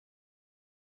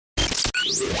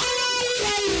The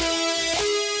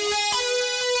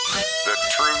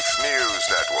Truth News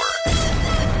Network.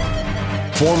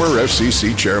 Former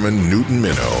FCC Chairman Newton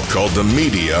Minow called the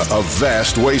media a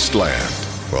vast wasteland.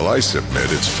 Well, I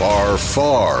submit it's far,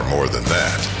 far more than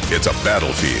that. It's a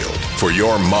battlefield for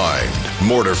your mind.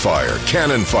 Mortar fire,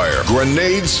 cannon fire,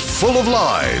 grenades full of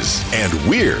lies. And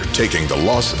we're taking the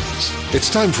losses. It's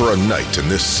time for a night in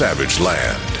this savage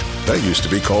land. That used to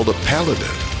be called a paladin,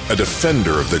 a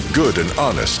defender of the good and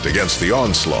honest against the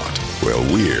onslaught. Well,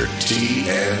 we're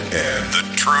TNN,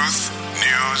 the Truth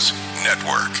News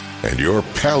Network. And your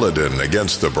paladin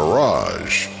against the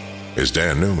barrage is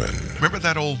Dan Newman. Remember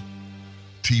that old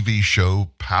TV show,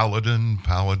 Paladin?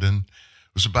 It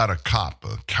was about a cop,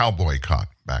 a cowboy cop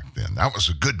back then. That was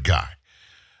a good guy.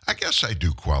 I guess I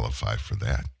do qualify for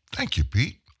that. Thank you,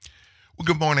 Pete. Well,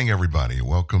 good morning, everybody.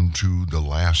 Welcome to the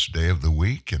last day of the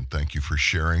week, and thank you for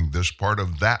sharing this part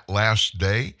of that last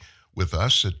day with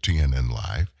us at TNN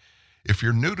Live. If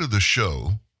you're new to the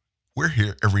show, we're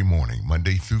here every morning,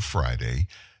 Monday through Friday,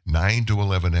 9 to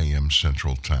 11 a.m.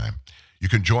 Central Time. You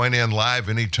can join in live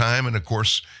anytime, and of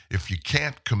course, if you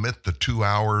can't commit the 2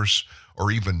 hours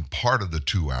or even part of the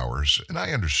 2 hours, and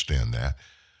I understand that,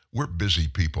 we're busy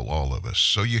people, all of us,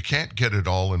 so you can't get it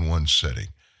all in one setting.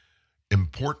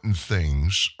 Important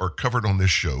things are covered on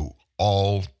this show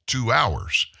all 2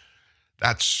 hours.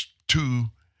 That's 2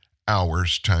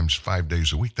 hours times 5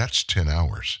 days a week. That's 10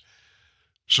 hours.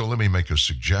 So let me make a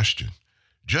suggestion.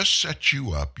 Just set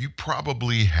you up. You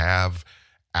probably have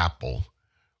Apple.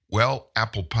 Well,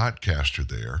 Apple Podcasts are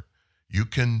there. You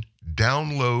can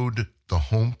download the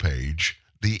homepage,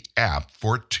 the app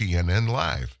for TNN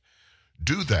Live.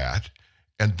 Do that,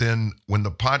 and then when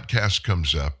the podcast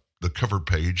comes up, the cover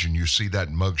page, and you see that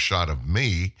mugshot of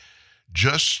me,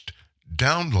 just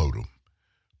download them.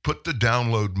 Put the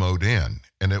download mode in,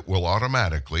 and it will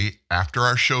automatically, after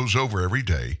our show's over every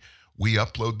day, we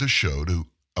upload the show to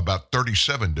about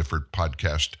 37 different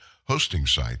podcast hosting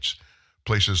sites,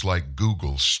 places like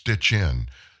Google, Stitch In,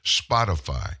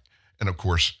 Spotify, and of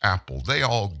course, Apple. They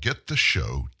all get the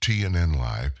show, TNN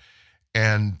Live,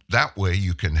 and that way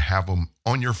you can have them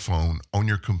on your phone, on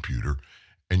your computer,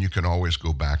 and you can always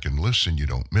go back and listen. You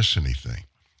don't miss anything.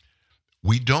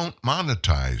 We don't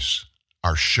monetize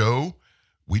our show.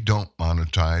 We don't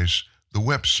monetize the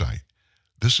website.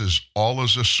 This is all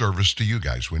as a service to you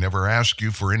guys. We never ask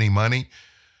you for any money.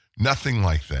 Nothing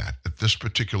like that. At this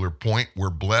particular point, we're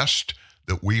blessed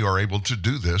that we are able to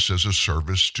do this as a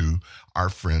service to our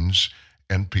friends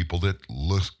and people that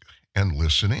look and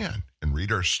listen in and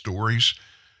read our stories.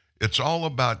 It's all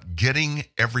about getting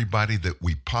everybody that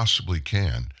we possibly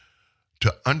can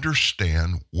to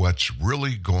understand what's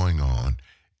really going on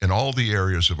in all the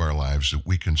areas of our lives that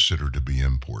we consider to be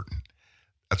important.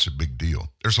 That's a big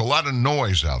deal. There's a lot of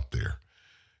noise out there.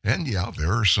 And yeah,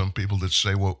 there are some people that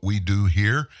say what we do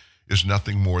here is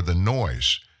nothing more than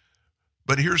noise.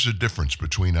 But here's the difference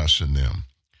between us and them.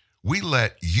 We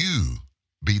let you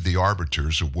be the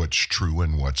arbiters of what's true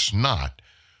and what's not.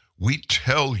 We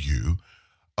tell you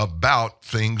about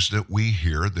things that we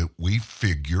hear that we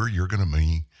figure you're going to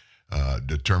be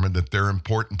determined that they're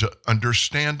important to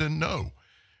understand and know.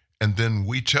 And then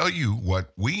we tell you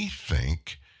what we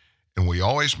think, and we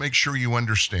always make sure you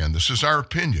understand. This is our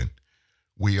opinion.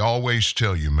 We always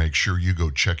tell you, make sure you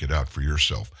go check it out for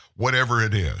yourself, whatever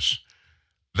it is.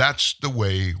 That's the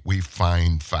way we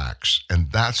find facts,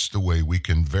 and that's the way we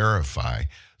can verify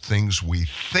things we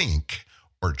think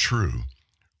are true,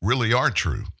 really are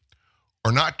true,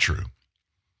 or not true.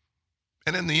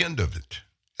 And in the end of it,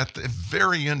 at the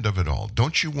very end of it all,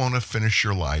 don't you want to finish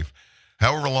your life,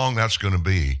 however long that's going to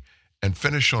be, and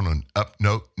finish on an up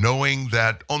note, knowing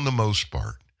that on the most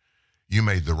part, you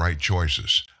made the right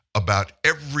choices about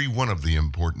every one of the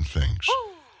important things.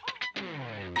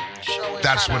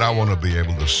 That's what I want to be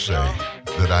able to say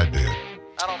that I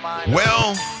did.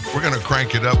 Well, we're going to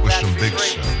crank it up with some big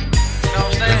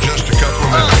stuff in just a couple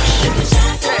of minutes.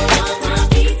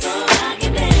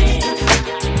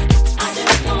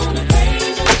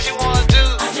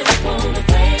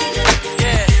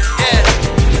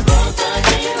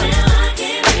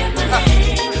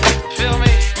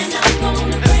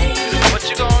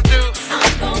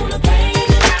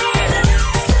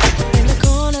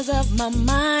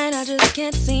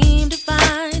 Can't seem to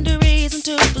find a reason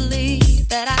to believe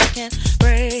that I can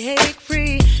break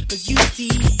free. Cause you see,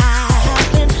 I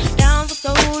have been down for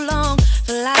so long,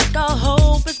 feel like all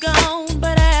hope is gone.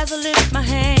 But as I lift my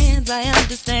hands, I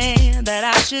understand that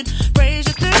I should praise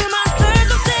you through my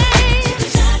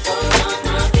circumstance. Shackles on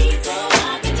my feet so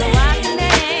I can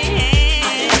dance.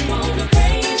 I just wanna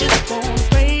praise you. Just wanna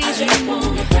praise you. Just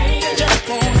wanna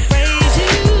praise you.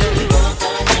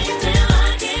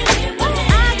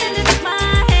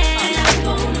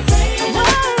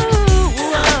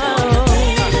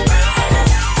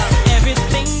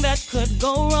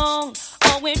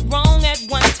 wrong at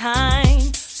one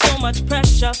time. So much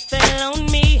pressure fell on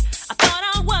me. I thought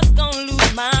I was gonna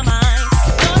lose my mind.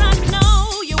 Lord, I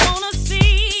know you wanna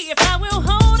see if I will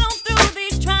hold on through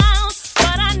these trials,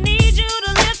 but I need you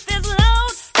to lift this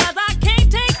load, 'cause I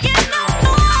can't take it no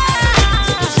more.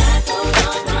 Shackles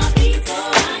on my feet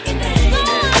so I can dance. So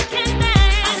I can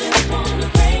dance. I just wanna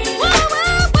praise you. Woo,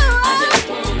 woo, woo. I just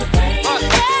wanna praise you.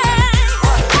 You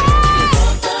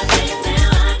broke the chains,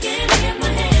 now I can lift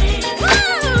my hands. Woo,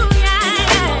 yeah. I'm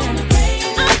gonna praise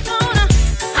you.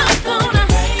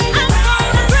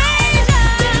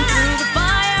 Been through the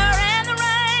fire and the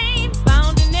rain,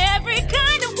 bound in every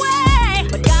kind of way,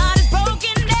 but God has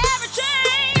broken every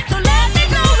chain, so let me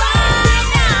go right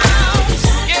now.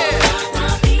 Shackles off my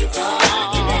feet so I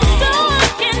can dance. So I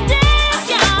can dance,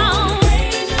 y'all.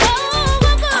 Oh,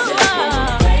 I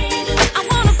wanna praise you. You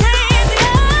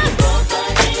broke the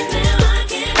chains, now I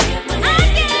can lift my hands. I can lift my hands.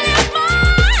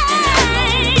 Praise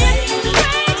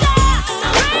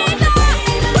you,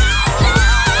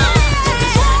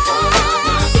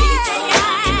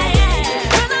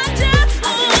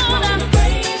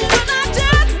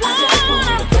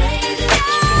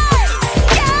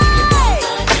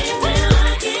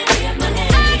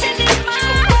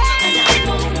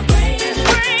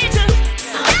 praise you,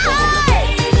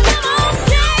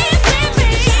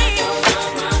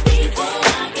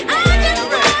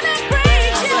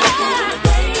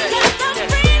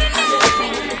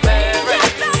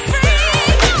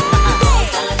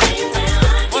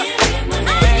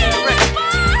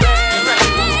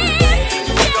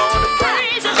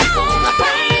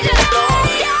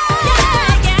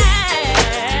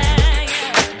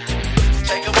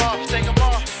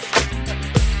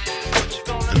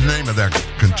 The name of that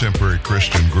contemporary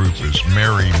Christian group is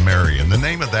Mary Mary. And the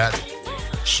name of that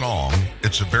song,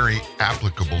 it's a very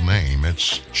applicable name.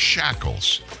 It's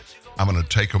Shackles. I'm going to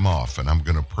take them off and I'm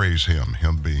going to praise him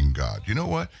being God. You know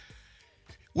what?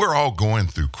 We're all going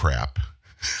through crap.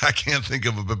 I can't think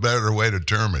of a better way to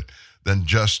term it than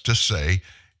just to say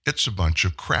it's a bunch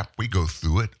of crap. We go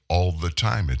through it all the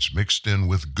time. It's mixed in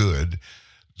with good.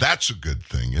 That's a good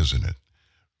thing, isn't it?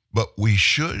 But we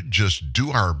should just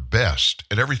do our best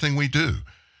at everything we do.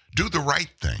 Do the right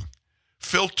thing.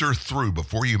 Filter through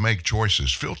before you make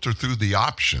choices. Filter through the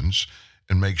options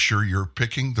and make sure you're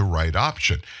picking the right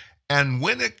option. And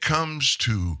when it comes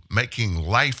to making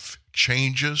life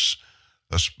changes,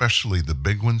 especially the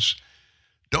big ones,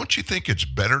 don't you think it's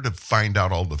better to find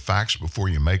out all the facts before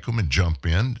you make them and jump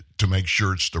in to make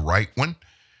sure it's the right one?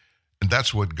 And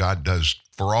that's what God does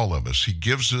for all of us. He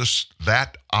gives us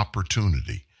that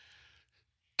opportunity.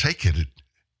 Take it,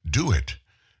 do it.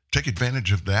 Take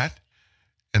advantage of that.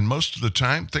 And most of the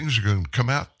time, things are going to come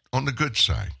out on the good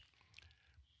side.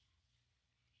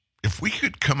 If we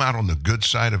could come out on the good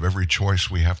side of every choice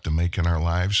we have to make in our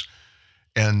lives,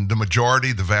 and the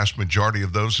vast majority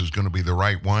of those is going to be the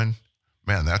right one,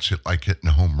 man, that's like hitting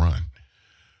a home run.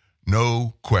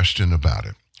 No question about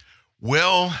it.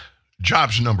 Well,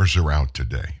 jobs numbers are out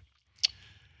today.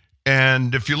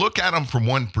 And if you look at them from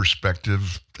one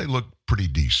perspective, they look pretty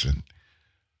decent.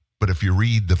 But if you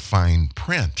read the fine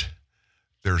print,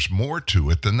 there's more to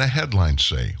it than the headlines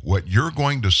say. What you're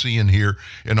going to see and hear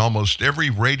in almost every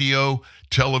radio,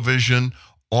 television,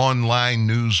 online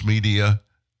news media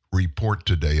report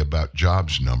today about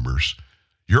jobs numbers,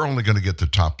 you're only going to get the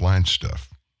top line stuff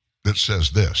that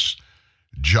says this: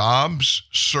 jobs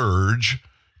surge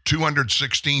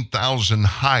 216,000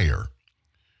 higher,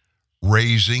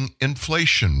 raising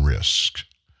inflation risk.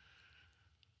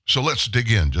 So let's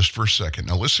dig in just for a second.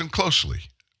 Now listen closely.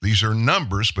 These are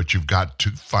numbers, but you've got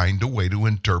to find a way to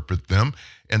interpret them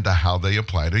and to how they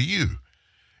apply to you.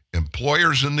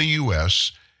 Employers in the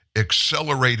U.S.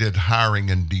 accelerated hiring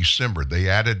in December. They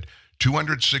added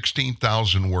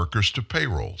 216,000 workers to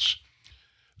payrolls.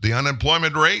 The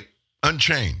unemployment rate,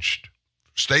 unchanged,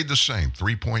 stayed the same,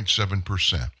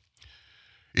 3.7%.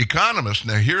 Economists,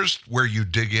 now here's where you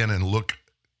dig in and look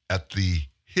at the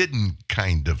hidden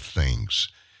kind of things.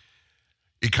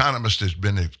 Economists has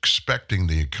been expecting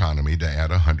the economy to add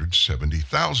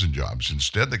 170,000 jobs.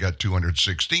 Instead, they got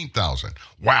 216,000.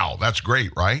 Wow, that's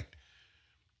great, right?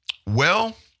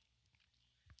 Well,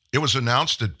 it was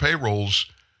announced that payrolls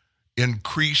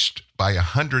increased by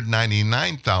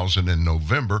 199,000 in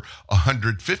November,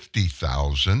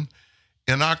 150,000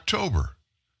 in October.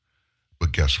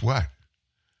 But guess what?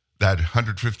 That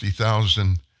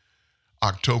 150,000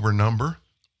 October number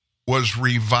was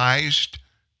revised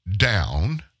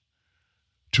down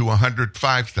to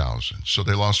 105,000. So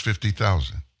they lost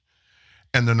 50,000.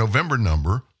 And the November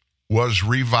number was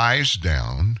revised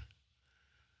down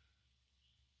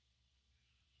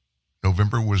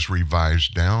November was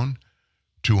revised down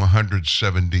to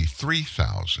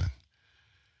 173,000.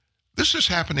 This is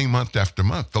happening month after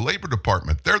month. The Labor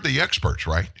Department, they're the experts,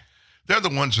 right? They're the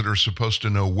ones that are supposed to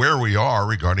know where we are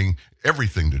regarding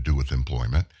everything to do with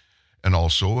employment, and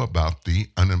also about the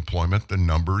unemployment, the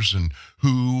numbers, and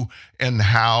who and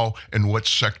how and what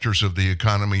sectors of the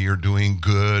economy are doing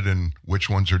good and which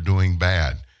ones are doing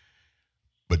bad.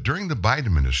 But during the Biden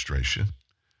administration,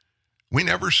 we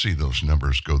never see those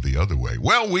numbers go the other way.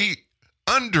 Well, we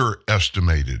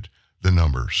underestimated the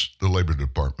numbers, the Labor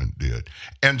Department did.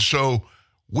 And so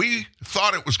we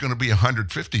thought it was going to be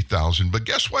 150,000, but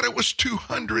guess what? It was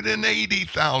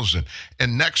 280,000.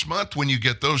 And next month, when you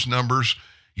get those numbers,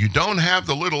 you don't have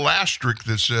the little asterisk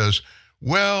that says,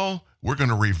 well, we're going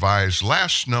to revise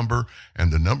last number,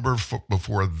 and the number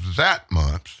before that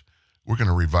month, we're going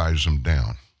to revise them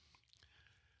down.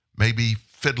 Maybe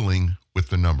fiddling with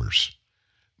the numbers.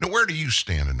 Now, where do you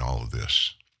stand in all of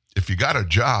this? If you got a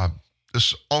job,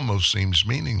 this almost seems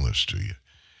meaningless to you.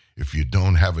 If you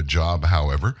don't have a job,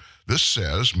 however, this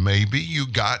says maybe you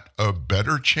got a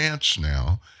better chance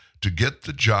now to get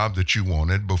the job that you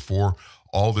wanted before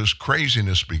all this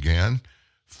craziness began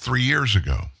 3 years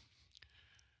ago.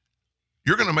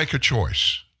 You're going to make a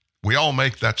choice. We all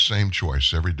make that same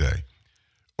choice every day.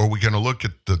 Or we're going to look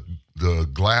at the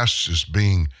glass as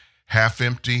being half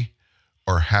empty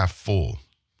or half full.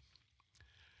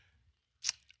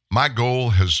 My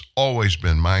goal has always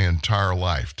been my entire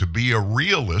life to be a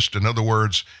realist, in other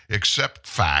words, accept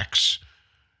facts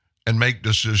and make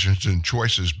decisions and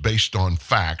choices based on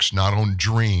facts, not on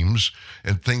dreams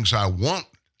and things I want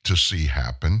to see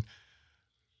happen,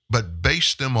 but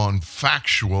base them on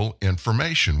factual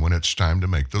information when it's time to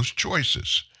make those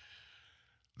choices.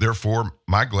 Therefore,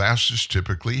 my glass is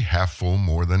typically half full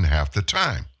more than half the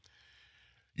time.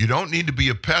 You don't need to be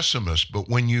a pessimist, but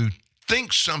when you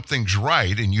think something's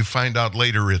right and you find out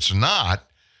later it's not,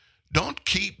 don't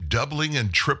keep doubling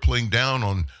and tripling down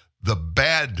on the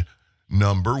bad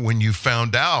number when you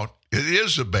found out it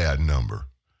is a bad number.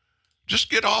 Just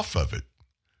get off of it.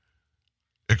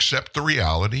 Accept the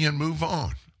reality and move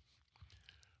on.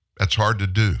 That's hard to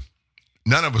do.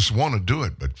 None of us want to do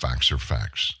it, but facts are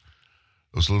facts.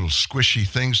 Those little squishy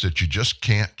things that you just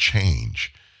can't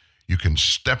change. You can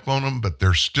step on them, but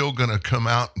they're still going to come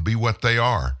out and be what they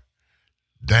are.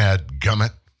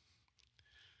 Dadgummit.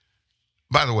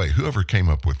 By the way, whoever came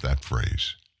up with that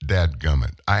phrase,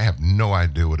 dadgummit, I have no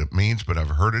idea what it means, but I've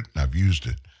heard it and I've used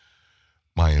it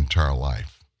my entire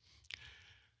life.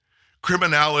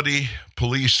 Criminality,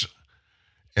 police,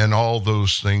 and all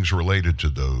those things related to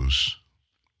those,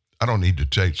 I don't need to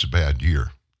tell you it's a bad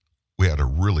year. We had a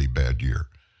really bad year.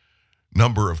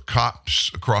 Number of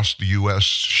cops across the U.S.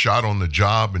 shot on the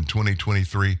job in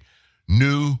 2023,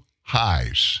 new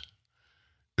highs.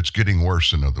 It's getting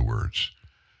worse, in other words.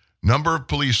 Number of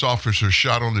police officers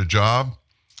shot on the job,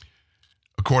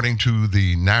 according to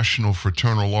the National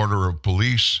Fraternal Order of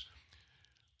Police,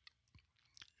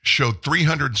 showed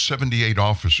 378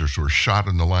 officers were shot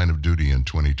in the line of duty in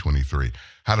 2023.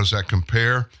 How does that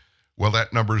compare? Well,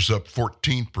 that number is up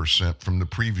 14% from the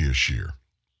previous year.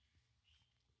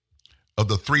 Of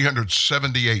the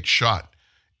 378 shot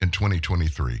in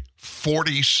 2023,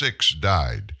 46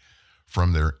 died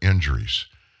from their injuries.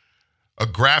 A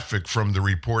graphic from the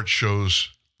report shows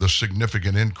the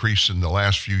significant increase in the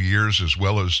last few years, as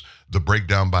well as the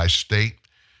breakdown by state.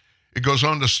 It goes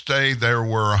on to say there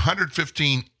were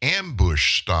 115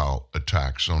 ambush-style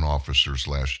attacks on officers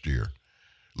last year,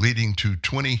 leading to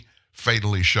 20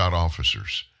 fatally shot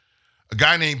officers. A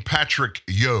guy named Patrick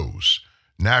Yos,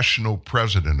 national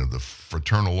president of the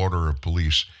Fraternal Order of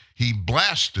Police, he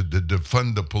blasted the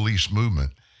Defund the Police movement.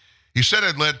 He said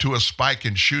it led to a spike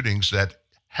in shootings that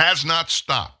has not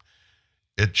stopped.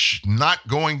 It's not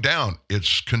going down.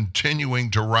 It's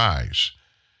continuing to rise.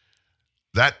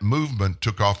 That movement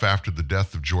took off after the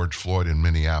death of George Floyd in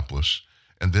Minneapolis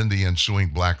and then the ensuing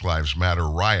Black Lives Matter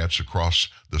riots across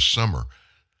the summer.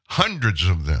 Hundreds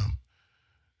of them.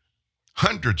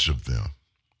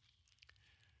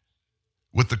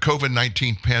 With the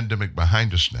COVID-19 pandemic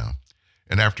behind us now,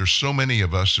 and after so many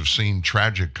of us have seen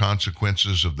tragic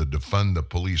consequences of the Defund the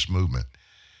Police movement,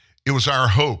 it was our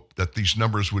hope that these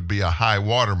numbers would be a high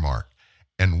watermark,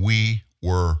 and we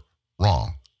were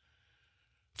wrong.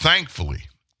 Thankfully,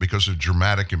 because of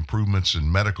dramatic improvements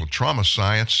in medical trauma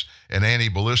science and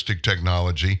anti-ballistic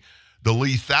technology, the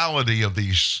lethality of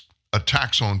these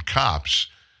attacks on cops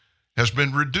has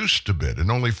been reduced a bit, and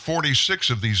only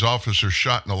 46 of these officers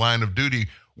shot in the line of duty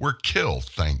were killed,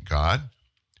 thank God.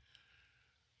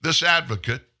 This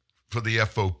advocate for the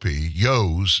FOP,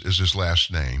 Yos is his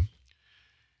last name,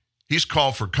 He's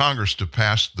called for Congress to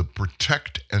pass the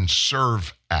Protect and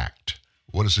Serve Act.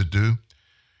 What does it do?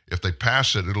 If they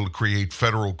pass it, it'll create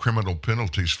federal criminal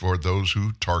penalties for those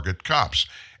who target cops.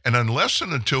 And unless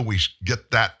and until we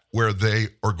get that where they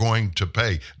are going to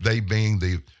pay, they being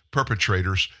the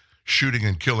perpetrators shooting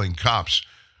and killing cops,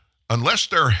 unless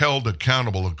they're held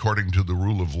accountable according to the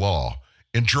rule of law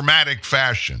in dramatic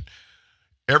fashion,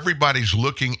 everybody's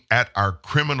looking at our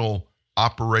criminal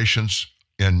operations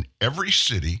in every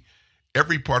city,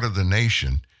 every part of the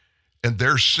nation, and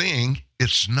they're seeing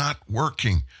it's not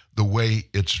working the way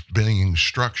it's being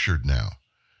structured now.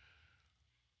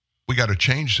 We got to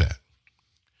change that.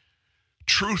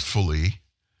 Truthfully,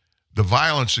 the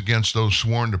violence against those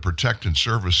sworn to protect and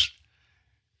service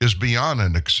is beyond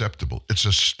unacceptable. It's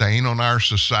a stain on our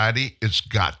society. It's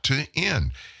got to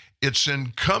end. It's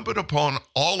incumbent upon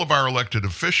all of our elected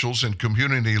officials and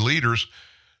community leaders,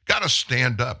 got to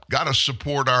stand up, got to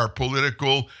support our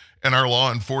political and our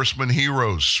law enforcement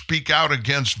heroes, speak out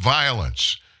against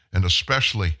violence, and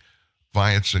especially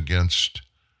violence against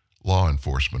law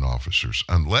enforcement officers.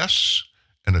 Unless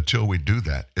and until we do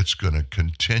that, it's going to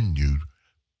continue,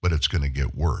 but it's going to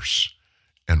get worse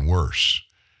and worse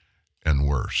and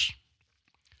worse.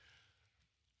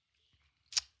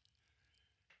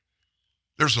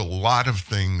 There's a lot of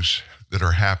things that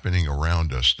are happening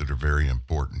around us that are very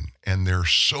important, and there's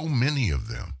so many of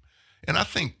them. And I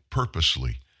think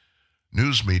purposely,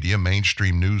 news media,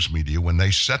 mainstream news media, when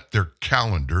they set their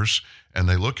calendars and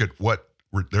they look at what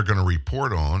they're going to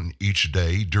report on each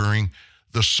day during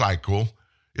the cycle,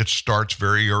 it starts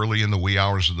very early in the wee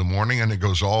hours of the morning and it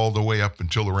goes all the way up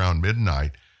until around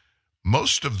midnight.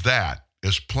 Most of that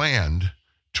is planned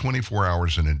 24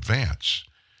 hours in advance.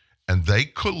 And they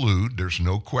collude. There's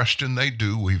no question they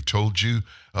do. We've told you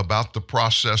about the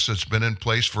process that's been in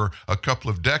place for a couple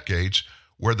of decades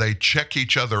where they check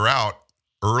each other out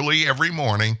early every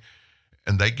morning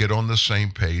and they get on the same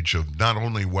page of not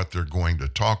only what they're going to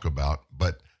talk about,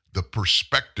 but the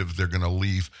perspective they're going to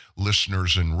leave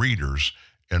listeners and readers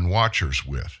and watchers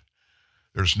with.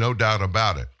 There's no doubt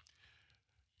about it.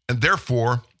 And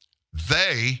therefore,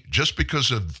 they, just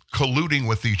because of colluding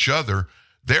with each other,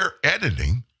 they're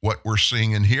editing what we're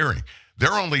seeing and hearing.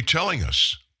 They're only telling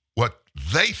us what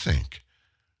they think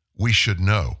we should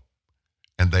know,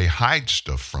 and they hide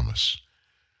stuff from us.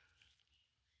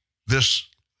 This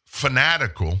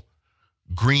fanatical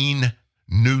Green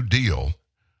New Deal,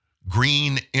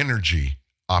 green energy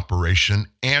operation,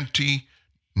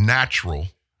 anti-natural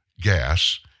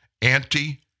gas,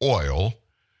 anti-oil,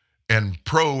 and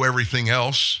pro-everything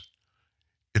else,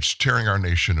 it's tearing our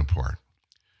nation apart.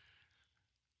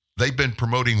 They've been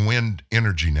promoting wind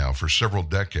energy now for several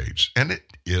decades, and it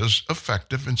is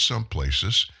effective in some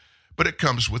places, but it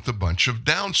comes with a bunch of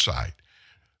downside.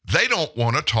 They don't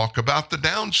want to talk about the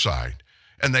downside,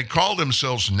 and they call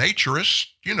themselves naturists,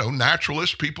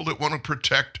 naturalists, people that want to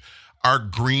protect our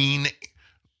green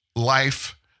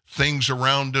life, things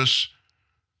around us.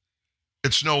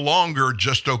 It's no longer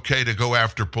just okay to go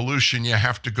after pollution. You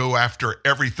have to go after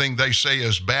everything they say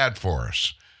is bad for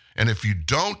us. And if you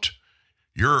don't,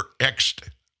 you're X'd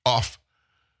off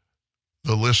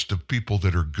the list of people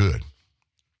that are good.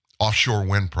 Offshore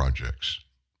wind projects.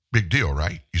 Big deal,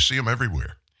 right? You see them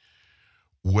everywhere.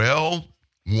 Well,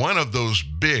 one of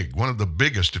the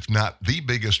biggest, if not the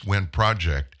biggest wind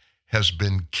project has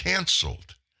been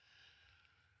canceled.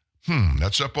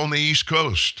 That's up on the East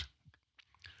Coast,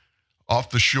 off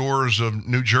the shores of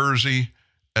New Jersey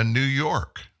and New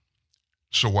York.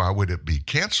 So why would it be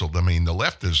canceled? I mean, the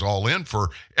left is all in for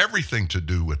everything to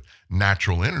do with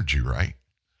natural energy, right?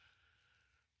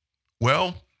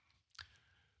 Well,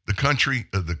 the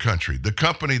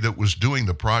company that was doing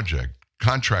the project,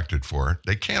 contracted for it,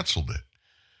 they canceled it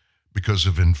because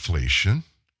of inflation.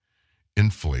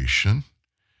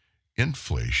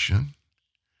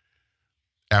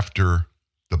 After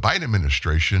the Biden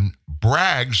administration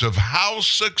brags of how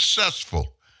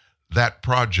successful that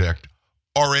project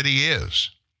already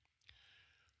is.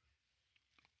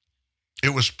 It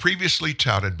was previously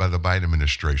touted by the Biden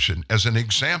administration as an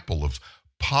example of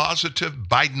positive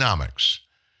Bidenomics.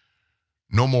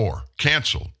 No more.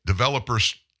 Canceled.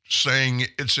 Developers saying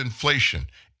it's inflation,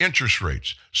 interest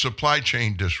rates, supply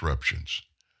chain disruptions.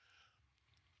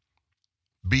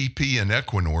 BP and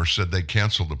Equinor said they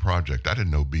canceled the project. I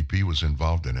didn't know BP was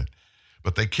involved in it,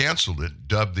 but they canceled it,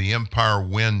 dubbed the Empire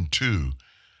Wind 2,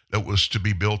 that was to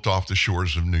be built off the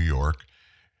shores of New York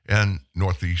and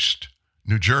northeast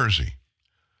New Jersey.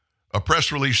 A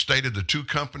press release stated the two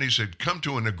companies had come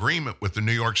to an agreement with the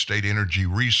New York State Energy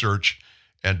Research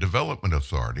and Development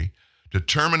Authority to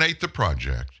terminate the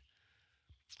project.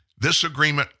 This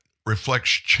agreement reflects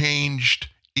changed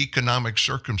economic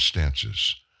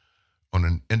circumstances on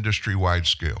an industry-wide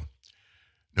scale.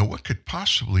 Now, what could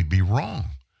possibly be wrong?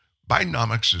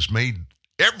 Bidenomics has made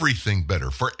everything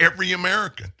better for every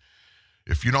American.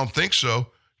 If you don't think so,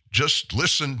 just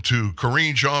listen to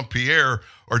Karine Jean-Pierre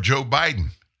or Joe Biden.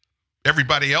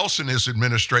 Everybody else in his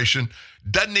administration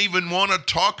doesn't even want to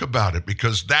talk about it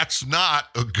because that's not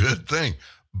a good thing.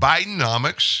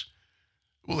 Bidenomics,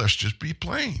 well, let's just be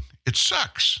plain. It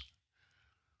sucks.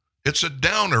 It's a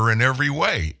downer in every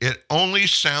way. It only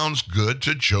sounds good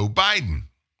to Joe Biden.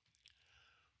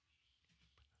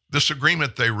 This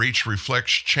agreement they reached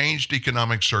reflects changed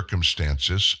economic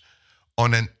circumstances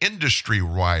on an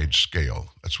industry-wide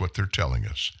scale. That's what they're telling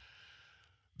us.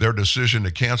 Their decision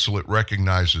to cancel it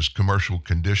recognizes commercial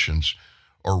conditions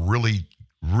are really,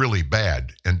 really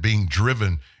bad and being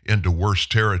driven into worse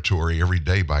territory every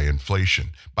day by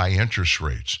inflation, by interest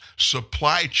rates,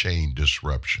 supply chain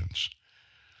disruptions.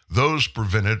 Those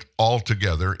prevented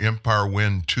altogether Empire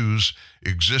Wind 2's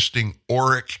existing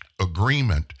ORIC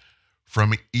agreement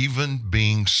from even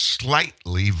being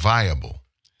slightly viable.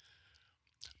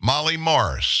 Molly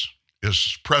Morris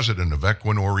is president of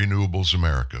Equinor Renewables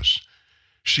Americas.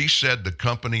 She said the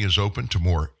company is open to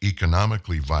more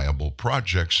economically viable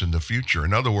projects in the future.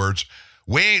 In other words,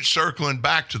 we ain't circling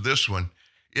back to this one.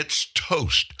 It's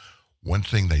toast. One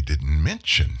thing they didn't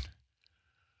mention,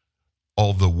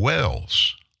 all the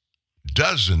whales,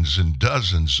 dozens and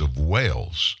dozens of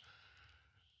whales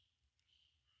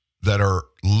that are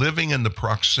living in the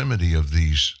proximity of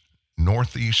these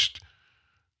northeastern,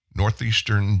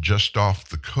 just off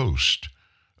the coast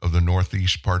of the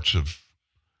northeast parts of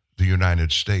the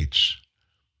United States.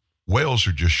 Whales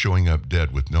are just showing up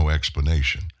dead with no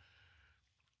explanation.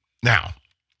 Now,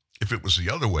 if it was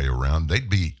the other way around, they'd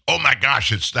be, oh my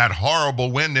gosh, it's that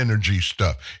horrible wind energy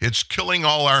stuff. It's killing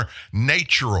all our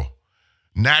natural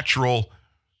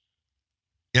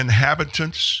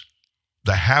inhabitants,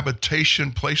 the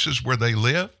habitation places where they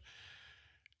live,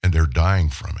 and they're dying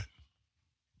from it.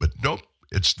 But nope,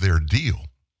 it's their deal.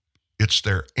 It's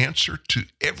their answer to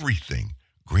everything,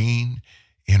 green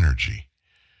energy.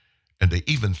 And they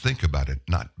even think about it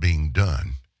not being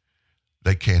done.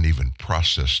 They can't even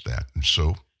process that. And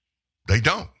so they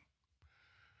don't.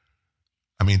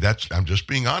 I mean, I'm just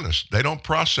being honest. They don't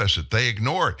process it. They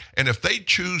ignore it. And if they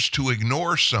choose to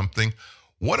ignore something,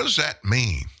 what does that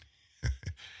mean?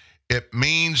 It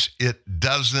means it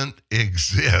doesn't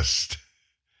exist.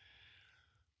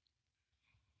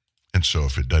 And so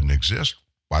if it doesn't exist,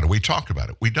 why do we talk about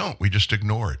it? We don't. We just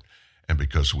ignore it. And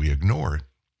because we ignore it,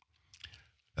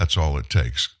 that's all it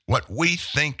takes. What we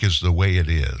think is the way it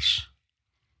is.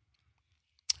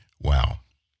 Wow.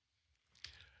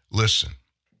 Listen,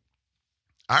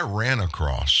 I ran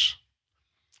across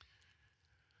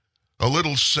a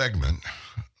little segment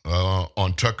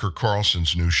on Tucker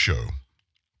Carlson's new show.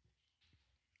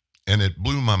 And it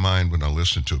blew my mind when I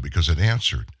listened to it because it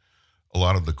answered a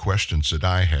lot of the questions that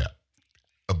I had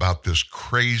about this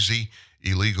crazy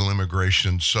illegal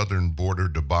immigration, southern border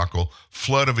debacle,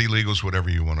 flood of illegals, whatever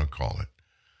you want to call it.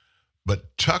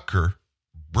 But Tucker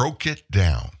broke it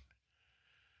down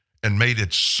and made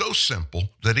it so simple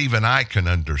that even I can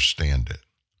understand it.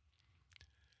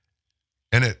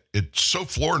 And it so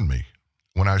floored me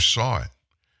when I saw it.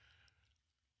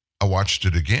 I watched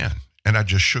it again, and I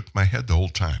just shook my head the whole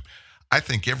time. I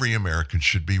think every American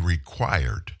should be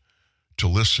required to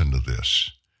listen to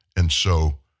this. And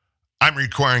so I'm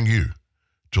requiring you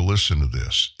to listen to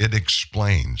this. It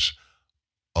explains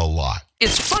a lot.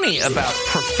 It's funny about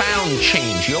profound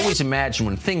change. You always imagine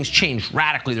when things change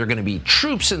radically, there are going to be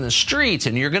troops in the streets,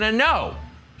 and you're going to know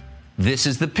this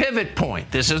is the pivot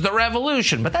point. This is the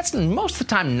revolution. But that's most of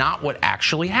the time not what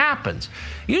actually happens.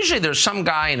 Usually there's some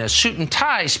guy in a suit and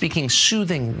tie speaking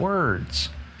soothing words,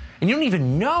 and you don't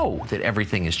even know that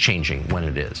everything is changing when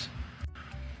it is.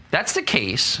 That's the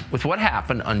case with what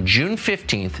happened on June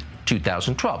 15th,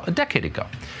 2012, a decade ago.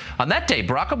 On that day,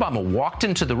 Barack Obama walked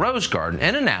into the Rose Garden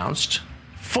and announced,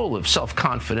 full of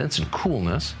self-confidence and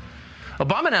coolness,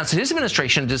 Obama announced that his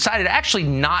administration decided actually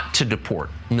not to deport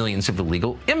millions of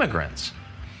illegal immigrants.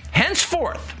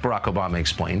 Henceforth, Barack Obama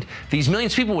explained, these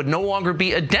millions of people would no longer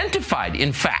be identified,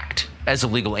 in fact, as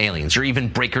illegal aliens or even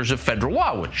breakers of federal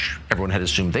law, which everyone had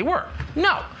assumed they were.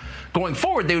 No. Going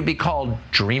forward, they would be called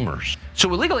dreamers.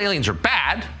 So illegal aliens are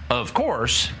bad, of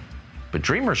course, but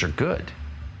dreamers are good.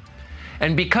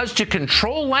 And because to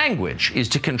control language is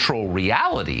to control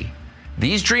reality,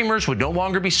 these dreamers would no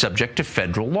longer be subject to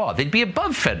federal law. They'd be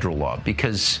above federal law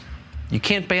because you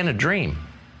can't ban a dream.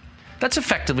 That's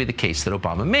effectively the case that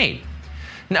Obama made.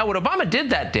 Now, what Obama did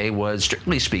that day was,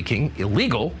 strictly speaking,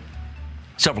 illegal.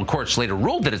 Several courts later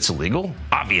ruled that it's illegal.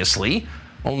 Obviously,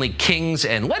 only kings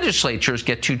and legislatures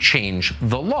get to change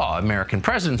the law. American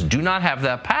presidents do not have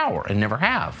that power and never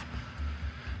have.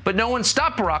 But no one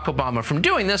stopped Barack Obama from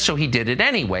doing this, so he did it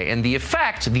anyway. And the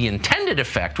effect, the intended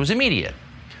effect, was immediate.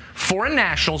 Foreign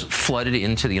nationals flooded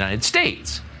into the United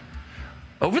States.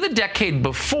 Over the decade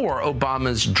before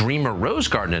Obama's Dreamer Rose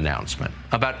Garden announcement,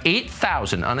 about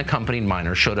 8,000 unaccompanied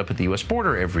minors showed up at the U.S.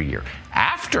 border every year.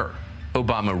 After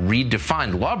Obama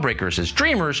redefined lawbreakers as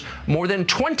dreamers, more than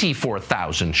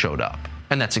 24,000 showed up.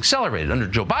 And that's accelerated. Under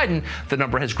Joe Biden, the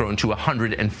number has grown to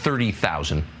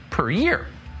 130,000 per year.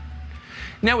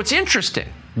 Now, it's interesting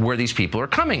where these people are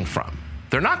coming from.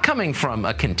 They're not coming from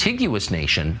a contiguous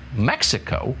nation,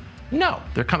 Mexico. No,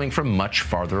 they're coming from much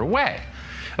farther away.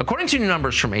 According to new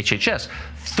numbers from HHS,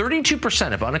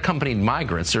 32% of unaccompanied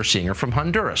migrants they're seeing are from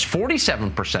Honduras.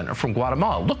 47% are from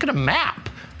Guatemala. Look at a map.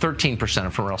 13%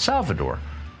 are from El Salvador.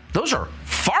 Those are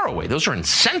far away. Those are in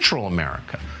Central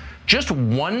America. Just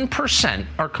 1%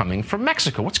 are coming from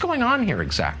Mexico. What's going on here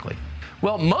exactly?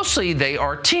 Well, mostly they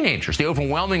are teenagers. The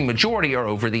overwhelming majority are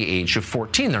over the age of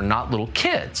 14. They're not little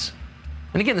kids.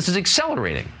 And again, this is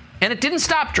accelerating. And it didn't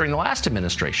stop during the last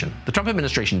administration. The Trump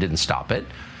administration didn't stop it.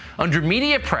 Under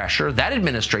media pressure, that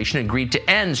administration agreed to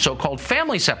end so-called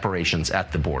family separations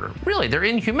at the border. Really, they're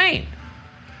inhumane.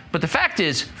 But the fact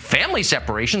is, family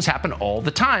separations happen all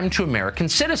the time to American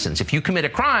citizens. If you commit a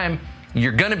crime,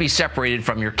 you're going to be separated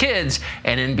from your kids,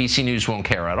 and NBC News won't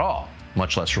care at all,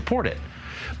 much less report it.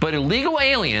 But illegal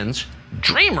aliens,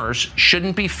 dreamers,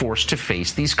 shouldn't be forced to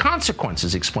face these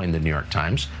consequences, explained the New York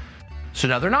Times. So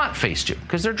now they're not faced to,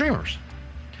 because they're dreamers.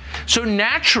 So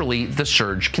naturally, the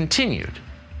surge continued.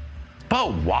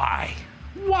 But why?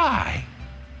 Why?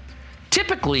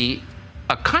 Typically,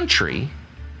 a country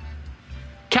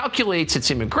calculates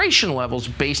its immigration levels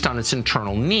based on its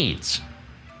internal needs.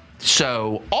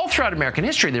 So all throughout American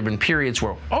history, there have been periods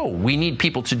where, we need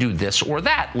people to do this or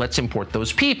that. Let's import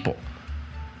those people.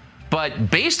 But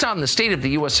based on the state of the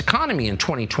U.S. economy in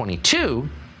 2022,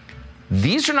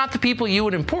 these are not the people you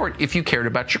would import if you cared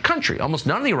about your country. Almost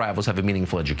none of the arrivals have a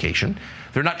meaningful education.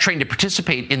 They're not trained to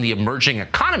participate in the emerging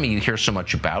economy you hear so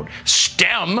much about.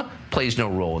 STEM plays no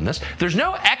role in this. There's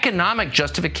no economic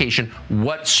justification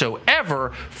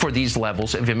whatsoever for these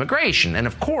levels of immigration. And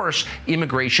of course,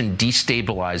 immigration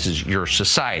destabilizes your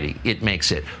society. It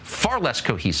makes it far less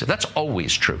cohesive. That's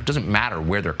always true. It doesn't matter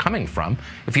where they're coming from.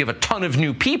 If you have a ton of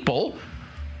new people,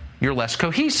 you're less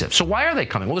cohesive. So why are they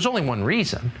coming? Well, there's only one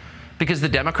reason. Because the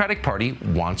Democratic Party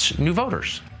wants new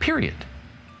voters, period.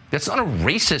 That's not a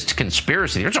racist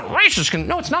conspiracy. It's a racist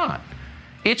no, it's not.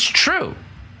 It's true.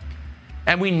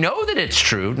 And we know that it's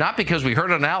true, not because we heard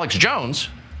it on Alex Jones,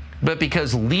 but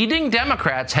because leading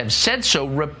Democrats have said so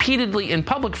repeatedly in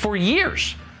public for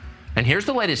years. And here's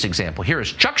the latest example. Here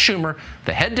is Chuck Schumer,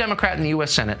 the head Democrat in the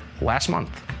U.S. Senate, last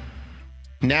month.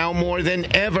 Now more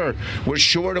than ever, we're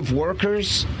short of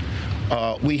workers.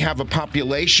 We have a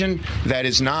population that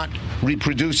is not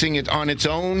reproducing it on its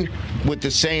own with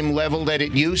the same level that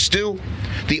it used to.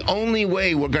 The only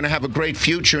way we're going to have a great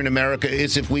future in America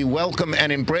is if we welcome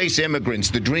and embrace immigrants,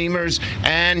 the dreamers,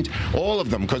 and all of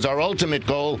them, because our ultimate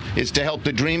goal is to help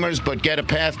the dreamers, but get a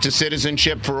path to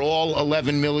citizenship for all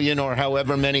 11 million or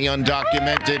however many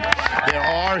undocumented there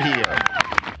are here.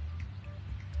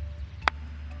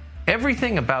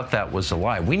 Everything about that was a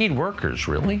lie. We need workers,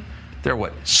 really? There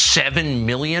are, 7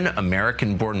 million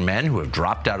American-born men who have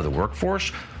dropped out of the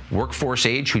workforce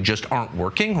age, who just aren't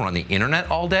working, who are on the internet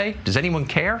all day? Does anyone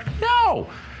care? No.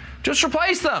 Just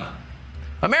replace them.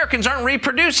 Americans aren't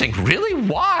reproducing. Really?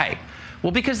 Why?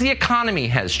 Well, because the economy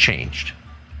has changed.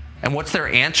 And what's their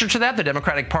answer to that? The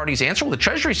Democratic Party's answer? Well, the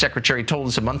Treasury Secretary told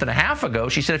us a month and a half ago.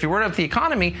 She said, if you're worried about the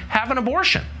economy, have an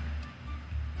abortion.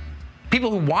 People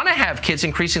who want to have kids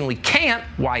increasingly can't.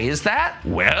 Why is that?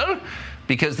 Well,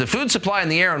 because the food supply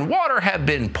and the air and water have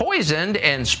been poisoned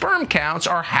and sperm counts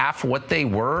are half what they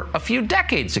were a few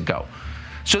decades ago.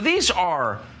 So these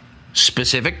are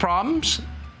specific problems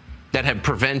that have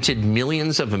prevented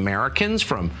millions of Americans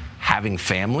from having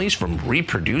families, from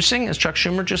reproducing, as Chuck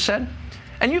Schumer just said.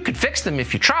 And you could fix them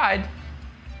if you tried,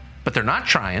 but they're not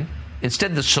trying.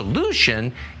 Instead, the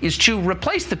solution is to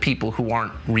replace the people who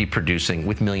aren't reproducing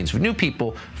with millions of new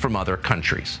people from other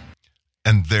countries.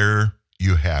 And there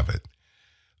you have it.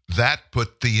 That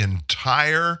put the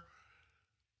entire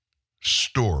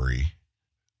story,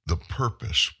 the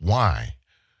purpose, why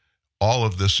all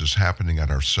of this is happening at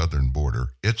our southern border.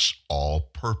 It's all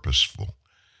purposeful.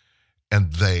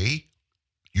 And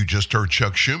you just heard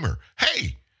Chuck Schumer,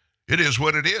 hey, it is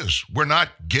what it is. We're not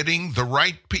getting the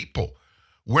right people.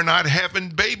 We're not having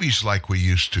babies like we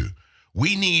used to.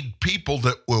 We need people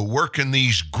that will work in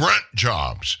these grunt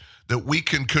jobs that we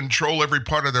can control every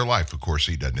part of their life. Of course,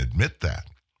 he doesn't admit that.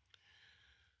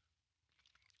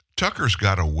 Tucker's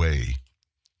got a way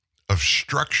of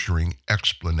structuring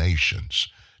explanations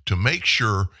to make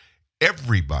sure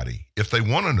everybody, if they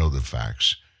want to know the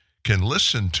facts, can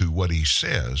listen to what he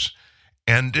says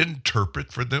and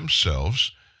interpret for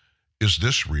themselves, is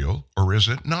this real or is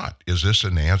it not? Is this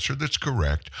an answer that's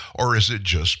correct or is it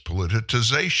just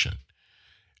politicization?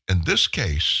 In this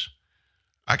case,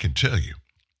 I can tell you,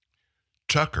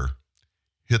 Tucker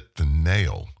hit the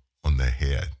nail on the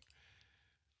head.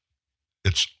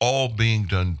 It's all being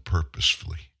done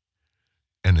purposefully,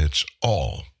 and it's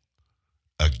all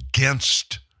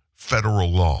against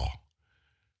federal law.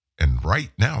 And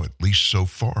right now, at least so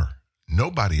far,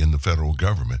 nobody in the federal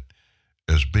government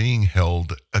is being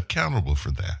held accountable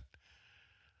for that.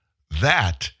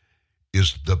 That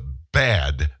is the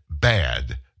bad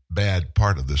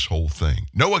part of this whole thing.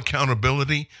 No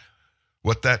accountability.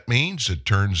 What that means, it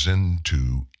turns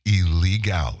into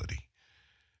illegality.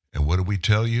 And what do we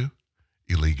tell you?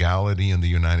 Illegality in the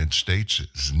United States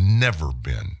has never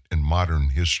been in modern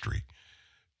history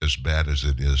as bad as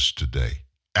it is today.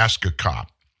 Ask a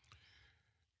cop.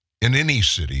 In any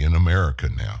city in America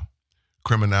now,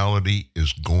 criminality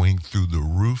is going through the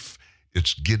roof.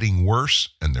 It's getting worse,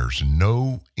 and there's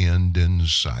no end in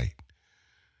sight.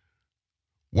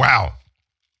 Wow.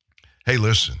 Hey,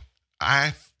 listen,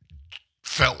 I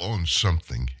fell on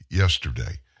something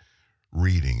yesterday,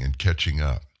 reading and catching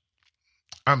up.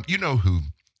 You know who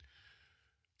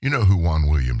Juan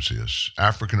Williams is?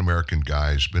 African-American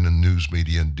guy, has been in news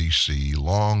media in D.C.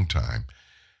 long time.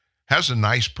 Has a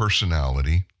nice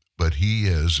personality, but he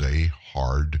is a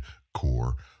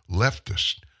hardcore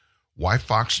leftist. Why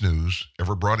Fox News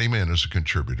ever brought him in as a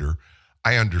contributor,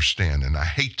 I understand, and I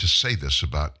hate to say this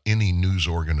about any news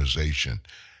organization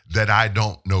that I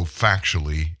don't know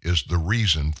factually is the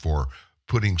reason for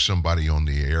putting somebody on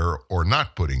the air or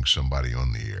not putting somebody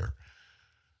on the air.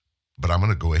 But I'm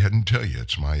going to go ahead and tell you,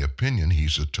 it's my opinion.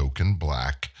 He's a token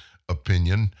black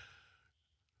opinion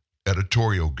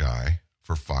editorial guy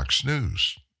for Fox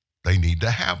News. They need to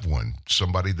have one,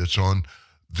 somebody that's on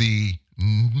the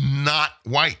not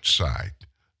white side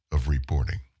of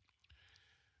reporting.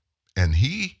 And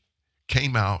he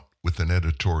came out with an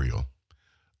editorial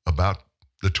about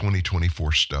the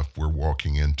 2024 stuff we're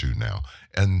walking into now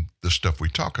and the stuff we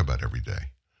talk about every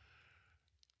day.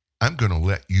 I'm going to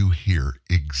let you hear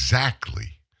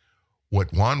exactly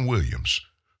what Juan Williams,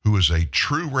 who is a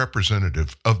true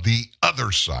representative of the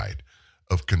other side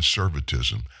of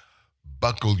conservatism,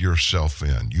 buckle yourself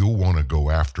in. You'll want to go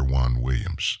after Juan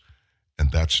Williams.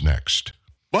 And that's next.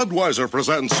 Budweiser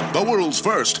presents the world's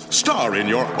first star in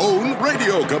your own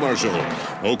radio commercial.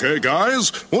 Okay,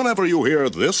 guys, whenever you hear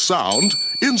this sound,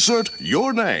 insert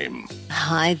your name.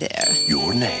 Hi there.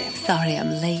 Your name. Sorry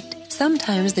I'm late.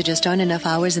 Sometimes there just aren't enough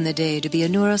hours in the day to be a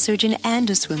neurosurgeon and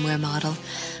a swimwear model.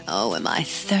 Oh, am I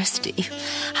thirsty?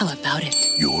 How about it?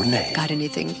 Your name. Got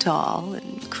anything tall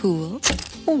and cool?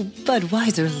 Oh,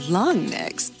 Budweiser long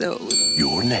necks, though.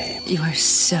 Your name. You are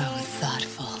so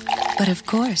thoughtful. But of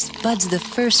course, Bud's the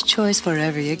first choice for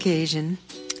every occasion.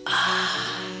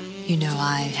 You know,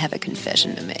 I have a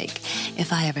confession to make.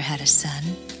 If I ever had a son,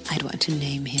 I'd want to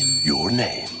name him. Your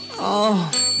name. Oh.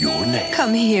 Your name.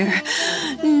 Come here.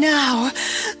 Now.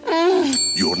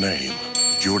 Your name.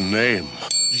 Your name.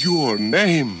 Your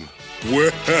name.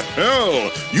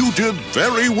 Well, you did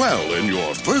very well in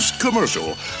your first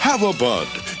commercial. Have a Bud.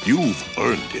 You've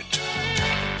earned it.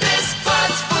 This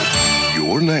Bud's for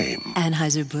your name.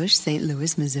 Anheuser-Busch, St.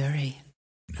 Louis, Missouri.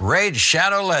 Raid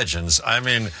Shadow Legends. I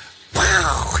mean,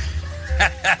 wow.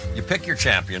 You pick your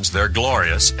champions. They're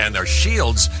glorious. And their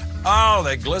shields, oh,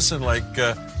 they glisten like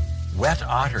wet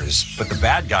otters. But the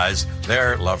bad guys,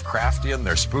 they're Lovecraftian,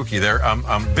 they're spooky, they're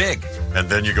big. And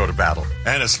then you go to battle.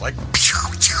 And it's like...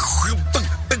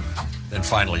 Then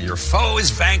finally, your foe is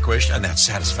vanquished, and that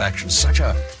satisfaction is such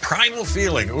a primal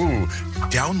feeling. Ooh.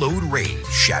 Download Raid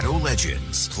Shadow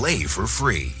Legends. Play for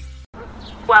free.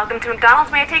 Welcome to McDonald's.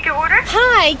 May I take your order?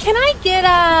 Hi, can I get a...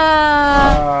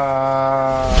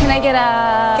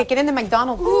 Get in the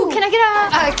McDonald's. Ooh, can I get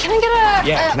a...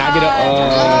 Yeah, can I get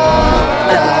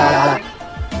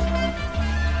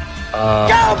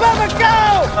Go, Bubba, go!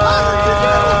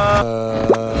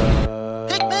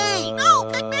 Pick me! No,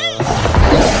 pick me!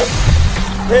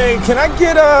 Hey, can I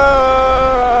get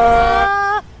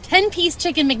a... 10-piece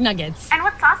chicken McNuggets. And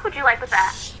what sauce would you like with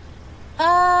that?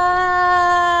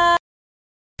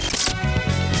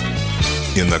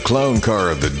 In the clown car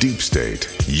of the deep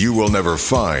state, you will never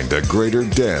find a greater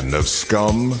den of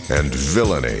scum and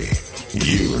villainy.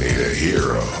 You need a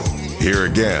hero. Here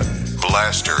again,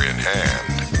 blaster in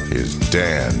hand, is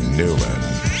Dan Newman.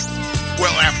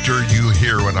 Well, after you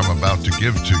hear what I'm about to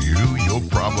give to you, you'll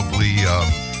probably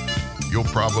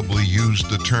use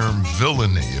the term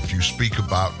villainy if you speak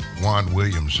about Juan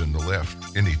Williams and the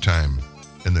left anytime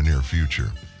in the near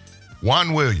future.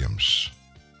 Juan Williams,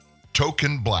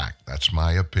 token black, that's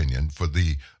my opinion, for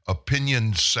the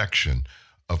opinion section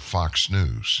of Fox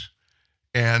News.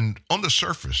 And on the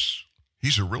surface,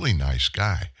 he's a really nice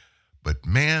guy. But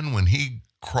man, when he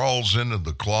crawls into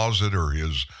the closet or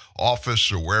his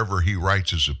office or wherever he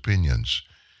writes his opinions,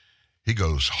 he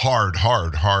goes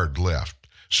hard left.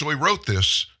 So he wrote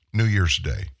this New Year's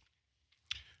Day,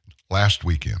 last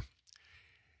weekend.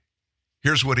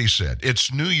 Here's what he said.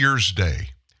 It's New Year's Day.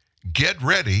 Get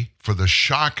ready for the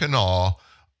shock and awe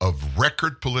of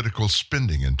record political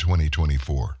spending in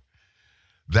 2024.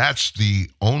 That's the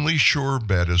only sure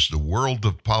bet as the world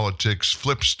of politics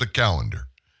flips the calendar.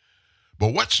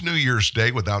 But what's New Year's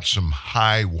Day without some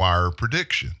high wire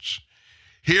predictions?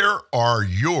 Here are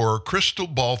your crystal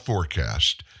ball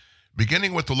forecasts,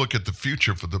 beginning with a look at the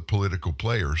future for the political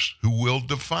players who will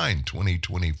define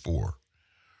 2024.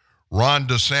 Ron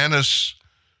DeSantis,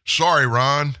 sorry,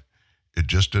 Ron, it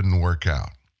just didn't work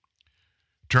out.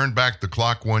 Turn back the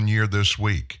clock 1 year this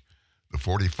week. The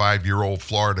 45-year-old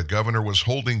Florida governor was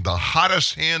holding the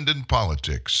hottest hand in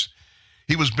politics.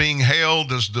 He was being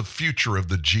hailed as the future of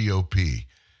the GOP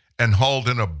and hauled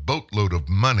in a boatload of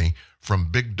money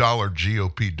from big-dollar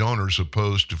GOP donors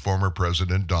opposed to former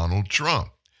President Donald Trump.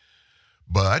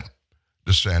 But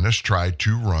DeSantis tried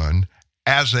to run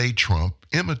as a Trump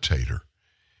imitator.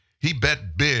 He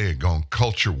bet big on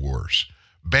culture wars,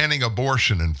 banning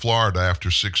abortion in Florida after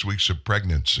 6 weeks of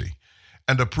pregnancy,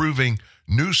 and approving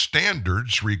new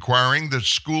standards requiring that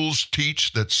schools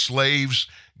teach that slaves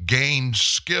gained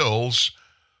skills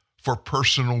for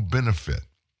personal benefit.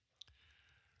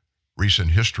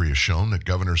 Recent history has shown that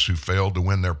governors who failed to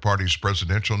win their party's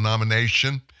presidential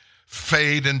nomination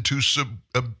fade into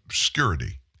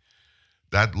obscurity.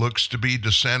 That looks to be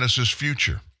DeSantis'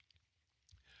 future.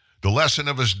 The lesson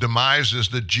of his demise is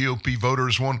that GOP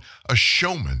voters want a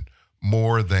showman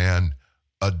more than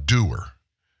a doer.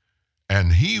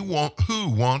 And who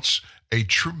wants a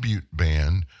tribute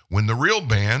band when the real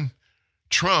band,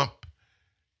 Trump,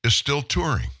 is still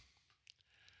touring?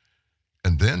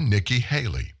 And then Nikki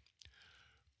Haley.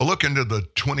 A look into the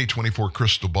 2024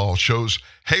 crystal ball shows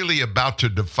Haley about to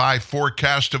defy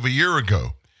forecast of a year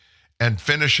ago and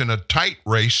finish in a tight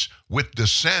race with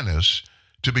DeSantis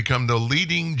to become the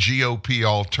leading GOP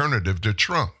alternative to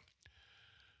Trump.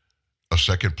 A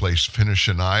second-place finish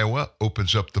in Iowa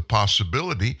opens up the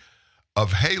possibility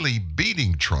of Haley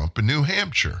beating Trump in New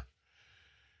Hampshire.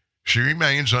 She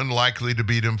remains unlikely to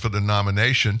beat him for the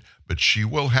nomination, but she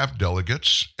will have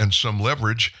delegates and some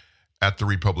leverage at the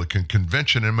Republican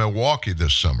convention in Milwaukee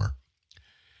this summer.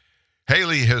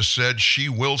 Haley has said she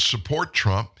will support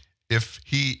Trump if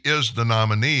he is the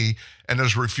nominee and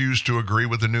has refused to agree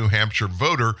with a New Hampshire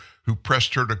voter who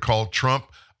pressed her to call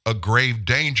Trump a grave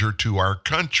danger to our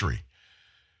country.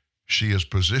 She is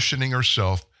positioning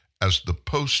herself as the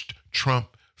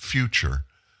post-Trump future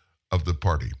of the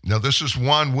party. Now, this is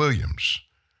Juan Williams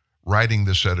writing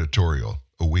this editorial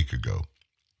a week ago.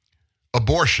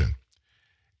 Abortion.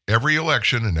 Every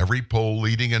election and every poll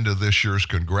leading into this year's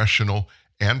congressional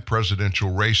and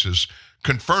presidential races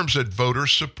confirms that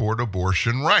voters support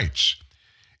abortion rights.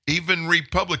 Even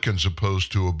Republicans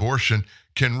opposed to abortion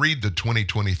can read the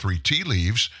 2023 tea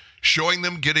leaves, showing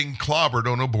them getting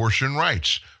clobbered on abortion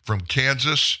rights from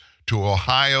Kansas to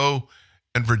Ohio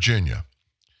and Virginia.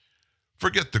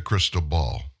 Forget the crystal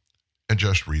ball and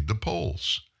just read the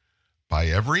polls. By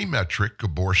every metric,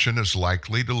 abortion is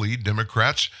likely to lead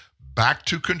Democrats back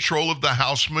to control of the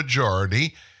House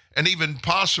majority and even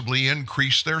possibly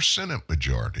increase their Senate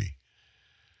majority.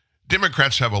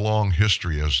 Democrats have a long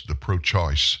history as the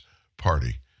pro-choice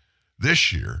party.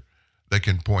 This year, they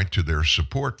can point to their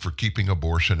support for keeping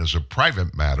abortion as a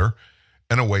private matter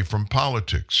and away from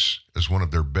politics as one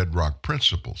of their bedrock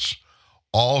principles.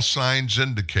 All signs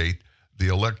indicate the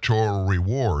electoral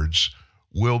rewards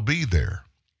will be there.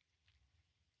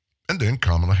 And then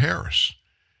Kamala Harris.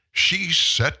 She's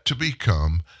set to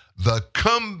become the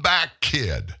comeback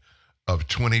kid of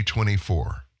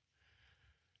 2024.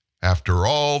 After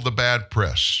all the bad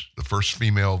press, the first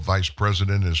female vice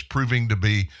president is proving to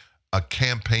be a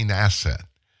campaign asset.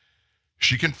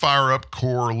 She can fire up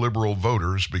core liberal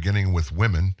voters, beginning with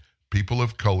women, people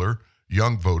of color,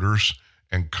 young voters,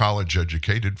 and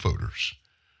college-educated voters.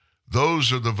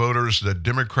 Those are the voters that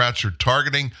Democrats are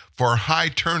targeting for high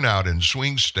turnout in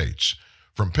swing states,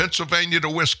 from Pennsylvania to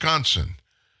Wisconsin,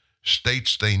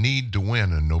 states they need to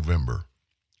win in November.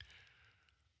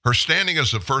 Her standing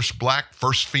as the first black,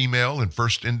 first female, and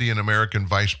first Indian American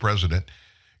vice president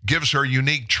gives her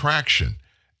unique traction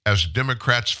as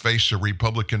Democrats face a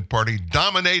Republican Party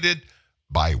dominated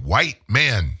by white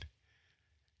men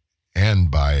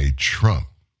and by Trump.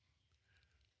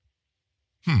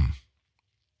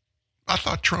 I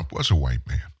thought Trump was a white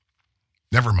man.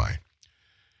 Never mind.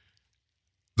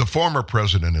 The former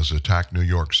president has attacked New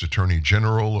York's Attorney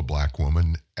General, a black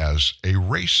woman, as a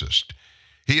racist.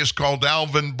 He has called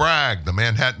Alvin Bragg, the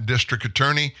Manhattan District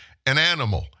Attorney, an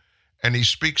animal. And he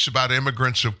speaks about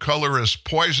immigrants of color as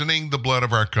poisoning the blood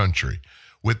of our country.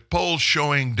 With polls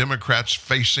showing Democrats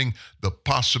facing the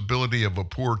possibility of a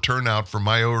poor turnout for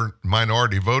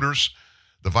minority voters,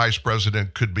 the vice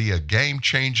president could be a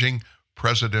game-changing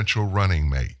presidential running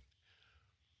mate.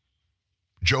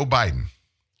 Joe Biden,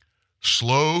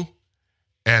 slow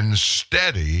and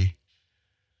steady,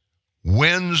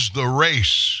 wins the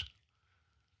race,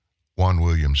 Juan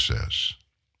Williams says.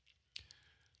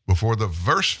 Before the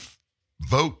first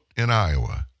vote in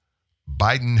Iowa,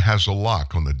 Biden has a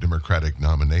lock on the Democratic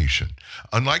nomination.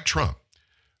 Unlike Trump,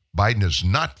 Biden is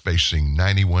not facing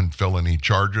 91 felony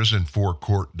charges and 4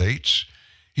 court dates.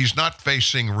 He's not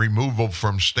facing removal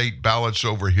from state ballots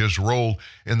over his role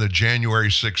in the January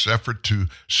 6th effort to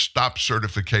stop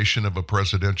certification of a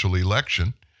presidential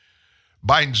election.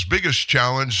 Biden's biggest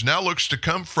challenge now looks to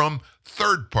come from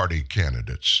third-party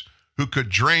candidates who could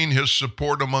drain his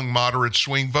support among moderate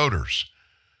swing voters.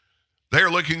 They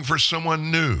are looking for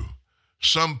someone new,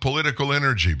 some political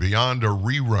energy beyond a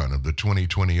rerun of the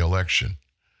 2020 election.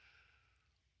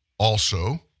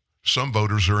 Also, some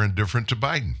voters are indifferent to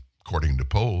Biden. According to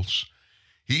polls,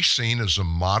 he's seen as a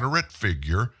moderate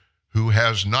figure who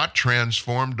has not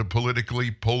transformed a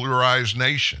politically polarized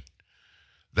nation.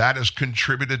 That has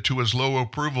contributed to his low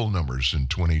approval numbers in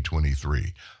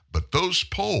 2023. But those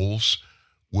polls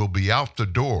will be out the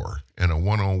door in a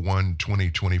 101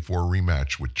 2024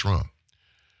 rematch with Trump.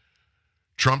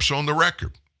 Trump's on the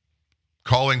record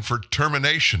calling for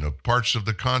termination of parts of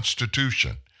the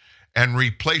Constitution and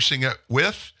replacing it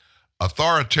with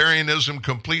authoritarianism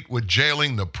complete with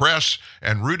jailing the press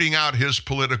and rooting out his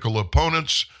political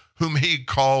opponents, whom he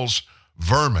calls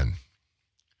vermin.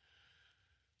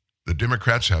 The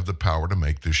Democrats have the power to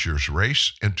make this year's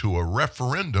race into a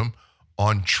referendum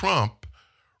on Trump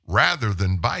rather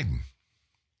than Biden.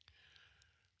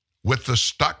 With the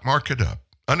stock market up,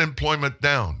 unemployment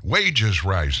down, wages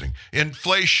rising,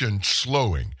 inflation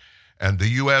slowing, and the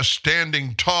U.S.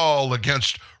 standing tall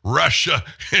against Russia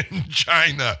and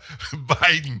China,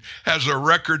 Biden has a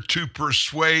record to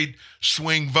persuade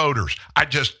swing voters. I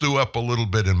just threw up a little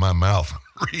bit in my mouth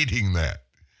reading that.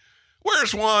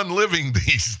 Where's Juan living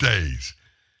these days?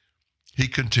 He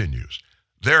continues,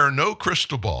 there are no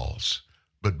crystal balls,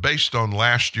 but based on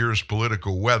last year's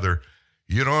political weather,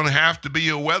 you don't have to be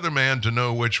a weatherman to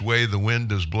know which way the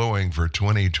wind is blowing for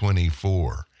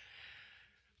 2024.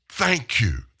 Thank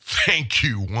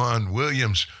you, Juan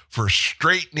Williams, for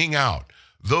straightening out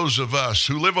those of us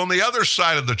who live on the other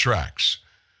side of the tracks.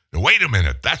 Now, wait a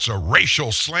minute, that's a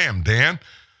racial slam, Dan.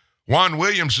 Juan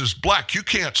Williams is black. You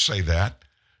can't say that.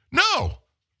 No,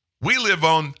 we live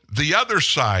on the other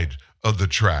side of the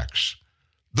tracks,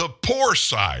 the poor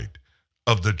side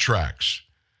of the tracks.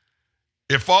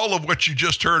 If all of what you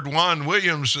just heard Juan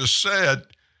Williams has said,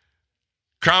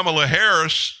 Kamala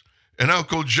Harris and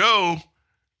Uncle Joe,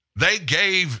 they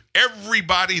gave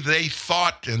everybody they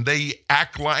thought and they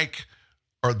act like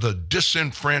are the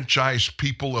disenfranchised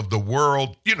people of the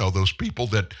world, you know, those people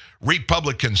that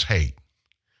Republicans hate.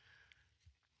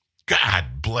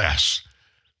 God bless.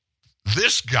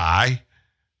 This guy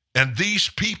and these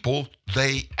people,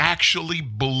 they actually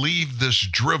believe this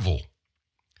drivel.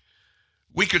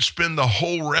 We could spend the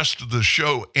whole rest of the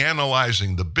show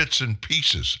analyzing the bits and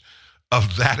pieces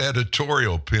of that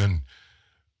editorial pin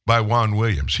by Juan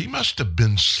Williams. He must have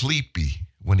been sleepy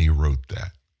when he wrote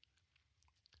that.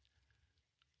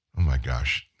 Oh my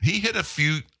gosh. He hit a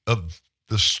few of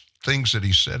the things that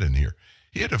he said in here.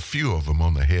 He hit a few of them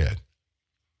on the head.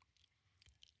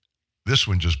 This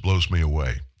one just blows me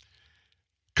away.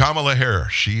 Kamala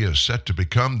Harris, she is set to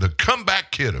become the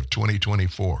comeback kid of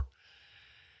 2024.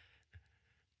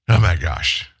 Oh my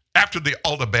gosh. After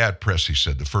all the bad press, he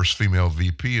said, the first female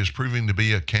VP is proving to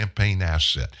be a campaign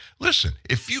asset. Listen,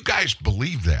 if you guys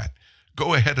believe that,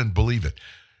 go ahead and believe it.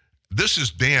 This is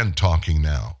Dan talking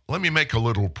now. Let me make a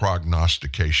little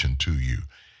prognostication to you.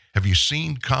 Have you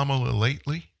seen Kamala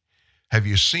lately? Have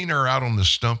you seen her out on the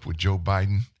stump with Joe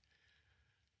Biden?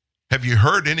 Have you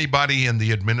heard anybody in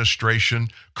the administration,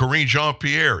 Karine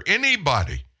Jean-Pierre,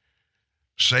 anybody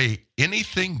say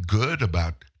anything good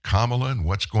about Kamala and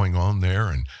what's going on there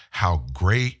and how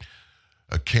great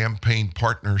a campaign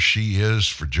partner she is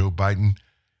for Joe Biden?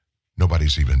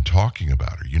 Nobody's even talking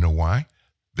about her. You know why?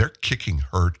 They're kicking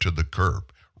her to the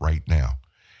curb right now.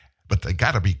 But they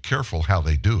got to be careful how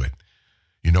they do it.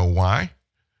 You know why?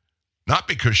 Not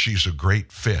because she's a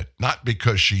great fit, not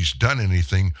because she's done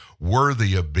anything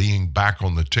worthy of being back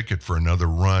on the ticket for another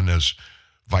run as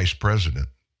vice president.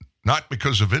 Not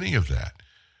because of any of that.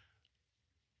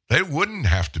 They wouldn't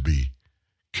have to be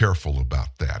careful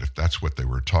about that if that's what they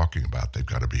were talking about. They've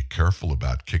got to be careful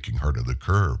about kicking her to the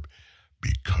curb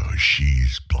because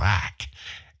she's black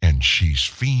and she's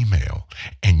female,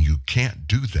 and you can't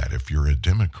do that if you're a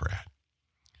Democrat.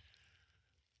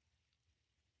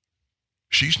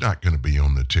 She's not going to be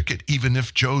on the ticket, even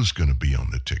if Joe's going to be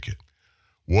on the ticket.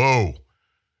 Whoa,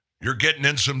 you're getting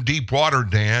in some deep water,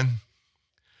 Dan.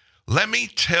 Let me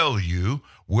tell you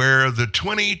where the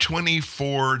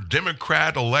 2024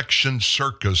 Democrat election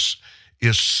circus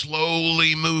is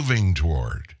slowly moving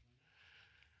toward.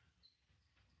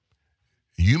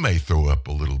 You may throw up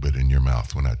a little bit in your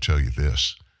mouth when I tell you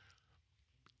this.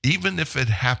 Even if it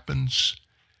happens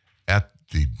at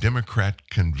the Democrat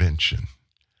convention,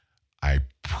 I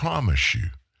promise you,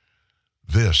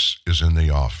 this is in the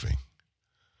offing.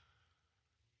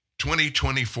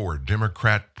 2024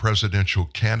 Democrat presidential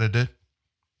candidate,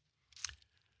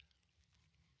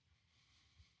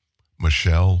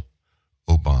 Michelle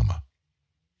Obama.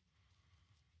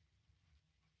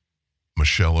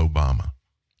 Michelle Obama.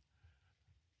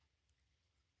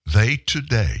 They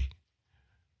today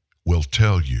will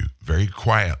tell you very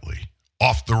quietly,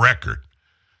 off the record.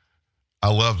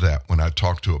 I love that when I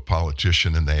talk to a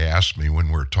politician and they ask me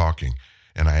when we're talking,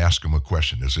 and I ask them a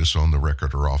question, is this on the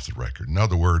record or off the record? In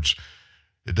other words,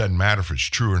 it doesn't matter if it's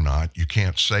true or not. You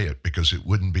can't say it because it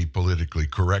wouldn't be politically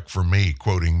correct for me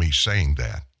quoting me saying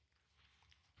that.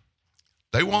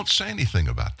 They won't say anything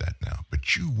about that now,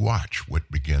 but you watch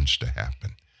what begins to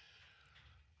happen.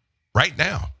 Right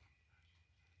now,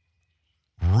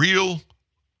 real,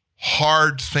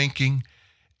 hard-thinking,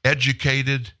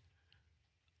 educated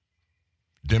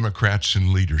Democrats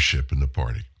in leadership in the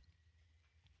party,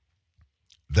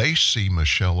 they see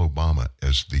Michelle Obama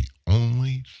as the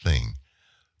only thing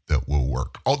that will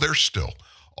work. Oh, they're still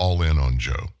all in on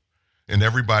Joe. And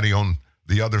everybody on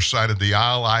the other side of the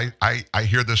aisle, I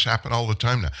hear this happen all the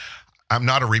time now. I'm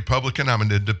not a Republican, I'm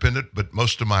an independent, but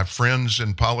most of my friends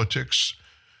in politics,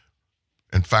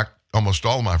 in fact, almost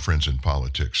all my friends in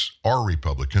politics are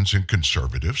Republicans and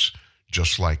conservatives,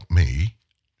 just like me.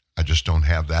 I just don't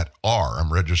have that R.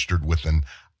 I'm registered with an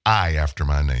I after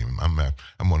my name.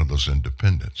 I'm one of those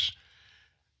independents.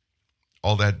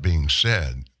 All that being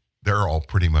said, they're all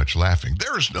pretty much laughing.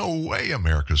 There's no way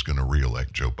America's going to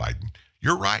reelect Joe Biden.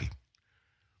 You're right.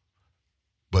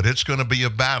 But it's going to be a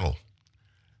battle.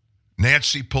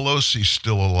 Nancy Pelosi's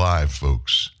still alive,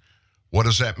 folks. What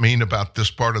does that mean about this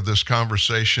part of this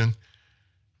conversation?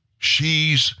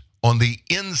 She's on the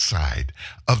inside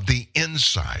of the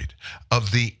inside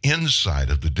of the inside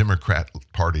of the Democrat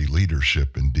Party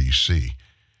leadership in D.C.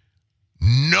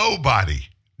 Nobody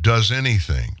does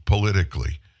anything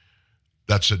politically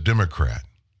that's a Democrat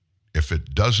if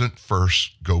it doesn't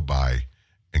first go by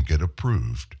and get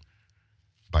approved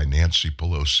by Nancy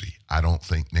Pelosi. I don't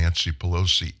think Nancy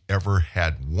Pelosi ever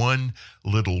had one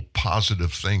little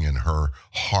positive thing in her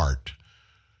heart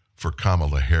for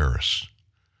Kamala Harris.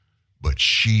 But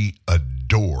she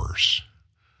adores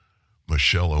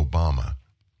Michelle Obama.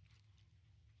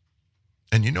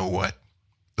 And you know what?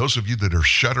 Those of you that are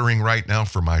shuddering right now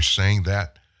for my saying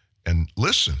that, and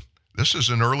listen, this is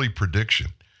an early prediction.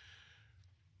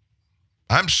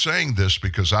 I'm saying this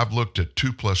because I've looked at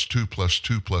 2 + 2 +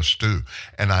 2 + 2,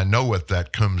 and I know what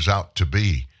that comes out to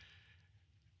be.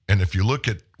 And if you look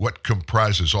at what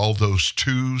comprises all those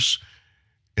twos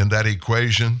in that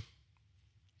equation,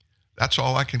 that's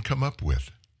all I can come up with.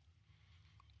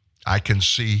 I can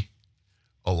see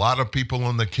a lot of people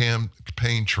on the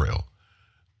campaign trail.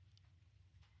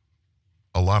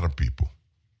 A lot of people.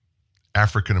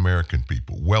 African-American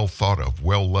people, well thought of,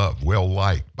 well loved, well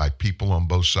liked by people on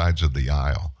both sides of the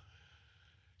aisle.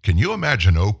 Can you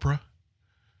imagine Oprah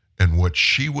and what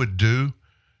she would do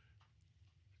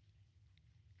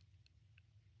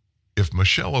if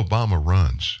Michelle Obama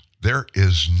runs? There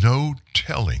is no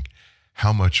telling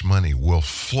how much money will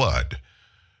flood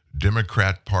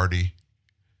Democrat Party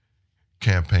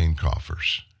campaign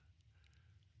coffers.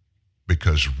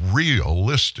 Because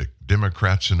realistic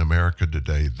Democrats in America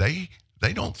today,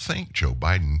 they don't think Joe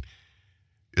Biden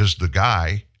is the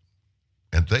guy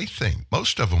And they think,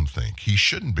 most of them think, he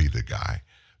shouldn't be the guy.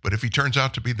 But if he turns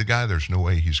out to be the guy, there's no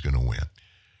way he's going to win.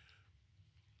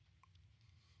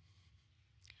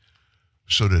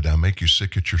 So did I make you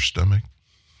sick at your stomach?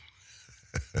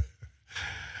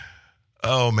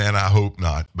 Oh, man, I hope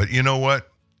not. But you know what?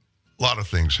 A lot of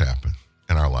things happen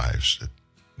in our lives that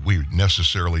we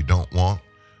necessarily don't want,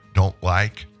 don't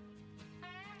like.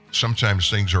 Sometimes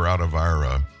things are out of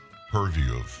our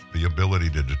purview of the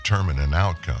ability to determine an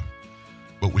outcome.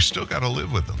 But we still got to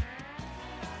live with them.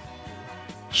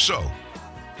 So,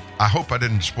 I hope I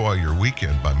didn't spoil your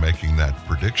weekend by making that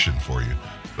prediction for you.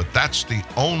 But that's the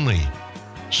only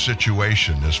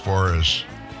situation as far as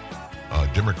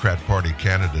Democrat Party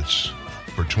candidates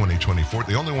for 2024.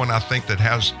 The only one I think that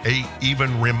has a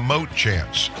even remote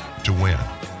chance to win.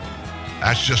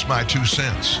 That's just my 2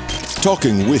 cents.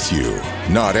 Talking with you,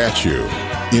 not at you.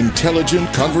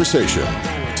 Intelligent conversation.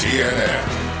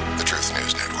 TNN, the Truth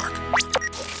News Network.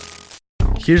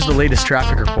 Here's the latest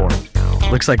traffic report.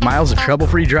 Looks like miles of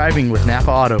trouble-free driving with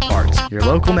Napa Auto Parts. Your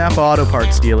local Napa Auto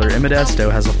Parts dealer in Modesto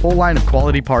has a full line of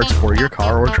quality parts for your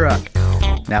car or truck.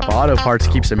 Napa Auto Parts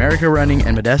keeps America running,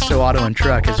 and Modesto Auto and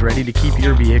Truck is ready to keep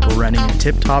your vehicle running in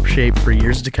tip-top shape for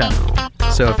years to come.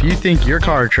 So if you think your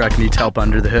car or truck needs help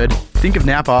under the hood, think of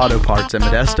Napa Auto Parts at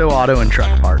Modesto Auto and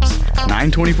Truck Parts,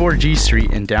 924 G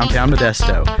Street in downtown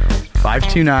Modesto,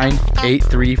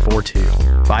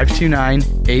 529-8342,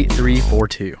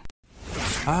 529-8342.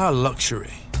 Ah,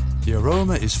 luxury. The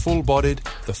aroma is full-bodied,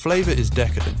 the flavor is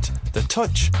decadent, the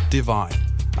touch divine,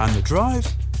 and the drive?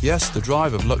 Yes, the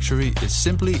drive of luxury is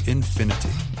simply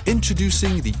infinity.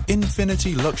 Introducing the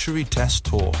Infinity Luxury Test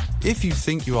Tour. If you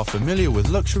think you are familiar with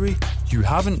luxury, you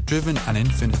haven't driven an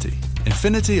Infinity.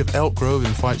 Infinity of Elk Grove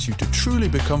invites you to truly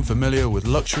become familiar with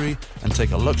luxury and take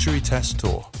a luxury test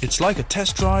tour. It's like a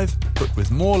test drive, but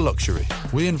with more luxury.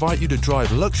 We invite you to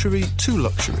drive luxury to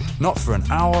luxury, not for an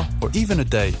hour or even a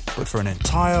day, but for an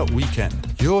entire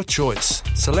weekend. Your choice.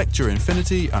 Select your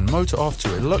Infinity and motor off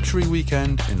to a luxury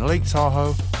weekend in Lake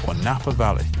Tahoe or Napa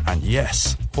Valley. And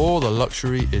yes, all the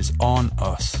luxury is on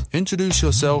us. Introduce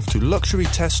yourself to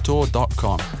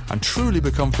luxurytesttour.com and truly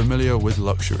become familiar with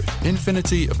luxury.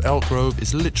 Infinity of Elk Grove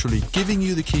is literally giving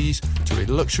you the keys to a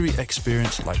luxury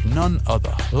experience like none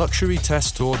other.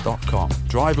 luxurytesttour.com.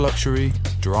 Drive luxury,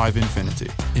 drive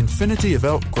infinity. Infinity of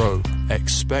Elk Grove.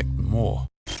 Expect more.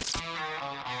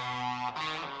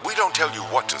 We don't tell you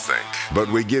what to think, but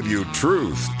we give you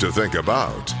truth to think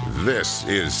about. This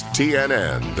is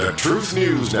TNN, the Truth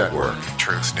News Network.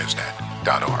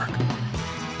 TruthNewsNet.org.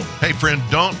 Hey, friend,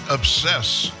 don't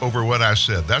obsess over what I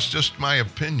said. That's just my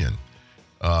opinion.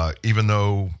 Even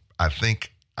though I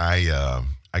think I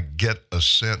get a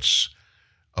sense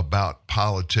about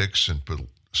politics and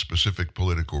specific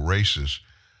political races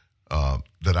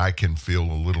that I can feel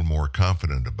a little more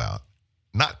confident about.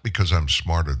 Not because I'm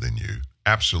smarter than you.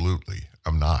 Absolutely,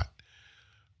 I'm not.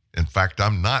 In fact,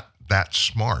 I'm not that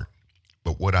smart.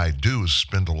 But what I do is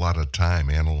spend a lot of time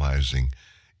analyzing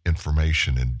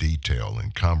information in detail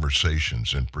and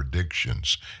conversations and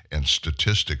predictions and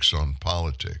statistics on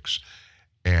politics.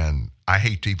 And I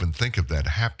hate to even think of that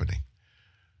happening.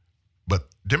 But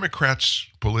Democrats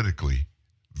politically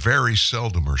very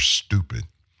seldom are stupid.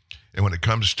 And when it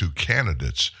comes to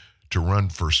candidates to run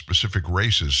for specific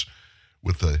races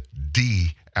with a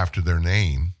D after their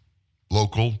name,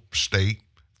 local, state,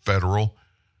 federal,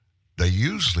 they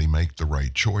usually make the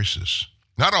right choices.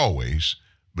 Not always,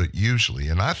 but usually.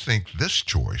 And I think this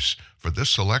choice for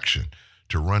this election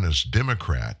to run as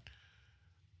Democrat,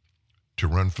 to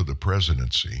run for the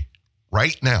presidency,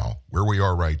 right now, where we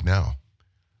are right now,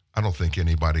 I don't think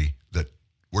anybody that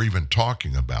we're even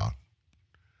talking about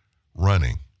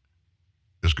running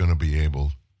is going to be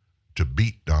able to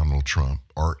beat Donald Trump,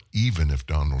 or even if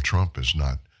Donald Trump is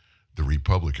not the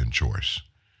Republican choice,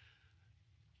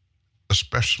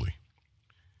 especially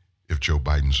if Joe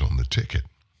Biden's on the ticket.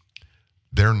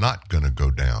 They're not going to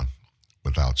go down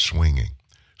without swinging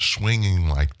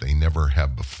like they never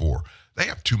have before. They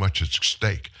have too much at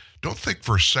stake. Don't think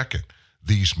for a second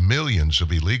these millions of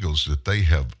illegals that they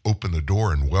have opened the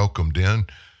door and welcomed in,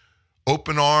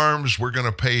 open arms, we're going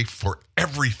to pay for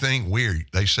everything.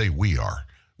 They say we are.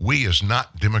 We is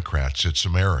not Democrats, it's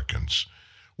Americans.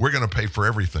 We're going to pay for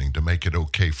everything to make it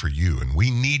okay for you, and we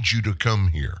need you to come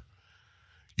here.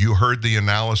 You heard the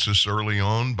analysis early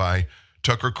on by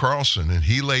Tucker Carlson, and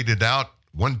he laid it out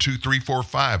 1, 2, 3, 4,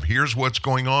 5. Here's what's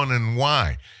going on and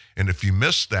why. And if you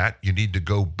missed that, you need to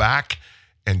go back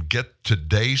and get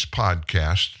today's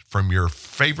podcast from your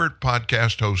favorite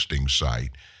podcast hosting site,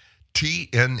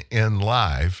 TNN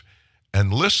Live,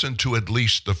 and listen to at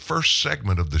least the first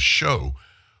segment of the show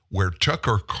where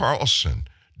Tucker Carlson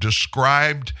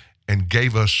described and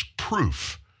gave us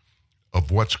proof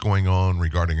of what's going on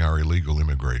regarding our illegal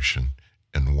immigration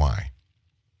and why.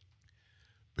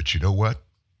 But you know what?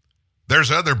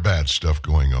 There's other bad stuff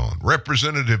going on.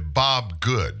 Representative Bob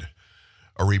Good,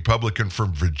 a Republican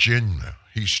from Virginia,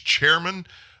 he's chairman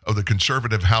of the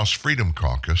conservative House Freedom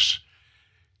Caucus.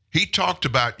 He talked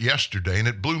about yesterday, and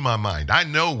it blew my mind. I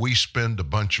know we spend a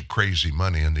bunch of crazy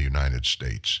money in the United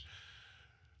States,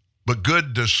 but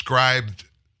Good described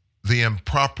the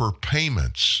improper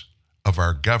payments of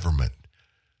our government.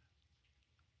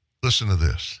 Listen to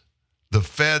this. The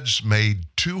feds made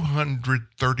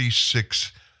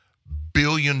 $236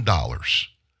 billion,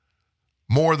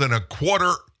 more than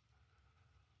 $250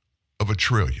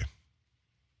 billion,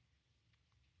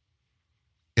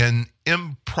 in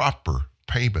improper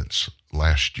payments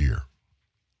last year.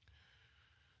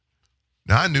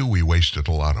 Now, I knew we wasted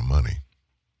a lot of money,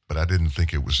 but I didn't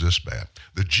think it was this bad.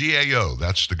 The GAO,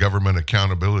 that's the Government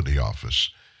Accountability Office,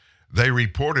 they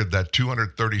reported that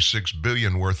 $236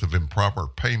 billion worth of improper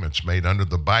payments made under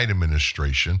the Biden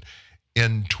administration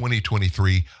in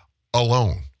 2023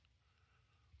 alone,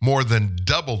 more than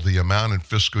double the amount in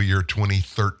fiscal year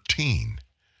 2013.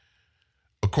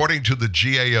 According to the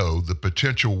GAO, the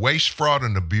potential waste, fraud,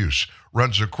 and abuse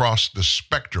runs across the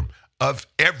spectrum of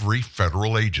every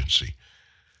federal agency.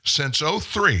 Since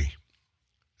 2003,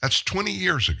 that's 20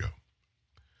 years ago,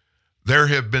 there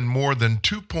have been more than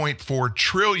 $2.4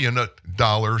 trillion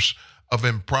of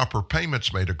improper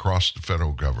payments made across the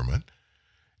federal government,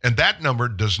 and that number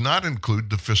does not include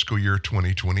the fiscal year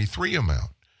 2023 amount.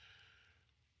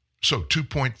 So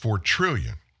 $2.4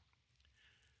 trillion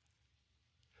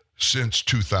since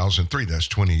 2003. That's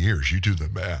 20 years. You do the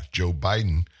math. Joe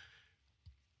Biden,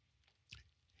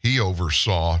 he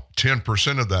oversaw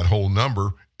 10% of that whole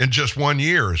number in just 1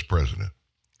 year as president.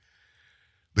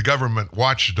 The government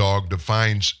watchdog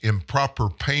defines improper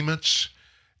payments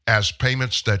as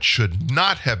payments that should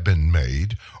not have been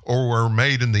made or were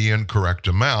made in the incorrect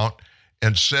amount,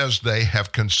 and says they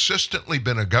have consistently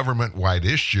been a government-wide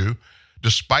issue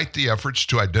despite the efforts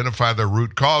to identify their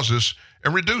root causes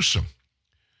and reduce them.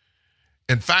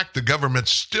 In fact, the government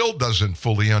still doesn't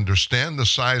fully understand the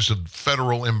size of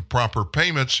federal improper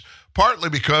payments, partly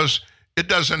because it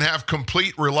doesn't have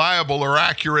complete, reliable, or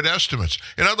accurate estimates.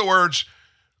 In other words,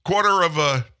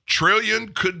 $250 billion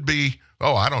could be,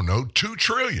 $2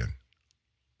 trillion.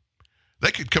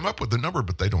 They could come up with a number,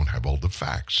 but they don't have all the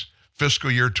facts.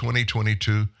 Fiscal year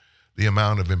 2022, the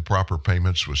amount of improper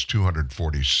payments was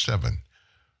 $247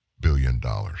 billion.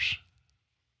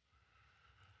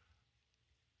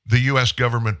 The U.S.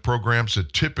 government programs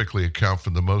that typically account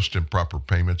for the most improper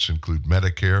payments include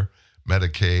Medicare,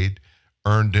 Medicaid,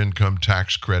 Earned Income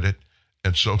Tax Credit,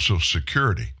 and Social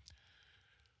Security.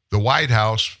 The White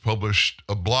House published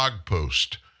a blog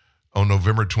post on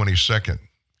November 22nd, a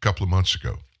couple of months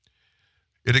ago.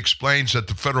 It explains that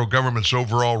the federal government's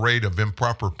overall rate of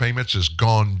improper payments has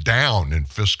gone down in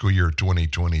fiscal year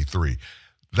 2023.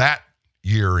 That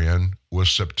year end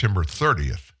was September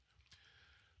 30th.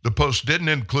 The post didn't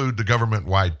include the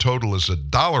government-wide total as a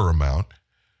dollar amount.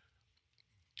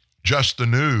 Just the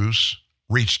News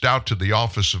reached out to the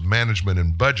Office of Management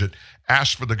and Budget,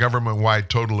 asked for the government-wide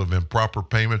total of improper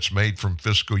payments made from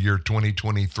fiscal year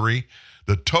 2023.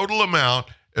 The total amount,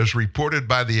 as reported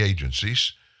by the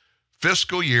agencies,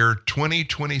 fiscal year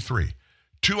 2023,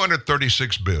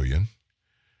 $236 billion.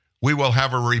 We will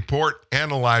have a report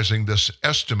analyzing this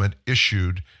estimate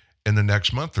issued in the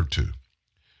next month or two.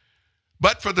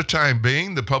 But for the time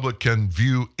being, the public can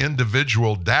view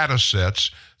individual data sets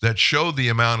that show the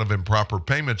amount of improper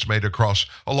payments made across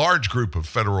a large group of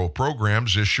federal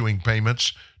programs issuing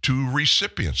payments to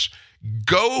recipients.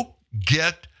 Go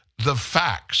get the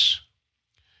facts.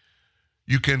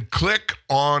 You can click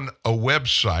on a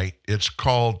website. It's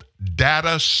called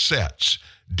Data Sets,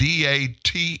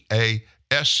 DATASETS,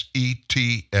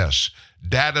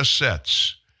 Data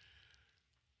Sets.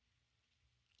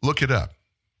 Look it up.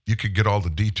 You could get all the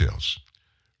details.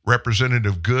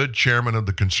 Representative Good, chairman of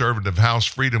the conservative House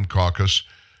Freedom Caucus,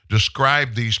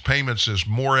 described these payments as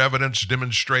more evidence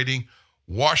demonstrating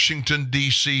Washington,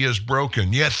 D.C. is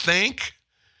broken. You think?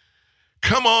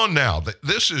 Come on now.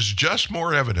 This is just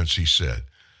more evidence, he said,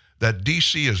 that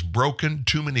D.C. is broken.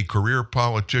 Too many career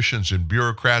politicians and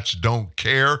bureaucrats don't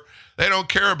care. They don't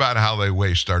care about how they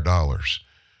waste our dollars.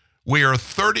 We are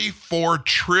 $34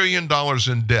 trillion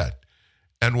in debt,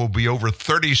 and will be over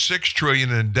 $36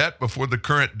 trillion in debt before the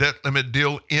current debt limit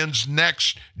deal ends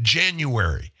next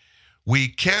January. We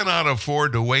cannot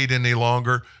afford to wait any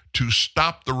longer to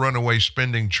stop the runaway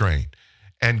spending train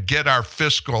and get our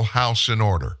fiscal house in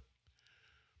order.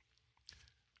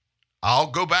 I'll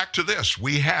go back to this.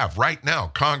 We have right now,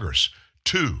 Congress,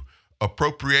 2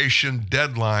 appropriation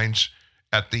deadlines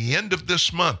at the end of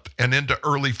this month and into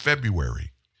early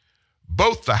February.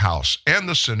 Both the House and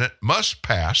the Senate must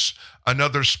pass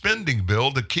another spending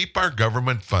bill to keep our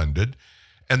government funded,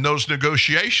 and those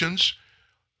negotiations,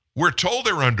 we're told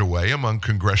they're underway among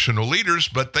congressional leaders,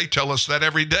 but they tell us that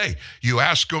every day. You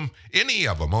ask them, any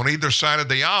of them on either side of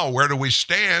the aisle, where do we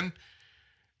stand?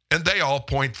 And they all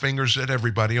point fingers at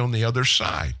everybody on the other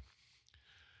side.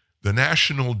 The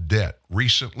national debt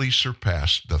recently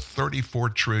surpassed the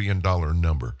 $34 trillion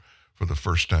number for the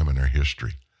first time in our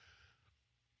history.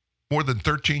 More than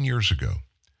 13 years ago,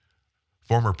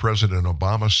 former President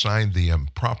Obama signed the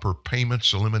Improper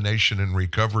Payments Elimination and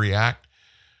Recovery Act,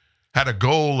 had a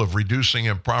goal of reducing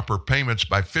improper payments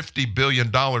by $50 billion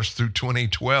through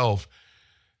 2012.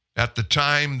 At the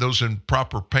time, those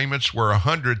improper payments were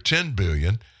 $110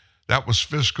 billion. That was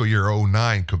fiscal year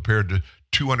 2009 compared to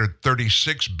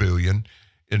 $236 billion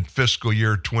in fiscal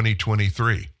year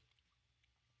 2023.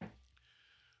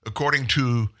 According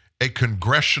to a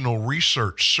Congressional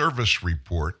Research Service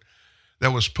report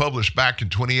that was published back in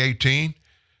 2018,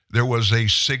 there was a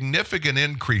significant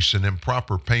increase in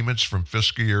improper payments from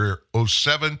fiscal year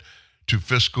 2007 to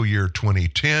fiscal year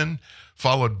 2010,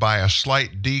 followed by a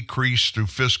slight decrease through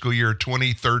fiscal year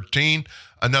 2013,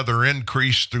 another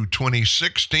increase through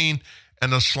 2016,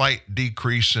 and a slight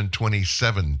decrease in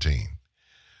 2017.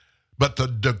 But the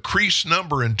decreased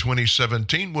number in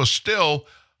 2017 was still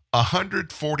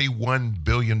 $141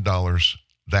 billion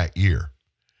that year.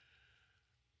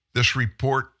 This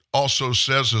report also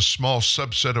says a small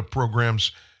subset of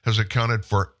programs has accounted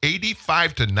for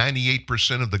 85 to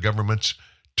 98% of the government's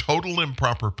total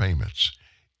improper payments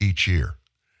each year.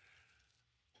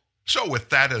 So with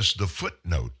that as the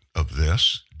footnote of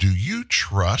this, do you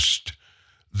trust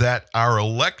that our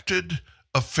elected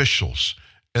officials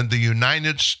in the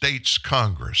United States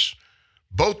Congress,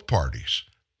 both parties,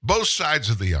 both sides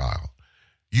of the aisle,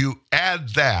 you add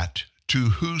that to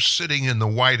who's sitting in the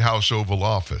White House Oval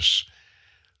Office,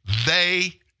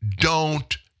 they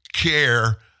don't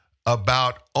care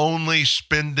about only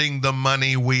spending the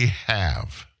money we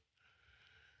have.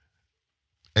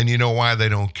 And you know why they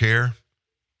don't care?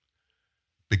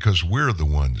 Because we're the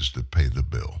ones that pay the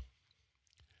bill.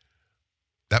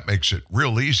 That makes it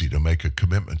real easy to make a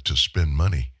commitment to spend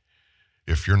money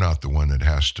if you're not the one that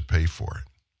has to pay for it.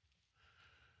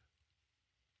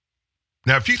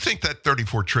 Now, if you think that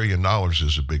 $34 trillion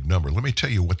is a big number, let me tell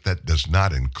you what that does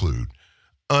not include.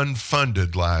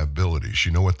 Unfunded liabilities.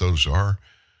 You know what those are?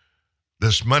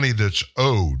 This money that's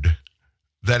owed,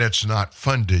 that it's not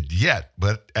funded yet,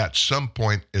 but at some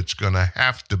point it's going to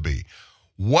have to be.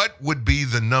 What would be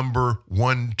the number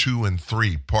 1, 2, and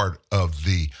 3 part of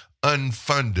the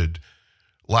unfunded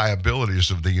liabilities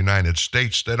of the United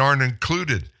States that aren't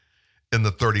included in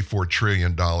the $34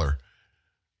 trillion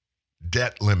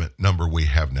debt limit number we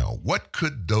have now? What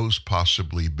could those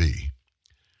possibly be?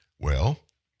 Well,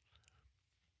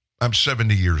 I'm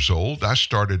 70 years old. I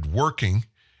started working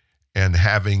and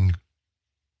having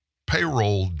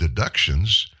payroll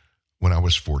deductions when I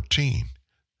was 14.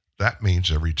 That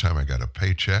means every time I got a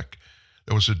paycheck,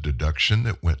 there was a deduction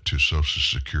that went to Social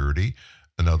Security,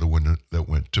 another one that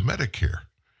went to Medicare.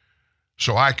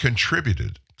 So I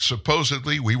contributed.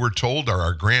 Supposedly, we were told, or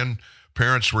our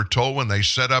grandparents were told when they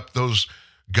set up those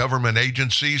government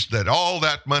agencies, that all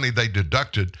that money they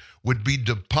deducted would be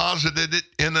deposited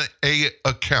in a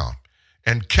account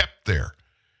and kept there.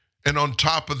 And on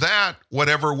top of that,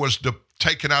 whatever was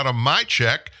taken out of my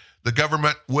check, the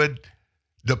government would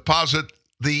deposit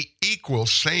the equal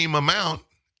same amount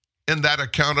in that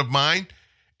account of mine,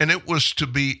 and it was to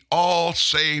be all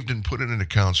saved and put in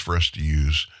accounts for us to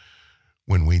use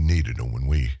when we needed them, when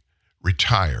we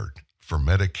retired, for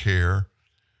Medicare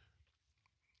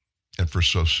and for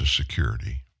Social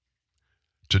Security.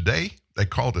 Today, they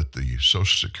called it the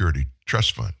Social Security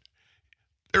Trust Fund.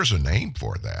 There's a name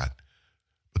for that,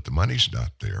 but the money's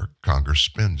not there. Congress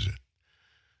spends it.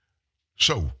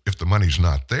 So if the money's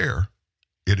not there,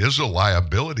 it is a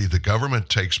liability. The government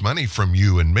takes money from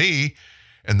you and me,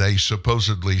 and they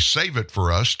supposedly save it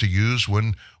for us to use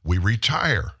when we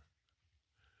retire.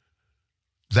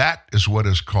 That is what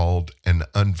is called an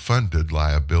unfunded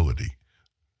liability.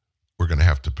 We're going to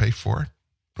have to pay for it.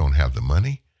 Don't have the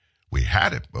money. We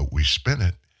had it, but we spent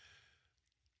it.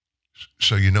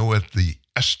 So you know what the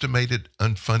estimated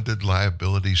unfunded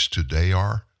liabilities today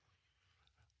are?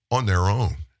 On their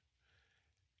own,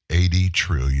 $80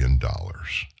 trillion.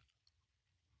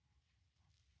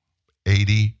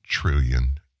 $80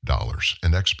 trillion.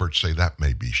 And experts say that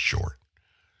may be short.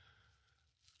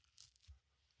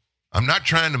 I'm not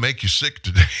trying to make you sick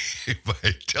today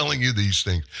by telling you these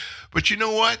things. But you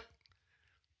know what?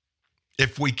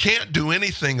 If we can't do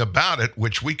anything about it,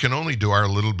 which we can only do our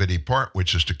little bitty part,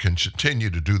 which is to continue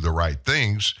to do the right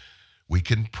things, we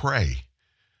can pray.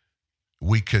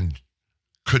 We can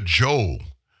cajole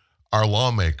our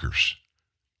lawmakers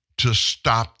to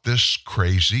stop this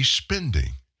crazy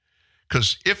spending.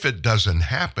 Because if it doesn't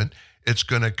happen, it's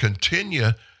going to continue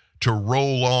to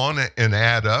roll on and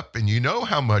add up. And you know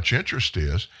how much interest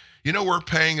is. You know, we're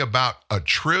paying about $1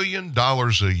 trillion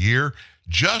a year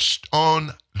just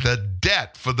on the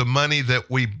debt for the money that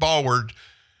we borrowed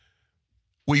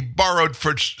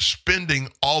for spending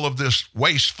all of this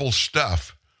wasteful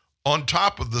stuff on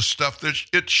top of the stuff that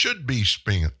it should be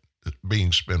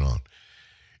being spent on.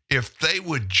 If they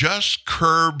would just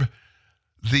curb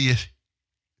the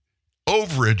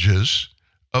overages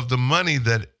of the money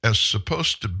that is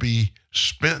supposed to be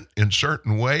spent in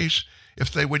certain ways,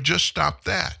 if they would just stop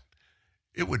that,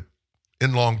 it would,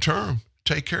 in long term,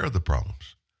 take care of the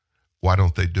problems. Why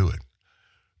don't they do it?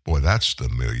 Boy, that's the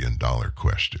 $1 million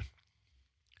question.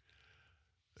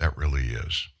 That really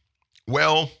is.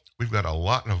 Well, we've got a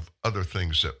lot of other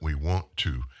things that we want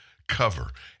to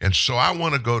cover. And so I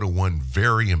want to go to one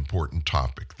very important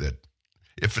topic that,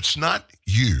 if it's not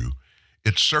you,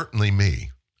 it's certainly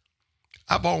me.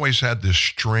 I've always had this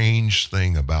strange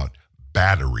thing about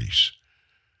batteries.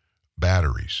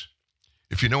 Batteries.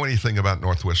 If you know anything about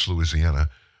Northwest Louisiana,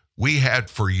 we had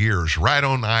for years, right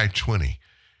on I-20,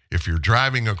 if you're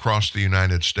driving across the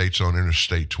United States on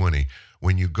Interstate 20,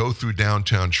 when you go through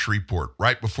downtown Shreveport,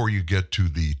 right before you get to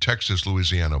the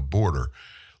Texas-Louisiana border,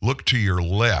 look to your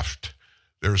left.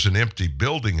 There's an empty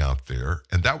building out there,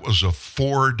 and that was a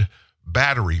Ford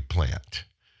battery plant.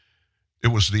 It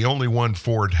was the only one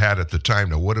Ford had at the time.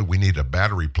 Now, what do we need a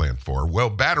battery plant for? Well,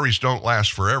 batteries don't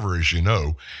last forever, as you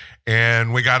know,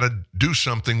 and we got to do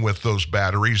something with those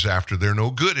batteries after they're no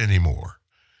good anymore.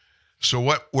 So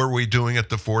what were we doing at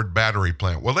the Ford battery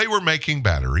plant? Well, they were making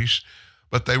batteries,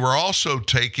 but they were also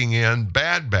taking in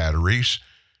bad batteries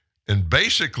and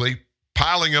basically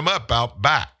piling them up out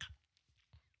back.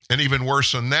 And even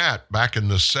worse than that, back in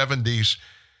the 70s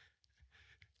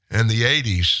and the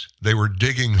 80s, they were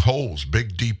digging holes,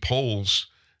 big deep holes,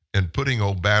 and putting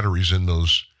old batteries in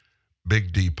those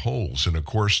big deep holes. And of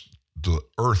course, the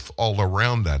earth all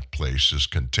around that place is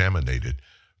contaminated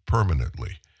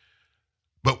permanently.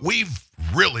 But we've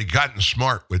really gotten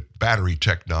smart with battery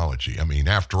technology. I mean,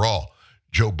 after all,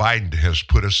 Joe Biden has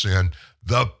put us in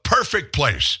the perfect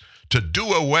place to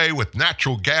do away with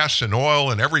natural gas and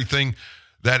oil and everything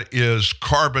that is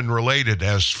carbon related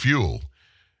as fuel.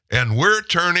 And we're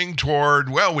turning toward,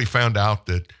 well, we found out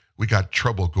that we got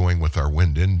trouble going with our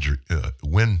wind energy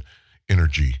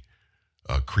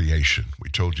creation. We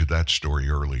told you that story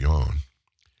early on.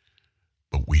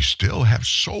 But we still have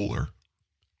solar.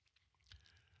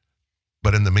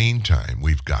 But in the meantime,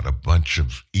 we've got a bunch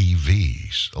of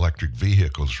EVs, electric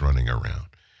vehicles running around,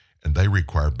 and they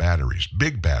require batteries,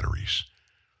 big batteries.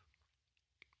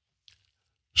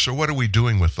 So what are we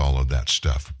doing with all of that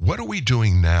stuff? What are we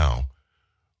doing now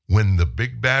when the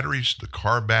big batteries, the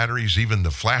car batteries, even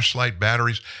the flashlight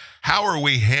batteries, how are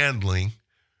we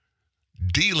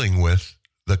dealing with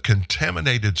the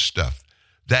contaminated stuff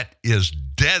that is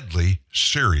deadly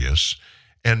serious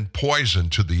and poison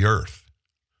to the earth?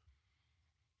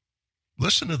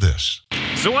 Listen to this.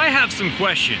 So I have some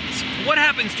questions. What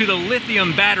happens to the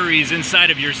lithium batteries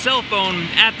inside of your cell phone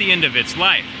at the end of its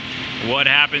life? What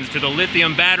happens to the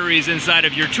lithium batteries inside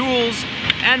of your tools?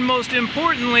 And most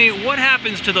importantly, what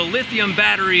happens to the lithium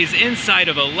batteries inside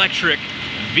of electric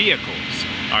vehicles?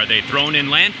 Are they thrown in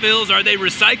landfills? Are they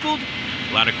recycled?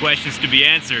 A lot of questions to be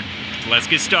answered. Let's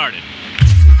get started.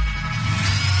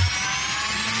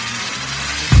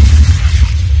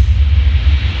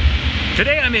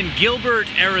 Today I'm in Gilbert,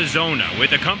 Arizona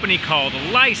with a company called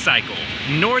Li-Cycle,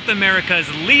 North America's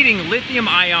leading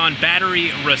lithium-ion battery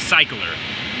recycler.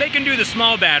 They can do the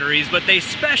small batteries, but they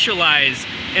specialize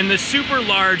in the super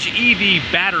large EV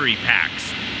battery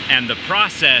packs, and the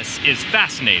process is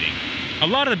fascinating. A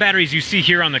lot of the batteries you see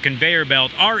here on the conveyor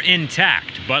belt are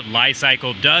intact, but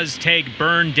Li-Cycle does take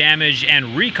burn, damage,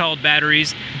 and recalled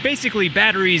batteries. Basically,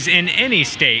 batteries in any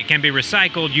state can be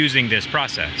recycled using this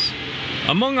process.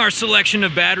 Among our selection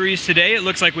of batteries today, it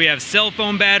looks like we have cell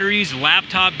phone batteries,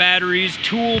 laptop batteries,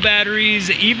 tool batteries,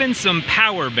 even some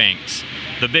power banks.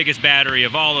 The biggest battery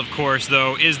of all, of course,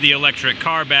 though, is the electric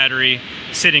car battery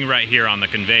sitting right here on the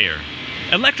conveyor.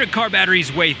 Electric car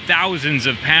batteries weigh thousands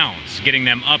of pounds. Getting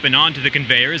them up and onto the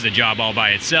conveyor is a job all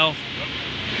by itself.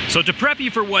 So to prep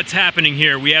you for what's happening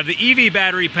here, we have the EV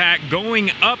battery pack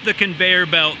going up the conveyor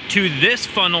belt to this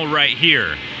funnel right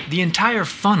here. The entire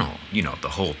funnel, the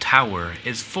whole tower,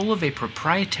 is full of a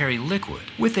proprietary liquid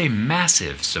with a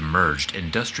massive submerged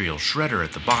industrial shredder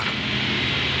at the bottom.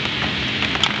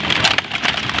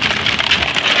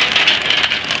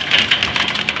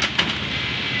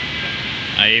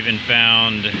 I even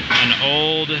found an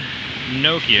old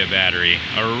Nokia battery,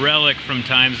 a relic from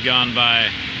times gone by.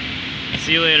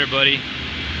 See you later, buddy.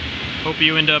 Hope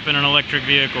you end up in an electric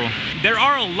vehicle. There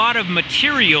are a lot of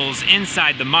materials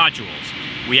inside the modules.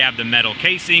 We have the metal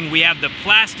casing, we have the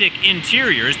plastic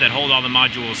interiors that hold all the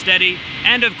modules steady,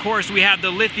 and of course we have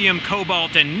the lithium,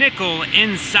 cobalt, and nickel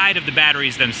inside of the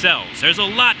batteries themselves. There's a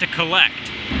lot to collect.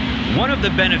 One of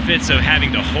the benefits of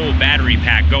having the whole battery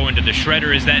pack go into the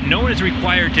shredder is that no one is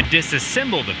required to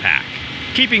disassemble the pack.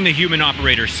 Keeping the human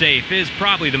operator safe is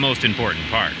probably the most important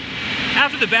part.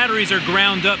 After the batteries are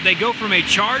ground up, they go from a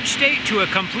charged state to a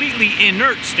completely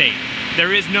inert state.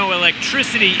 There is no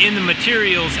electricity in the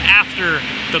materials after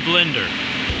the blender.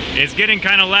 It's getting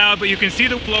kind of loud, but you can see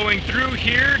them flowing through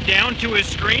here down to a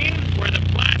screen where the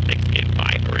plastics get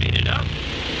vibrated up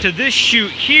to this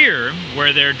chute here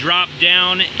where they're dropped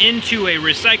down into a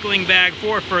recycling bag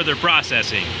for further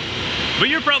processing. But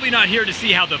you're probably not here to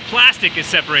see how the plastic is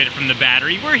separated from the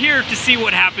battery. We're here to see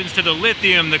what happens to the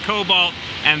lithium, the cobalt,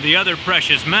 and the other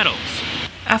precious metals.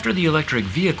 After the electric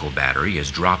vehicle battery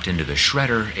is dropped into the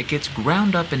shredder, it gets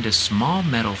ground up into small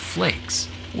metal flakes,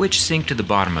 which sink to the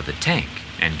bottom of the tank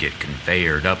and get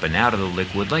conveyored up and out of the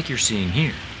liquid like you're seeing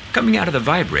here. Coming out of the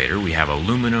vibrator, we have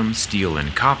aluminum, steel,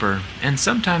 and copper, and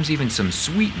sometimes even some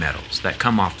sweet metals that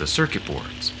come off the circuit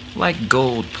boards, like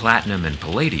gold, platinum, and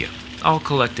palladium, all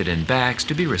collected in bags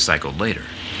to be recycled later.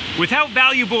 With how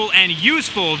valuable and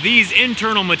useful these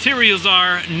internal materials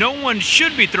are, no one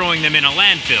should be throwing them in a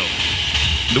landfill.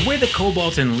 The way the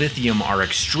cobalt and lithium are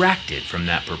extracted from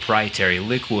that proprietary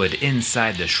liquid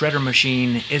inside the shredder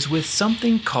machine is with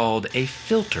something called a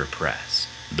filter press.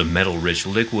 The metal-rich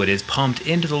liquid is pumped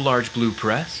into the large blue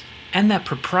press, and that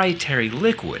proprietary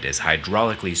liquid is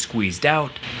hydraulically squeezed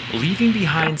out, leaving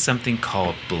behind something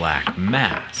called black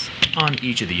mass on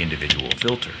each of the individual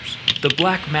filters. The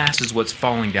black mass is what's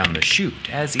falling down the chute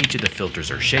as each of the filters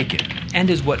are shaken, and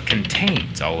is what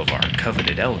contains all of our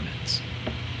coveted elements.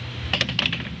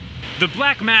 The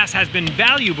black mass has been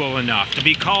valuable enough to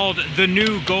be called the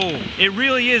new gold. It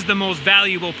really is the most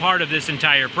valuable part of this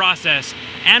entire process,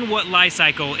 and what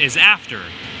Li-Cycle is after.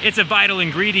 It's a vital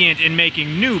ingredient in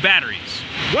making new batteries.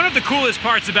 One of the coolest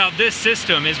parts about this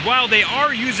system is while they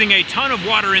are using a ton of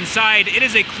water inside, it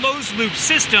is a closed-loop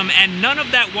system and none of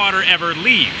that water ever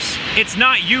leaves. It's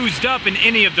not used up in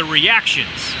any of the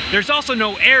reactions. There's also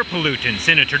no air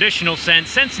pollutants in a traditional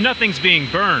sense since nothing's being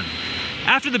burned.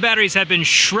 After the batteries have been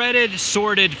shredded,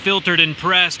 sorted, filtered, and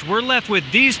pressed, we're left with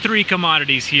these three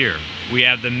commodities here. We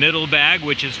have the middle bag,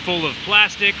 which is full of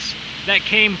plastics that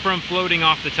came from floating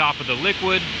off the top of the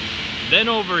liquid. Then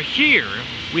over here,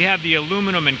 we have the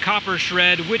aluminum and copper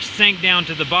shred, which sank down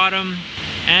to the bottom.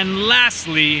 And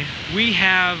lastly, we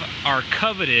have our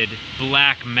coveted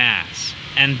black mass.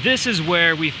 And this is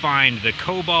where we find the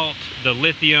cobalt, the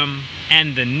lithium,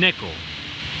 and the nickel.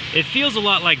 It feels a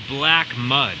lot like black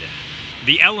mud.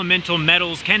 The elemental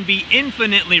metals can be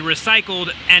infinitely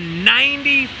recycled, and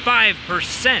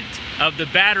 95% of the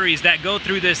batteries that go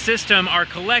through this system are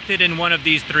collected in one of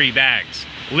these three bags.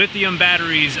 Lithium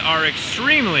batteries are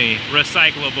extremely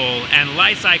recyclable, and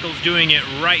Li-Cycle's doing it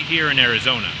right here in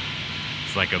Arizona.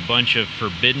 It's like a bunch of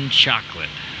forbidden chocolate.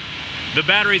 The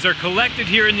batteries are collected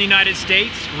here in the United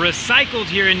States, recycled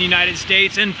here in the United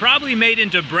States, and probably made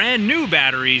into brand new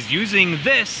batteries using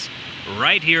this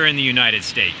right here in the United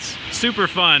States. Super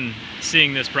fun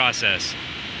seeing this process.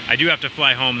 I do have to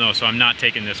fly home though, so I'm not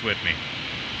taking this with me.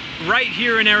 Right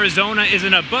here in Arizona is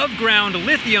an above-ground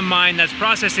lithium mine that's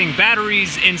processing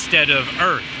batteries instead of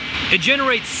earth. It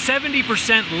generates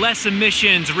 70% less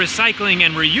emissions recycling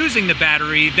and reusing the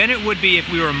battery than it would be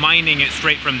if we were mining it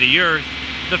straight from the earth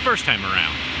the first time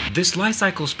around. This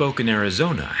Li-Cycle spoke in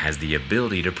Arizona has the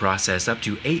ability to process up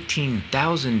to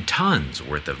 18,000 tons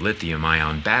worth of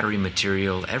lithium-ion battery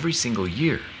material every single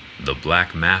year. The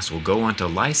black mass will go onto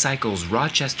Li-Cycle's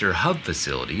Rochester hub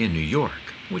facility in New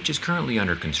York, which is currently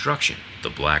under construction. The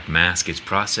black mass gets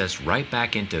processed right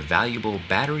back into valuable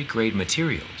battery-grade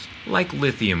materials like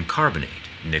lithium carbonate,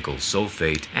 nickel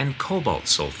sulfate, and cobalt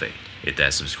sulfate. Hit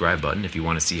that subscribe button if you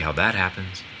want to see how that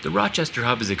happens. The Rochester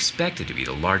hub is expected to be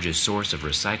the largest source of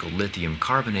recycled lithium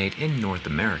carbonate in North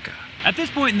America. At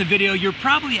this point in the video, you're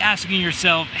probably asking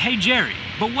yourself, hey Jerry,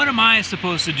 but what am I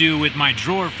supposed to do with my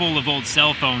drawer full of old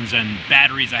cell phones and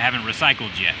batteries I haven't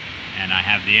recycled yet? And I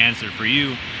have the answer for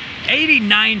you.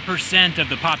 89% of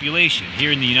the population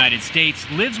here in the United States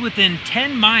lives within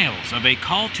 10 miles of a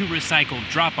call to recycle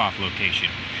drop-off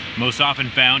location. Most often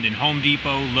found in Home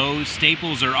Depot, Lowe's,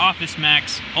 Staples, or Office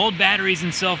Max, old batteries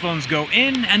and cell phones go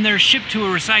in and they're shipped to a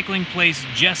recycling place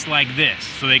just like this,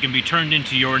 so they can be turned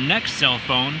into your next cell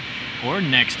phone or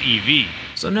next EV.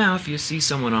 So now if you see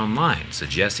someone online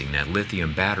suggesting that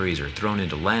lithium batteries are thrown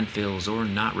into landfills or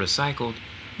not recycled,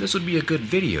 this would be a good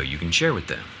video you can share with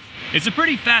them. It's a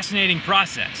pretty fascinating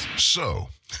process. So,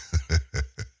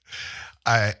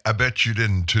 I bet you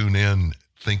didn't tune in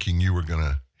thinking you were going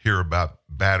to hear about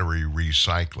battery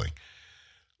recycling.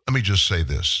 Let me just say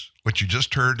this. What you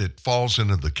just heard, it falls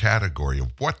into the category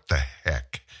of what the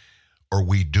heck are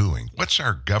we doing? What's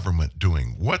our government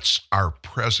doing? What's our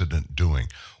president doing?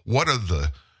 What are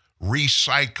the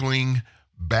recycling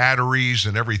batteries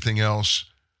and everything else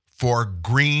for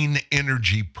green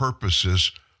energy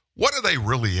purposes? What are they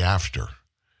really after?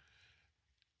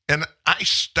 And I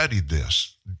studied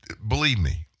this. Believe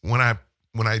me, when I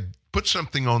put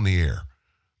something on the air,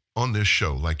 on this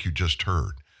show, like you just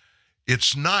heard,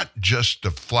 it's not just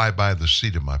a fly by the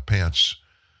seat of my pants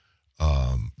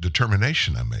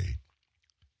determination I made.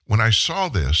 When I saw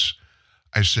this,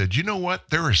 I said, you know what?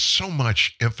 There is so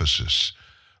much emphasis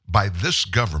by this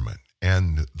government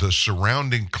and the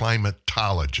surrounding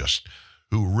climatologists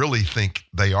who really think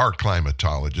they are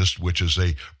climatologists, which is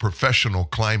a professional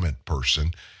climate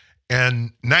person.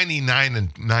 And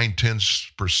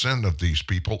 99.9% of these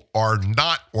people are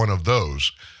not one of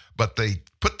those, but they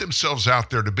put themselves out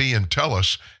there to be and tell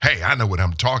us, hey, I know what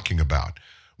I'm talking about.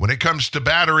 When it comes to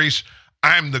batteries,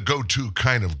 I'm the go-to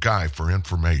kind of guy for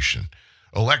information.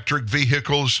 Electric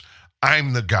vehicles,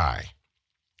 I'm the guy.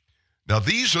 Now,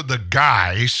 these are the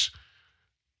guys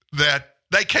that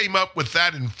they came up with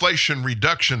that Inflation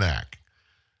Reduction Act.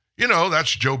 You know,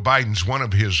 that's Joe Biden's one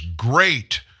of his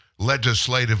great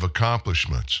legislative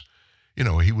accomplishments. You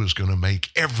know, he was going to make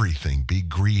everything be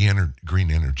green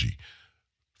energy,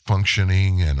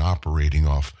 functioning and operating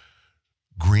off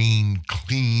green,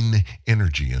 clean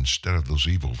energy instead of those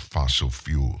evil fossil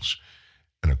fuels.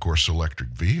 And of course, electric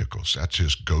vehicles, that's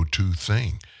his go-to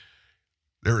thing.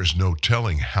 There is no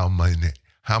telling how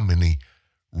many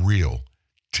real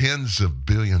tens of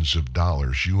billions of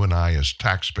dollars you and I as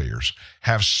taxpayers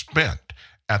have spent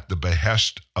at the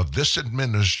behest of this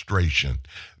administration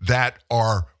that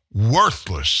are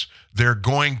worthless. They're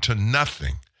going to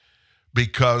nothing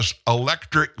because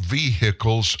electric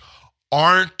vehicles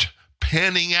aren't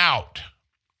panning out.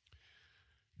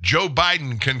 Joe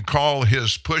Biden can call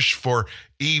his push for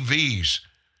EVs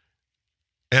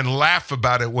and laugh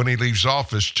about it when he leaves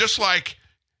office, just like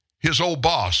his old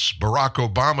boss, Barack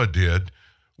Obama, did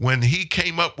when he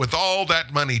came up with all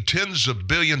that money, tens of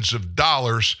billions of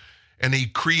dollars, and he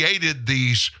created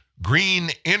these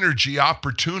green energy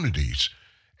opportunities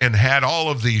and had all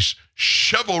of these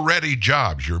shovel-ready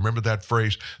jobs. You remember that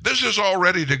phrase? This is all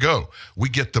ready to go. We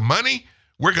get the money.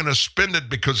 We're going to spend it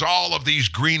because all of these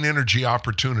green energy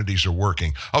opportunities are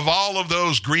working. Of all of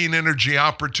those green energy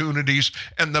opportunities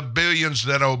and the billions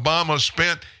that Obama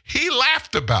spent, he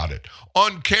laughed about it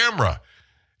on camera.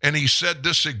 And he said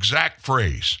this exact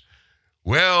phrase,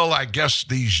 well, I guess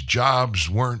these jobs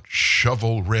weren't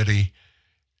shovel-ready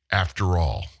after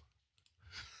all.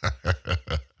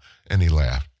 And he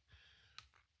laughed.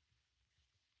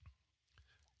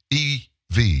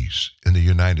 EVs in the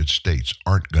United States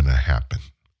aren't going to happen.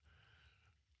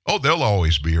 Oh, they'll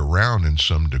always be around in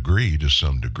some degree, to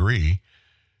some degree.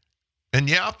 And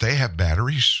yeah, they have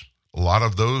batteries. A lot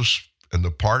of those and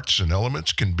the parts and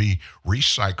elements can be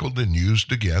recycled and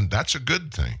used again. That's a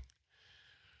good thing.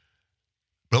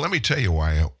 But let me tell you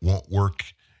why it won't work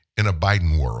in a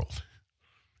Biden world.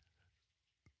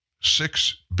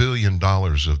 $6 billion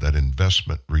of that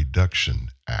Investment Reduction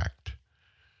Act,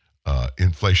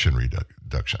 Inflation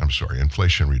Reduction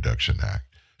Act,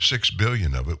 $6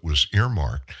 billion of it was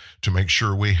earmarked to make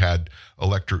sure we had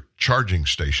electric charging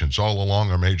stations all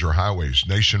along our major highways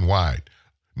nationwide.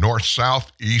 North,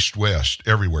 south, east, west,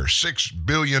 everywhere. $6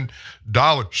 billion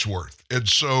worth. And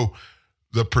so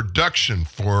the production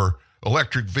for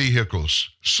electric vehicles,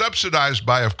 subsidized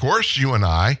by, of course, you and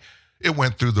I, it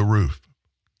went through the roof.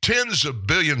 Tens of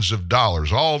billions of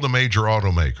dollars, all the major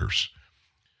automakers.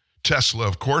 Tesla,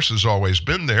 of course, has always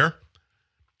been there.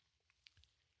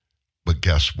 But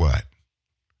guess what?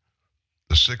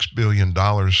 The $6 billion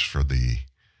for the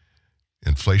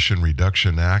Inflation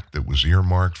Reduction Act that was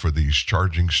earmarked for these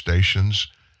charging stations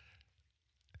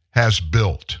has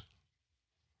built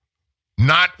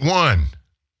Not one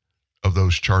of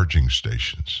those charging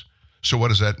stations. So what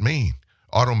does that mean?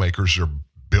 Automakers are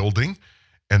building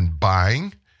and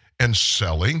buying and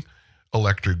selling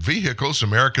electric vehicles.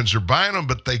 Americans are buying them,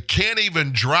 but they can't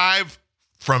even drive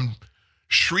from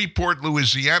Shreveport,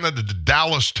 Louisiana to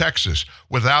Dallas, Texas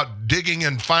without digging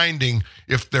and finding,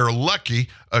 if they're lucky,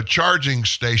 a charging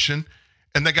station.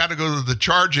 And they got to go to the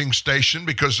charging station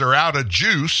because they're out of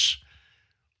juice.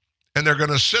 And they're going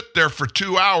to sit there for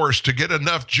 2 hours to get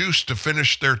enough juice to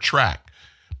finish their track.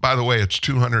 By the way, it's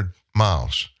 200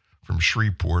 miles from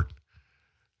Shreveport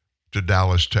to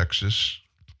Dallas, Texas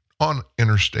on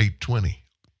Interstate 20,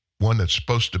 one that's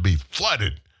supposed to be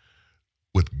flooded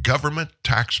with government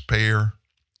taxpayer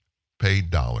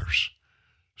paid dollars,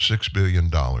 $6 billion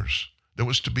that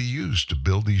was to be used to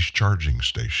build these charging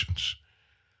stations.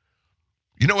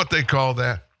 You know what they call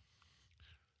that?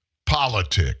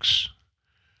 Politics.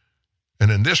 And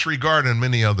in this regard and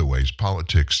many other ways,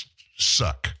 politics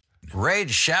suck. Raid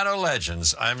Shadow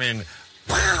Legends. I mean,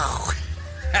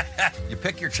 you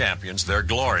pick your champions. They're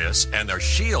glorious. And their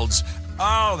shields,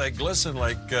 oh, they glisten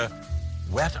like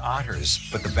wet otters.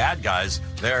 But the bad guys,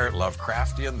 they're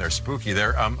Lovecraftian, they're spooky,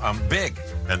 they're big.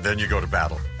 And then you go to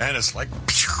battle. And it's like...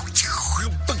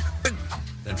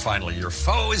 Then finally, your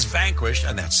foe is vanquished,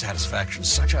 and that satisfaction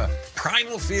is such a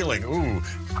primal feeling. Ooh.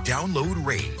 Download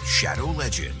Raid Shadow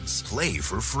Legends. Play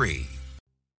for free.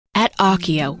 At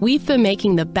Akio, we've been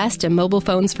making the best in mobile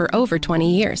phones for over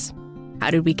 20 years.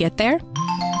 How did we get there?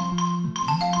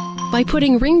 By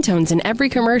putting ringtones in every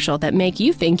commercial that make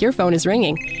you think your phone is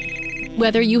ringing.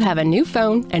 Whether you have a new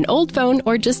phone, an old phone,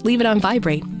 or just leave it on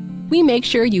vibrate, we make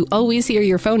sure you always hear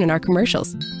your phone in our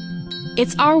commercials.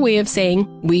 It's our way of saying,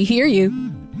 we hear you.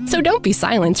 So don't be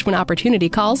silenced when opportunity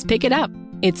calls. Pick it up.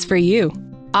 It's for you.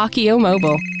 Akio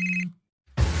Mobile.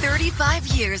 35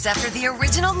 years after the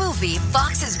original movie,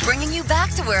 Fox is bringing you back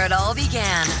to where it all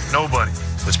began. Nobody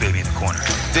puts baby in the corner.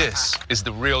 This is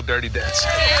the real Dirty Dance.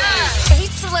 8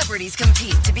 celebrities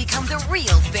compete to become the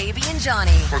real Baby and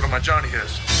Johnny. Work on my Johnny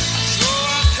hairs.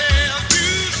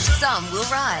 Some will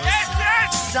rise.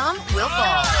 Some will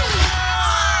fall.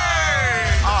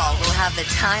 All will have the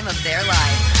time of their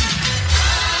life.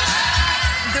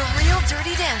 The Real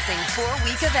Dirty Dancing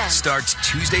 4-week event starts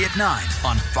Tuesday at 9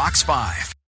 on Fox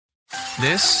 5.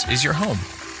 This is your home.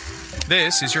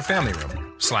 This is your family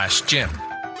room / gym.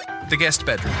 The guest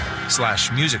bedroom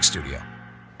 / music studio.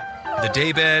 The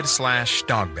day bed /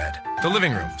 dog bed. The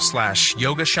living room /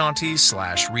 yoga shanty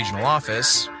 / regional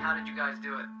office. How did you guys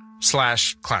do it?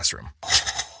 / classroom.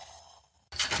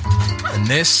 And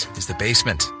this is the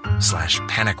basement /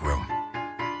 panic room.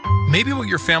 Maybe what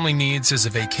your family needs is a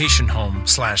vacation home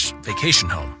 / vacation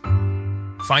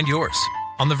home. Find yours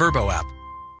on the Vrbo app.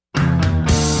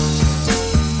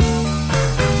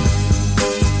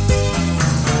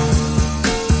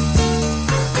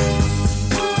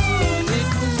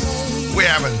 We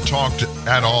haven't talked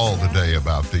at all today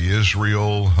about the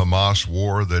Israel-Hamas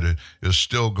war that is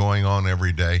still going on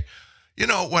every day. You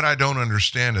know, what I don't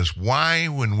understand is why,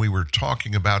 when we were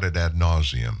talking about it ad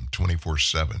nauseum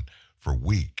 24/7 for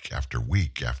week after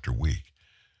week after week,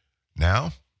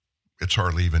 now it's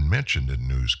hardly even mentioned in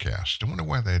newscasts. I wonder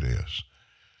why that is.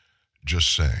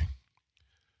 Just saying.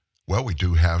 Well, we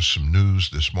do have some news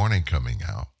this morning coming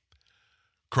out.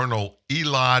 Colonel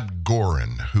Elad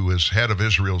Goren, who is head of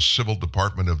Israel's Civil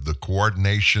Department of the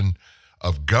Coordination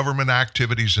of Government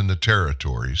Activities in the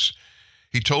Territories,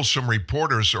 he told some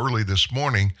reporters early this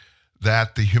morning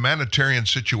that the humanitarian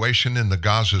situation in the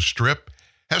Gaza Strip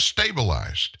has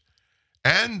stabilized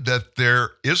and that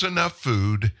there is enough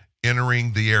food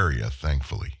entering the area,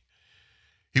 thankfully.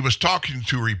 He was talking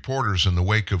to reporters in the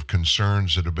wake of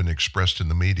concerns that have been expressed in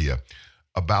the media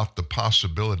about the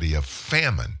possibility of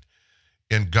famine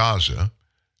in Gaza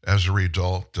as a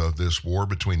result of this war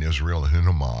between Israel and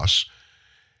Hamas.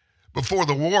 Before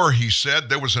the war, he said,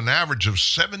 there was an average of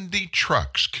 70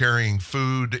 trucks carrying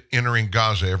food entering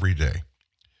Gaza every day.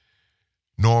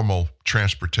 Normal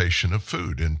transportation of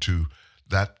food into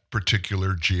that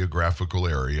particular geographical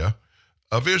area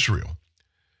of Israel.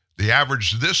 The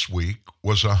average this week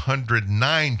was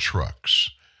 109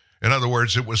 trucks. In other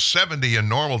words, it was 70 in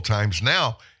normal times.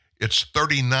 Now it's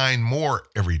 39 more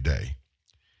every day.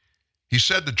 He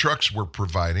said the trucks were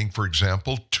providing, for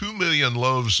example, 2 million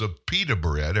loaves of pita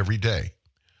bread every day.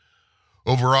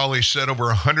 Overall, he said over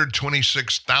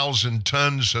 126,000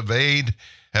 tons of aid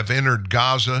have entered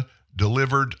Gaza,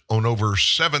 delivered on over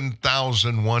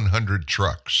 7,100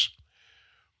 trucks.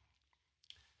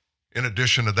 In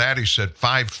addition to that, he said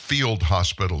 5 field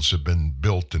hospitals have been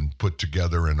built and put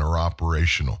together and are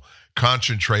operational,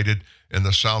 concentrated in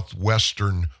the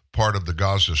southwestern part of the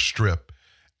Gaza Strip,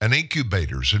 and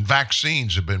incubators and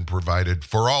vaccines have been provided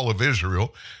for all of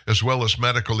Israel, as well as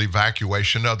medical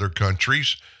evacuation to other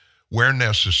countries where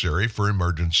necessary for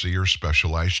emergency or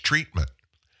specialized treatment.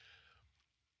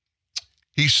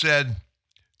 He said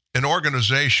an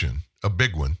organization, a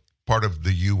big one, part of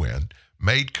the UN,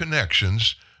 made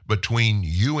connections between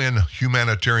UN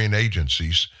humanitarian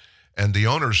agencies and the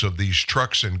owners of these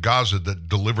trucks in Gaza that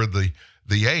deliver the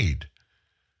aid.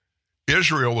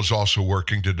 Israel was also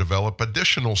working to develop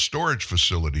additional storage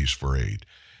facilities for aid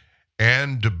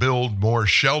and to build more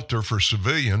shelter for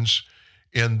civilians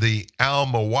in the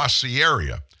Al-Mawasi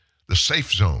area, the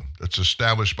safe zone that's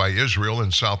established by Israel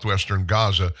in southwestern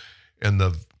Gaza in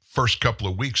the first couple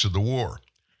of weeks of the war.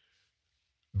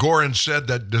 Gorin said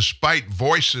that despite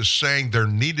voices saying there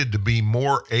needed to be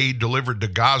more aid delivered to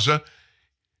Gaza,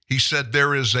 he said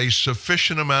there is a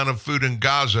sufficient amount of food in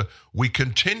Gaza. We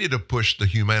continue to push the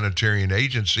humanitarian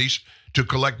agencies to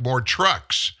collect more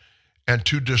trucks and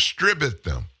to distribute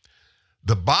them.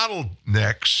 The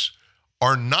bottlenecks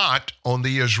are not on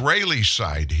the Israeli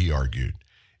side, he argued.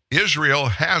 Israel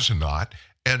has not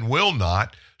and will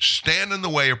not stand in the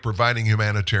way of providing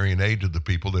humanitarian aid to the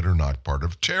people that are not part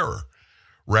of terror.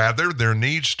 Rather, there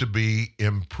needs to be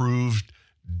improved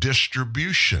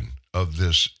distribution of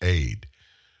this aid.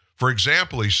 For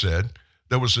example, he said,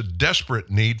 there was a desperate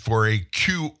need for a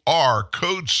QR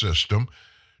code system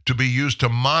to be used to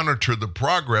monitor the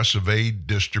progress of aid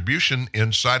distribution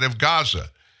inside of Gaza,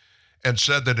 and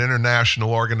said that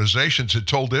international organizations had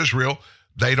told Israel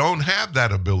they don't have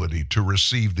that ability to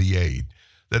receive the aid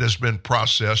that has been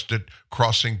processed at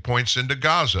crossing points into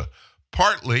Gaza,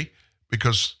 partly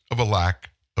because of a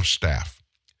lack of staff.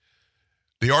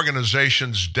 The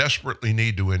organizations desperately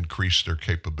need to increase their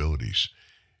capabilities.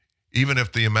 Even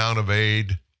if the amount of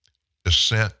aid is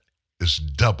sent is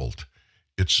doubled,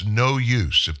 it's no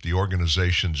use if the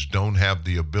organizations don't have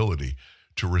the ability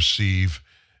to receive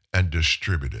and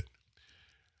distribute it.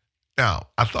 Now,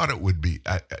 I thought it would be,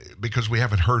 because we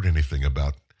haven't heard anything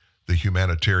about the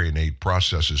humanitarian aid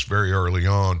processes very early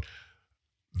on,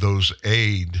 those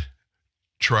aid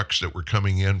trucks that were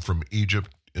coming in from Egypt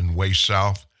and way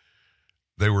south,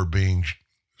 they were being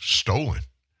stolen.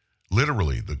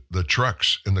 Literally, the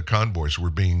trucks and the convoys were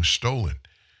being stolen.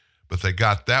 But they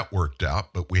got that worked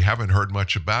out, but we haven't heard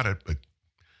much about it. But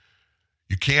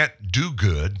you can't do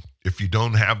good if you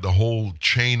don't have the whole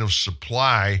chain of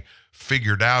supply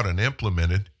figured out and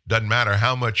implemented. Doesn't matter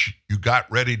how much you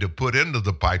got ready to put into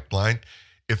the pipeline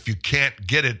if you can't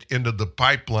get it into the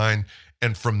pipeline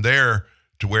and from there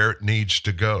to where it needs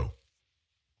to go.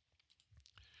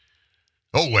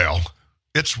 Oh, well,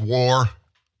 it's war.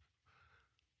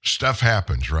 Stuff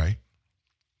happens, right?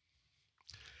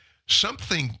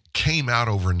 Something came out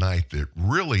overnight that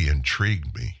really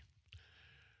intrigued me.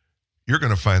 You're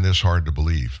going to find this hard to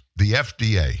believe. The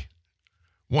FDA,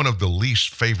 one of the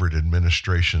least favored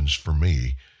administrations for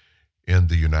me in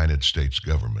the United States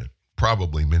government,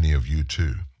 probably many of you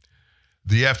too.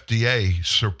 The FDA,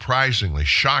 surprisingly,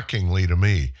 shockingly to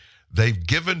me, they've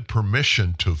given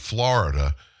permission to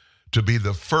Florida to be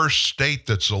the first state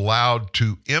that's allowed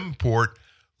to import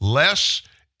less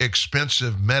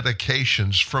expensive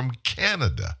medications from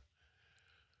Canada.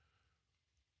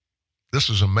 This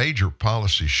is a major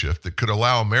policy shift that could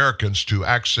allow Americans to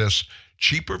access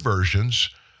cheaper versions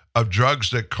of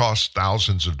drugs that cost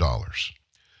thousands of dollars.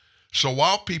 So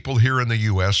while people here in the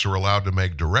U.S. are allowed to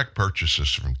make direct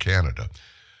purchases from Canada,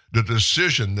 the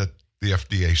decision that the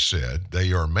FDA said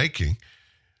they are making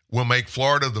will make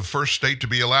Florida the first state to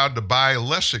be allowed to buy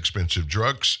less expensive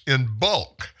drugs in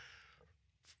bulk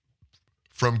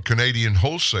from Canadian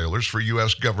wholesalers for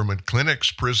U.S. government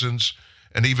clinics, prisons,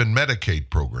 and even Medicaid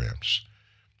programs.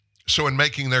 So in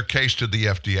making their case to the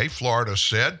FDA, Florida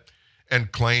said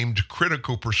and claimed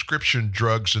critical prescription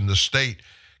drugs in the state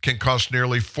can cost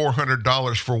nearly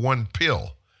 $400 for one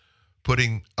pill,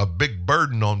 putting a big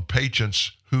burden on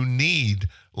patients who need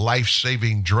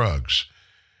life-saving drugs.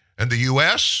 And the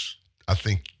U.S., I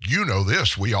think you know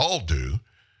this, we all do,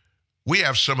 we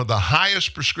have some of the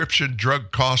highest prescription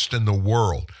drug costs in the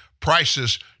world.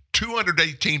 Prices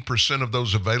 218% of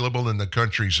those available in the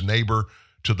country's neighbor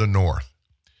to the north.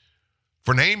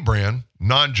 For name brand,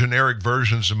 non-generic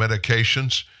versions of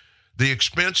medications, the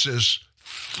expense is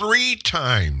 3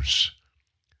 times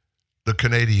the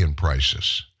Canadian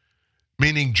prices,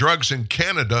 meaning drugs in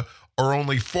Canada are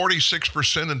only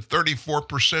 46% and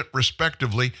 34%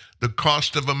 respectively the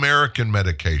cost of American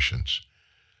medications.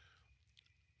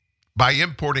 By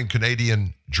importing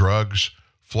Canadian drugs,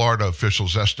 Florida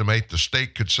officials estimate the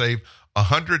state could save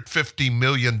 $150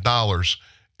 million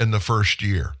in the first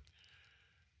year.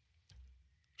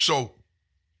 So,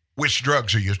 which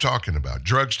drugs are you talking about?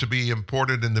 Drugs to be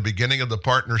imported in the beginning of the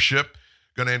partnership,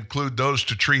 going to include those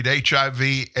to treat HIV,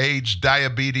 AIDS,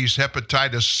 diabetes,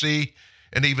 hepatitis C,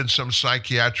 and even some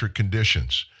psychiatric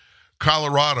conditions.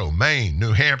 Colorado, Maine,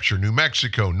 New Hampshire, New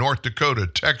Mexico, North Dakota,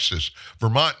 Texas,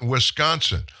 Vermont, and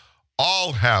Wisconsin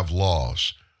all have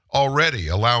laws already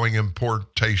allowing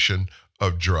importation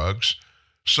of drugs,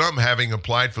 some having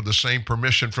applied for the same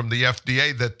permission from the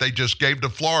FDA that they just gave to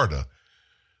Florida.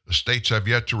 The states have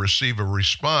yet to receive a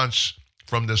response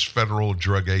from this federal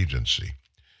drug agency.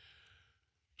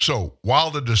 So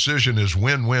while the decision is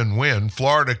win-win-win,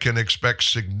 Florida can expect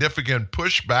significant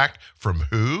pushback from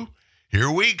who?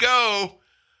 Here we go.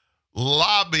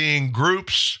 Lobbying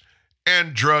groups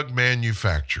and drug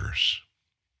manufacturers.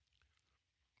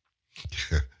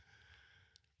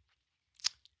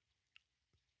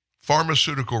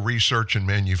 Pharmaceutical Research and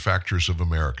Manufacturers of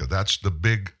America. That's the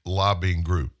big lobbying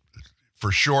group.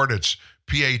 For short, it's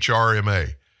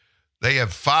PHRMA. They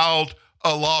have filed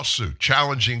a lawsuit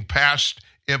challenging past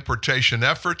importation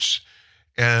efforts,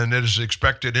 and it is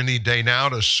expected any day now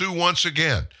to sue once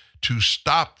again to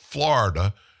stop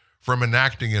Florida from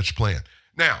enacting its plan.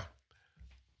 Now,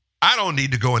 I don't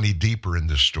need to go any deeper in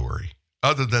this story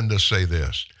other than to say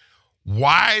this.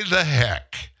 Why the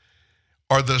heck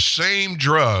are the same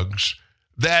drugs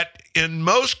that in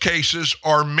most cases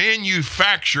are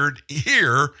manufactured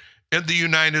here in the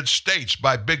United States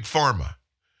by Big Pharma?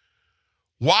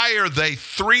 Why are they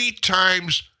 3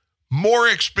 times more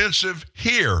expensive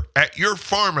here at your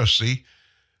pharmacy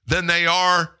than they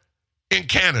are in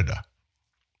Canada?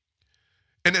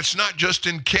 And it's not just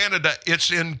in Canada,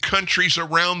 it's in countries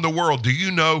around the world. Do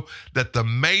you know that the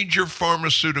major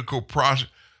pharmaceutical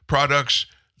products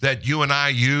that you and I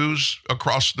use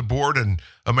across the board and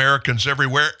Americans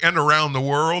everywhere and around the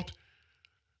world,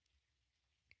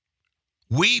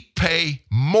 we pay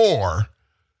more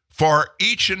for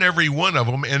each and every one of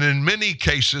them, and in many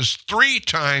cases 3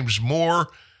 times more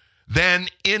than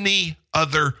any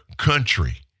other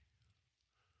country.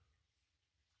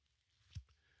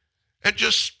 And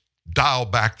just dial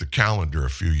back the calendar a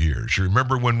few years. You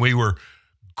remember when we were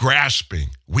grasping,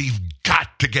 we've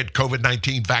got to get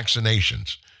COVID-19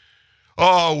 vaccinations.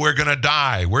 Oh, we're going to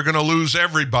die. We're going to lose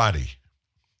everybody.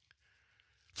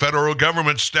 Federal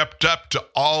government stepped up to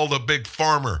all the big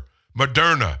pharma,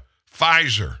 Moderna,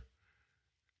 Pfizer,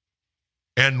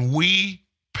 and we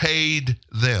paid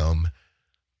them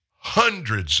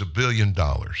hundreds of $billions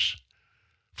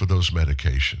for those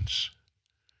medications.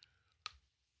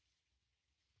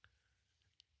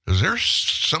 Is there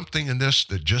something in this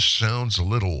that just sounds a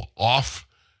little off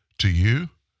to you?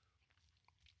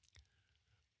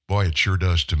 Boy, it sure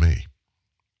does to me.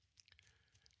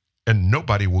 And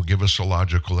nobody will give us a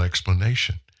logical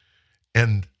explanation.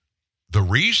 And the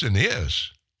reason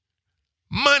is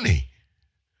money.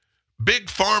 Big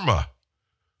pharma.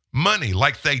 Money,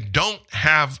 like they don't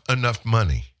have enough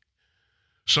money.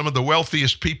 Some of the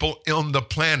wealthiest people on the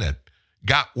planet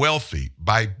got wealthy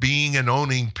by being and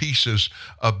owning pieces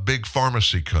of big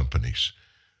pharmacy companies.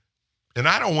 And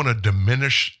I don't want to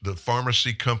diminish the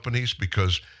pharmacy companies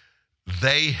because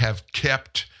they have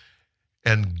kept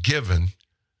and given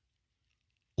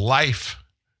life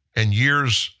and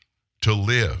years to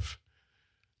live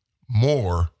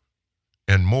more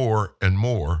and more and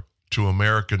more to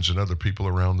Americans and other people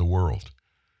around the world.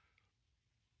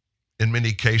 In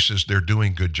many cases, they're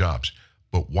doing good jobs.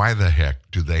 But why the heck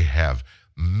do they have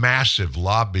massive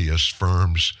lobbyist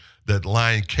firms that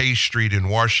line K Street in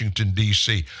Washington,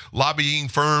 D.C.? Lobbying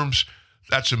firms,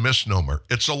 that's a misnomer.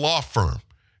 It's a law firm,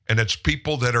 and it's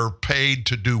people that are paid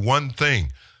to do one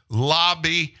thing: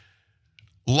 lobby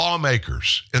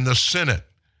lawmakers in the Senate,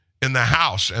 in the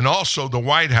House, and also the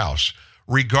White House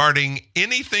regarding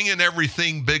anything and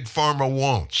everything Big Pharma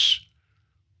wants.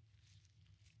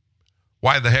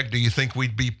 Why the heck do you think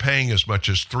we'd be paying as much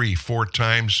as 3-4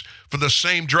 times for the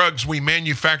same drugs we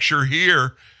manufacture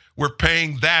here? We're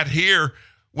paying that here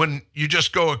when you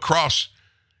just go across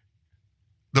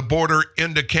the border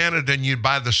into Canada and you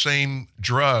buy the same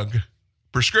drug,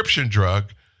 prescription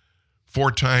drug,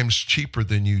 4 times cheaper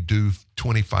than you do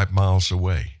 25 miles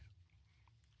away.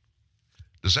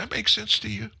 Does that make sense to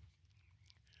you?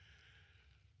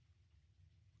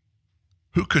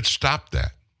 Who could stop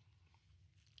that?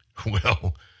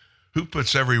 Well, who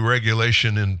puts every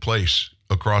regulation in place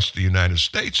across the United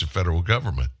States? The federal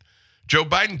government. Joe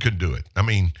Biden could do it. I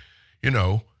mean, you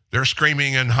know, they're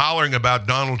screaming and hollering about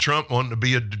Donald Trump wanting to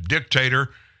be a dictator,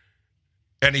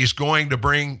 and he's going to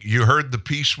bring, you heard the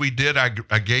piece we did, I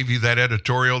gave you that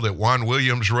editorial that Juan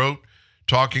Williams wrote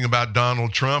talking about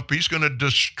Donald Trump. He's going to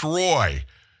destroy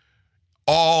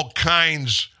all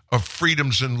kinds of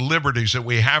freedoms and liberties that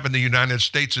we have in the United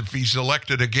States if he's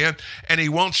elected again, and he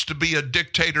wants to be a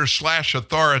dictator /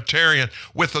 authoritarian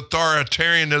with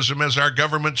authoritarianism as our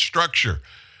government structure.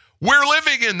 We're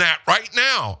living in that right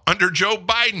now under Joe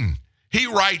Biden. He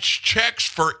writes checks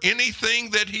for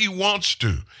anything that he wants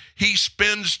to. He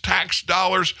spends tax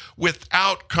dollars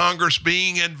without Congress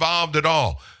being involved at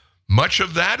all. Much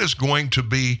of that is going to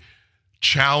be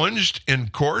challenged in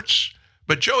courts.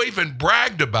 But Joe even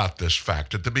bragged about this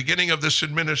fact. At the beginning of this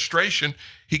administration,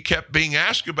 he kept being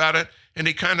asked about it, and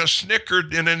he kind of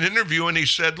snickered in an interview, and he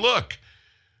said, look,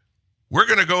 we're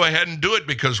going to go ahead and do it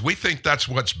because we think that's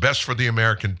what's best for the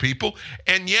American people.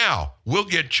 And yeah, we'll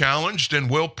get challenged, and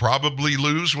we'll probably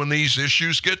lose when these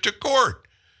issues get to court.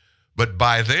 But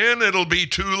by then, it'll be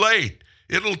too late.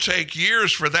 It'll take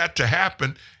years for that to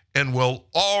happen, and we'll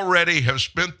already have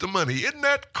spent the money. Isn't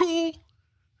that cool?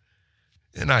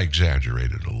 And I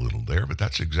exaggerated a little there, but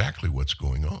that's exactly what's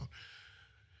going on.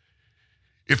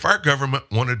 If our government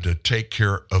wanted to take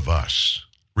care of us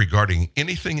regarding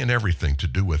anything and everything to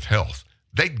do with health,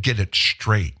 they'd get it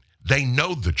straight. They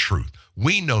know the truth.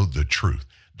 We know the truth.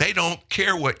 They don't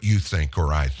care what you think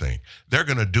or I think. They're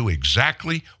going to do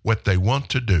exactly what they want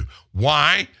to do.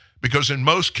 Why? Because in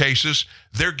most cases,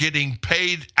 they're getting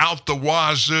paid out the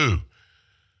wazoo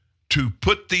to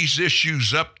put these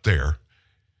issues up there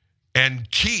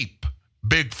and keep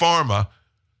Big Pharma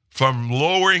from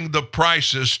lowering the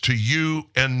prices to you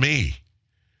and me,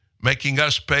 making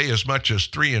us pay as much as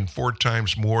 3 and 4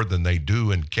 times more than they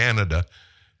do in Canada,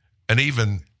 and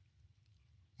even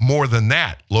more than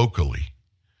that locally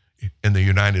in the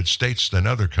United States than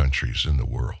other countries in the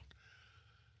world.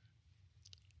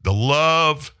 The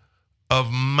love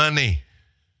of money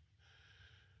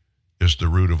is the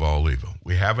root of all evil.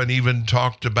 We haven't even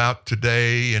talked about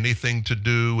today anything to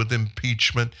do with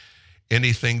impeachment,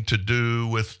 anything to do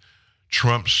with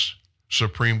Trump's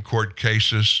Supreme Court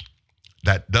cases.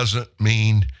 That doesn't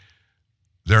mean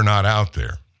they're not out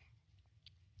there.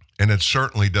 And it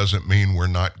certainly doesn't mean we're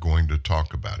not going to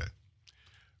talk about it.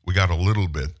 We got a little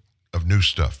bit of new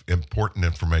stuff, important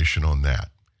information on that.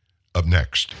 Up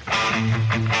next.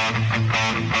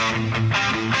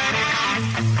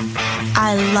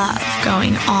 I love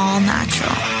going all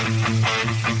natural.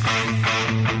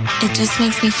 It just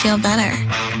makes me feel better.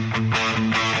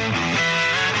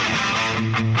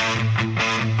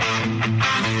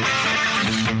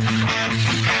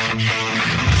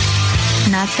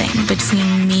 Nothing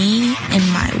between me and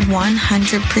my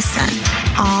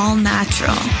 100% all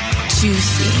natural,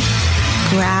 juicy,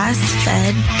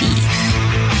 grass-fed beef.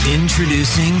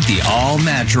 Introducing the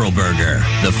All-Natural Burger,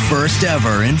 the first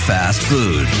ever in fast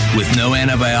food, with no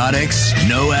antibiotics,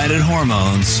 no added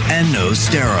hormones, and no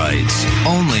steroids.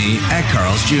 Only at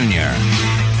Carl's Jr.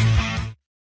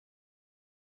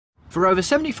 For over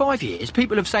 75 years,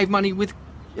 people have saved money with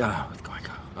Geico.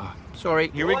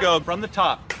 Sorry. Here we go, from the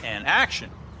top, and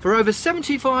action. For over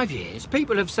 75 years,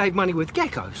 people have saved money with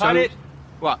Gecko. Cut it.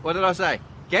 What did I say?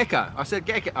 Gecko. I said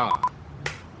Gecko. Oh.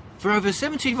 For over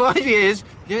 75 years...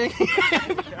 Keep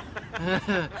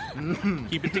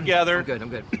it together. I'm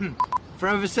good. For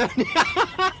over 70...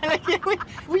 What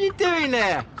are you doing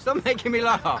there? Stop making me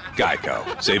laugh.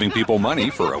 Geico, saving people money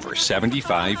for over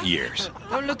 75 years.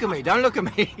 Don't look at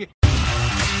me.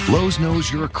 Lowe's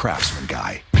knows you're a craftsman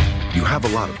guy. You have a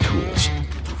lot of tools.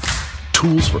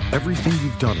 Tools for everything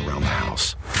you've done around the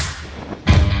house.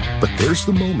 But there's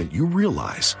the moment you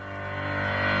realize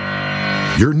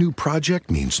your new project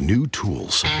means new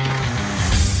tools.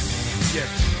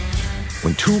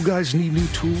 When tool guys need new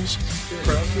tools,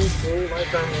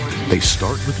 they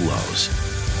start with Lowe's,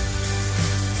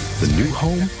 the new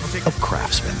home of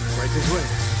craftsmen. Right this way.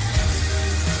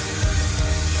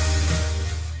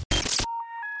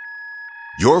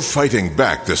 You're fighting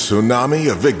back the tsunami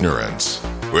of ignorance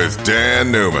with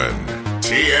Dan Newman,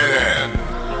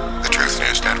 TNN, the Truth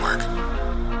News Network.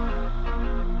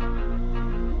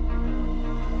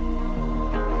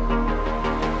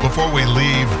 Before we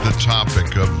leave the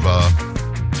topic of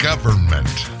government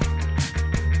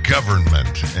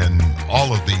and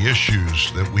all of the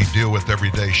issues that we deal with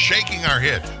every day, shaking our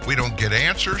head. We don't get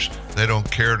answers. They don't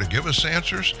care to give us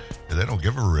answers. And they don't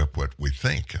give a rip what we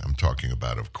think. I'm talking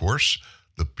about, of course,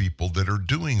 the people that are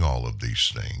doing all of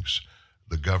these things,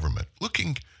 the government.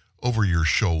 Looking over your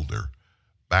shoulder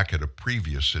back at a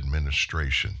previous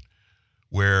administration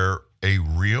where a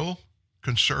real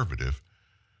conservative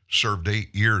served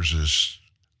 8 years as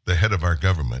the head of our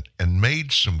government and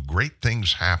made some great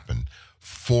things happen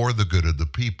for the good of the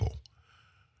people.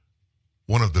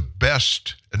 One of the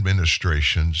best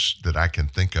administrations that I can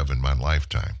think of in my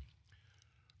lifetime,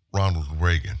 Ronald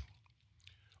Reagan.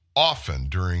 often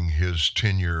during his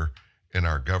tenure in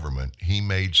our government, he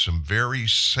made some very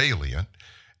salient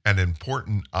and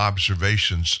important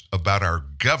observations about our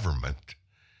government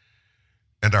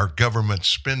and our government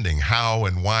spending, how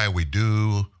and why we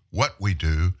do what we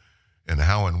do, and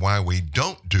how and why we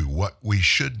don't do what we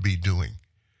should be doing.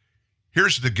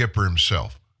 Here's the Gipper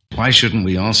himself. Why shouldn't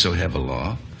we also have a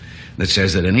law that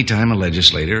says that any time a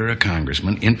legislator or a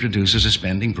congressman introduces a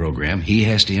spending program, he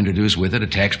has to introduce with it a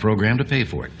tax program to pay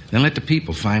for it? Then let the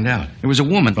people find out. There was a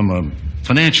woman from a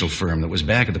financial firm that was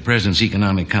back at the President's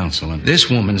Economic Council, and this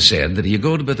woman said that you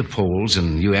go to the polls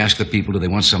and you ask the people, do they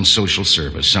want some social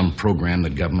service, some program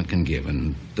that government can give?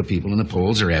 And the people in the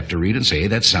polls are apt to read and say, hey,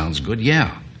 that sounds good,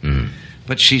 yeah.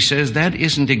 But she says that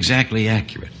isn't exactly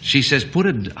accurate. She says put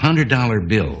a $100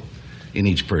 bill in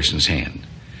each person's hand,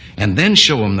 and then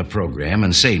show them the program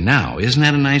and say, now, isn't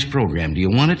that a nice program? Do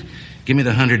you want it? Give me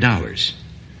the $100.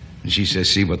 And she says,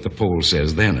 see what the poll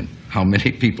says then, and how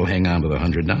many people hang on to the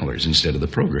 $100 instead of the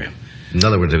program. In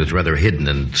other words, if it's rather hidden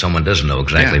and someone doesn't know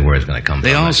exactly where it's going to come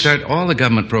they from. All the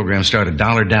government programs start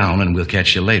 $1 down, and we'll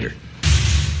catch you later.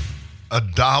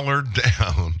 $1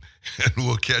 down, and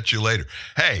we'll catch you later.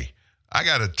 Hey, I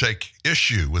got to take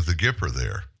issue with the Gipper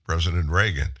there, President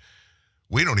Reagan.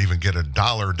 We don't even get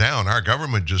 $1 down. Our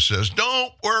government just says,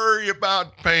 don't worry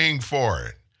about paying for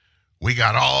it. We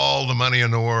got all the money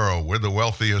in the world. We're the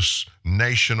wealthiest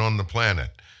nation on the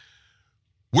planet.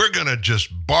 We're going to just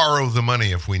borrow the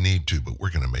money if we need to, but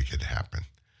we're going to make it happen.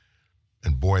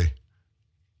 And boy,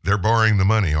 they're borrowing the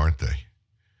money, aren't they?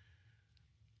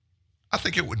 I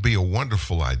think it would be a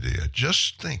wonderful idea.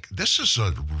 Just think, this is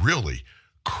a really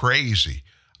crazy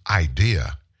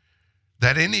idea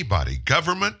that anybody,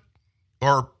 government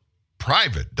or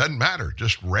private, doesn't matter,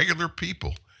 just regular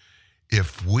people,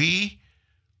 if we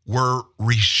were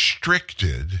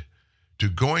restricted to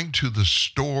going to the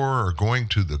store or going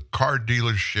to the car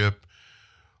dealership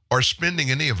or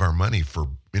spending any of our money for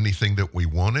anything that we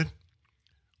wanted,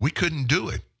 we couldn't do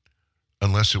it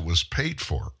unless it was paid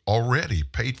for, already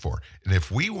paid for. And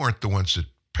if we weren't the ones that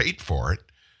paid for it,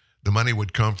 the money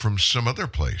would come from some other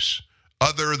place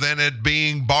other than it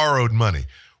being borrowed money.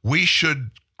 We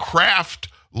should craft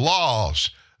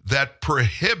laws that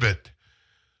prohibit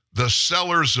the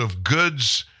sellers of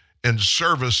goods and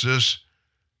services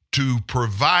to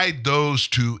provide those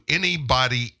to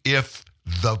anybody if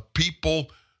the people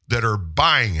that are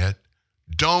buying it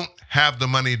don't have the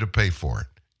money to pay for it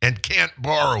and can't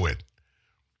borrow it.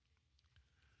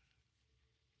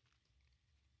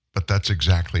 But that's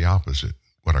exactly opposite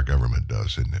what our government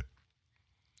does, isn't it?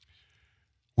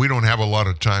 We don't have a lot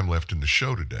of time left in the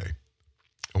show today.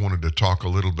 I wanted to talk a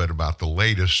little bit about the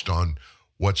latest on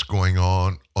what's going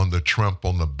on the Trump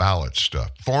on the ballot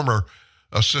stuff. Former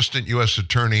Assistant U.S.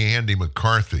 Attorney Andy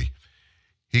McCarthy,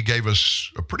 he gave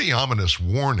us a pretty ominous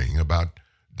warning about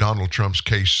Donald Trump's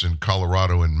case in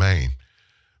Colorado and Maine.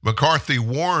 McCarthy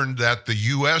warned that the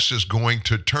U.S. is going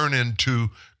to turn into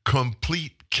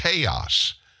complete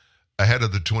chaos ahead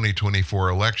of the 2024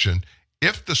 election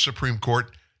if the Supreme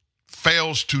Court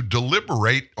fails to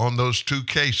deliberate on those two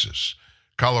cases,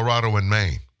 Colorado and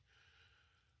Maine.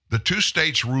 The two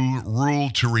states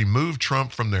ruled to remove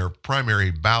Trump from their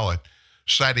primary ballot,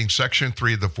 citing Section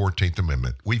 3 of the 14th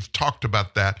Amendment. We've talked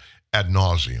about that ad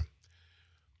nauseum.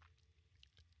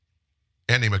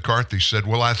 Andy McCarthy said,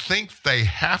 well, I think they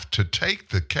have to take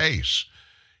the case.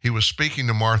 He was speaking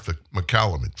to Martha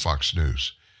McCallum at Fox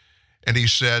News. And he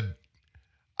said,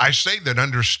 I say that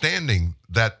understanding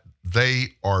that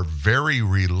they are very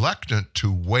reluctant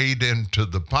to wade into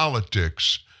the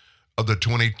politics of the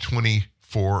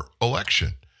 2024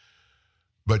 election.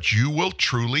 But you will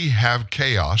truly have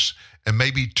chaos, and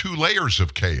maybe two layers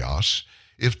of chaos,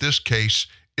 if this case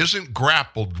isn't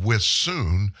grappled with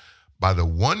soon by the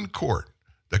one court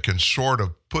that can sort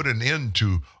of put an end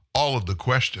to all of the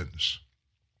questions.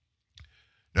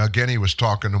 Now, again, he was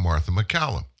talking to Martha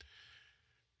McCallum.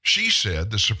 She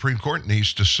said the Supreme Court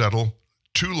needs to settle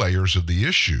two layers of the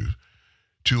issue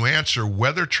to answer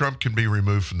whether Trump can be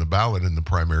removed from the ballot in the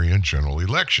primary and general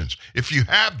elections. If you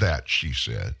have that, she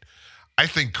said, I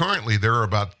think currently there are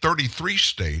about 33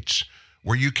 states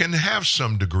where you can have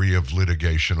some degree of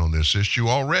litigation on this issue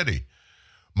already.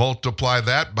 Multiply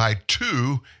that by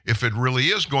 2 if it really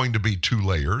is going to be 2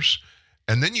 layers,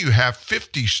 and then you have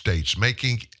 50 states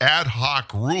making ad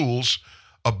hoc rules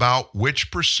about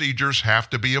which procedures have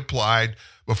to be applied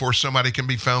before somebody can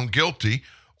be found guilty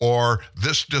or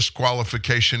this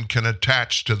disqualification can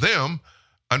attach to them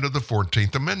under the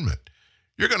 14th Amendment.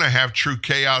 You're going to have true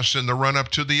chaos in the run-up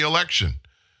to the election,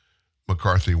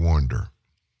 McCarthy warned her.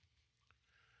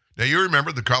 Now, you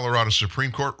remember the Colorado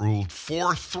Supreme Court ruled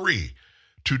 4-3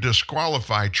 to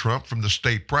disqualify Trump from the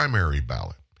state primary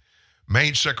ballot.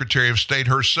 Maine Secretary of State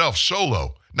herself,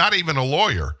 solo, not even a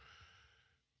lawyer,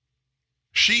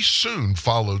 she soon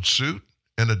followed suit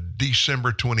in a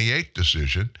December 28th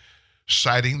decision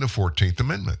citing the 14th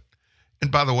Amendment. And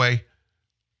by the way,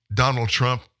 Donald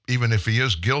Trump, even if he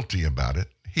is guilty about it,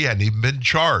 he hadn't even been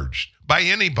charged by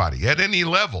anybody at any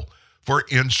level for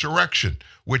insurrection,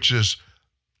 which is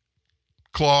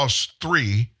Clause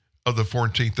 3 of the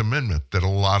 14th Amendment that a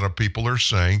lot of people are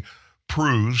saying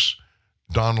proves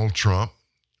Donald Trump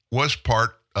was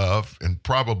part of and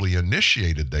probably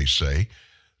initiated, they say,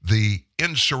 the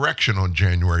insurrection on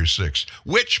January 6th,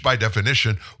 which by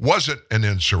definition wasn't an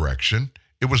insurrection.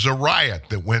 It was a riot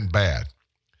that went bad.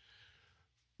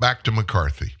 Back to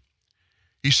McCarthy.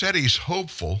 He said he's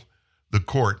hopeful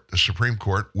the Supreme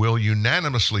Court, will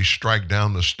unanimously strike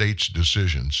down the state's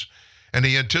decisions, and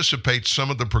he anticipates some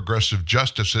of the progressive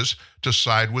justices to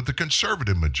side with the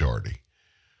conservative majority.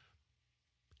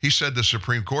 He said the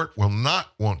Supreme Court will not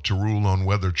want to rule on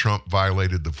whether Trump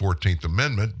violated the 14th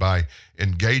Amendment by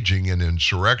engaging in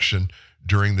insurrection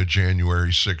during the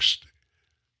January 6th,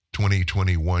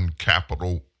 2021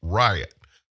 Capitol riot.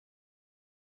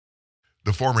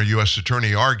 The former U.S.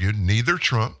 attorney argued neither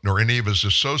Trump nor any of his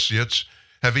associates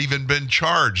have even been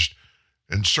charged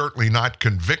and certainly not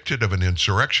convicted of an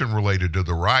insurrection related to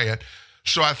the riot.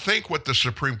 So I think what the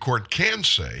Supreme Court can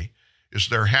say is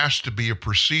there has to be a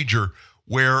procedure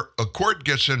where a court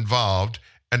gets involved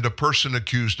and the person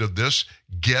accused of this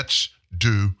gets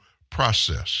due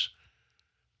process.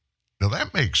 Now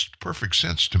that makes perfect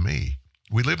sense to me.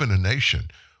 We live in a nation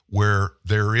where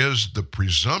there is the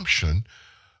presumption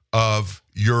of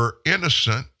you're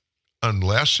innocent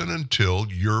unless and until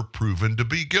you're proven to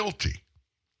be guilty.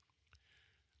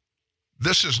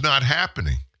 This is not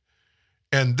happening.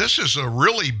 And this is a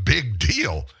really big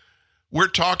deal. We're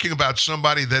talking about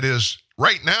somebody that is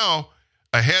right now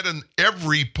ahead in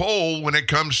every poll when it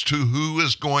comes to who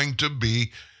is going to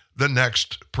be the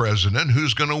next president,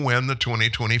 who's going to win the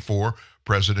 2024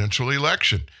 presidential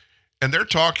election. And they're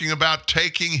talking about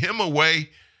taking him away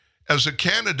as a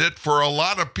candidate for a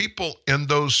lot of people in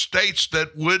those states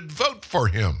that would vote for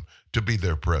him to be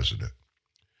their president.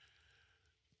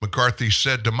 McCarthy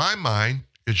said, to my mind,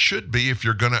 it should be, if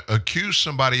you're going to accuse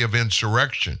somebody of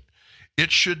insurrection,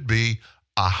 it should be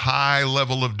a high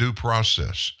level of due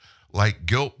process, like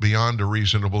guilt beyond a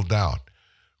reasonable doubt,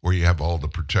 where you have all the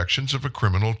protections of a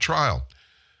criminal trial.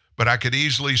 But I could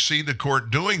easily see the court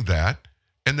doing that,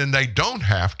 and then they don't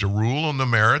have to rule on the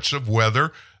merits of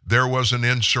whether there was an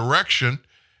insurrection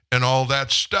and all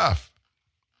that stuff.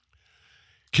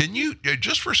 Can you,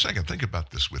 just for a second, think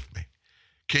about this with me.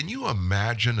 Can you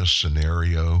imagine a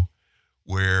scenario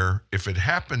where if it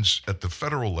happens at the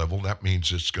federal level, that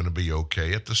means it's going to be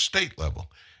okay at the state level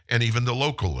and even the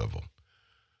local level?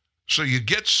 So you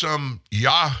get some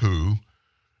yahoo,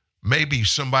 maybe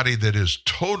somebody that is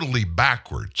totally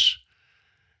backwards,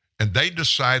 and they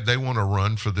decide they want to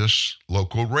run for this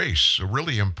local race, a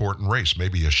really important race,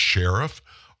 maybe a sheriff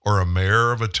or a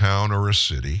mayor of a town or a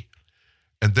city,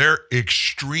 and they're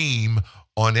extreme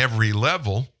on every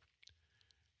level,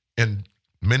 and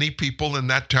many people in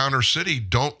that town or city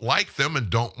don't like them and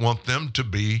don't want them to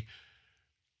be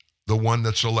the one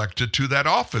that's elected to that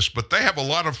office, but they have a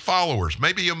lot of followers,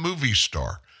 maybe a movie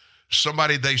star,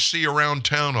 somebody they see around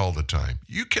town all the time.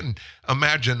 You can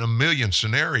imagine a million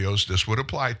scenarios this would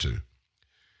apply to.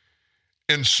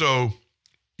 And so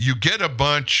you get a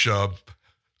bunch of,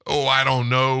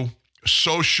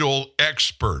 social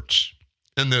experts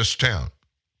in this town.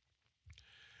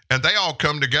 And they all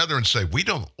come together and say, we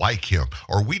don't like him,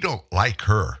 or we don't like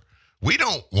her. We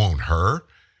don't want her.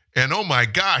 And oh my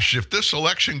gosh, if this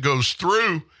election goes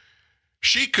through,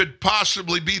 she could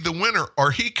possibly be the winner,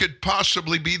 or he could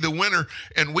possibly be the winner,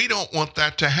 and we don't want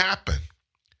that to happen.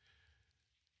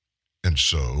 And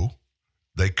so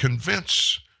they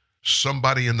convince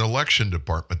somebody in the election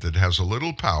department that has a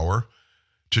little power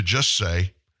to just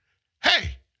say,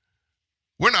 hey,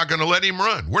 we're not going to let him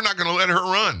run. We're not going to let her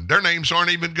run. Their names aren't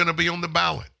even going to be on the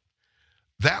ballot.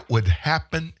 That would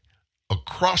happen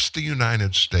across the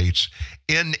United States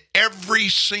in every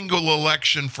single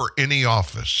election for any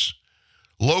office,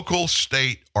 local,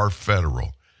 state, or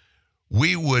federal.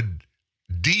 We would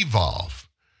devolve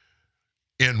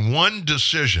in one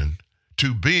decision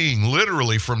to being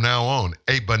literally from now on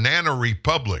a banana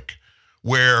republic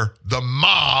where the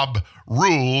mob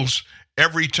rules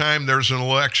every time there's an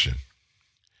election.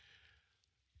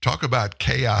 Talk about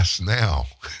chaos now.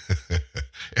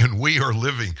 And we are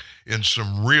living in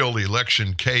some real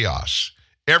election chaos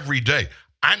every day.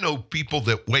 I know people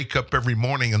that wake up every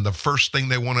morning and the first thing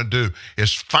they want to do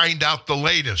is find out the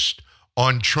latest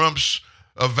on Trump's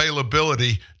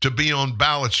availability to be on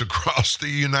ballots across the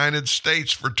United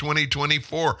States for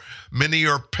 2024. Many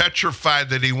are petrified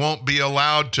that he won't be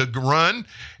allowed to run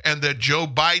and that Joe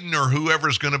Biden or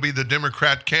whoever's going to be the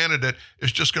Democrat candidate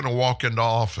is just going to walk into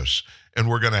office, and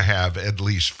we're going to have at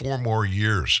least 4 more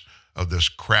years of this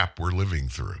crap we're living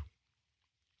through.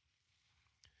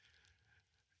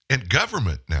 In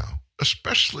government now,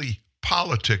 especially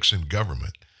politics and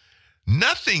government,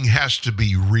 nothing has to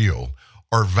be real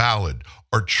or valid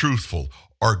or truthful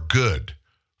or good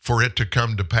for it to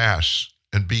come to pass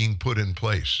and being put in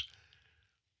place.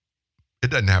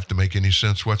 It doesn't have to make any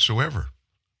sense whatsoever.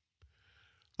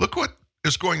 Look what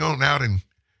is going on out in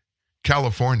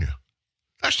California.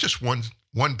 That's just one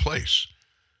place.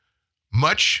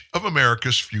 Much of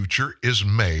America's future is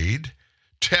made,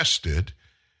 tested,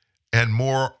 and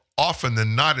more often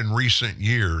than not in recent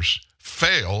years,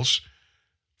 fails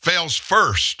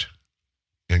first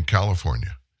in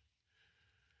California.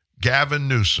 Gavin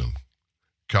Newsom,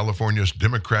 California's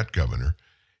Democrat governor,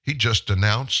 he just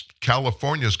announced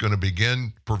California is going to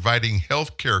begin providing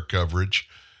health care coverage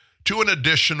to an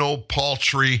additional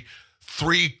paltry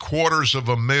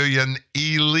 750,000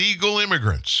 illegal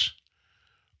immigrants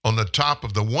on the top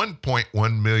of the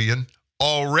 1.1 million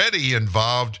already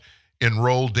enrolled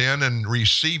in and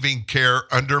receiving care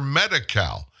under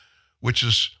Medi-Cal, which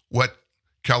is what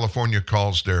California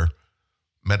calls their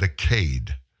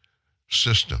Medicaid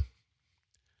system.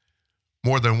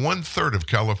 More than 1/3 of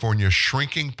California's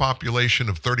shrinking population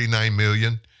of 39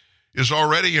 million is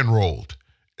already enrolled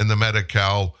in the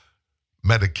Medi-Cal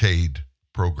Medicaid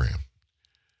program.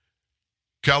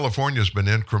 California's been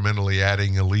incrementally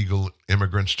adding illegal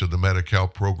immigrants to the Medi-Cal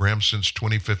program since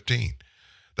 2015.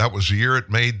 That was the year it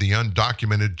made the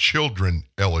undocumented children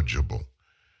eligible.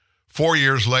 4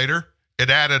 years later,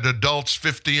 it added adults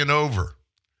 50 and over.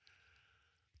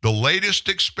 The latest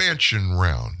expansion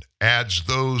round adds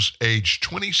those aged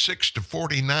 26 to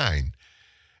 49,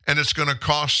 and it's going to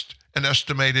cost an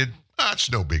estimated,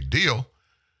 it's no big deal,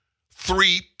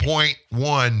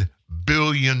 $3.1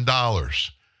 billion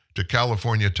to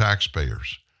California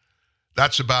taxpayers.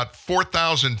 That's about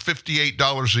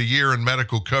 $4,058 a year in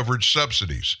medical coverage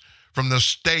subsidies from the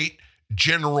state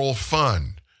general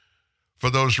fund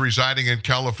for those residing in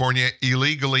California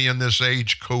illegally in this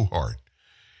age cohort.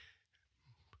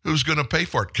 Who's going to pay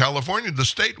for it? California, the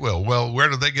state will. Well, where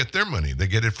do they get their money? They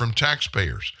get it from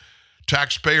taxpayers.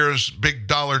 Taxpayers, big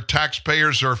dollar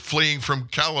taxpayers are fleeing from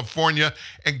California,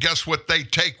 and guess what they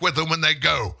take with them when they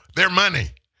go? Their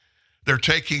money. They're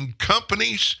taking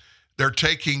companies, they're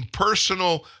taking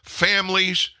personal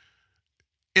families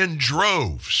in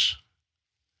droves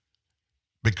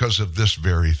because of this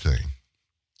very thing.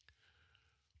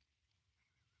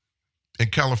 In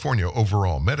California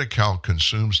overall, Medi-Cal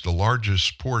consumes the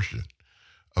largest portion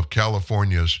of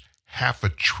California's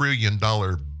 $500 billion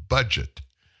budget,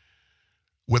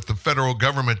 with the federal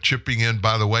government chipping in,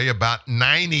 by the way, about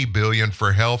 $90 billion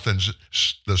for health and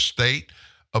the state,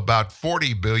 about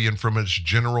 $40 billion from its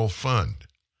general fund.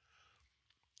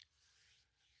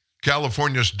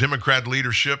 California's Democrat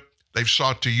leadership, they've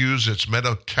sought to use its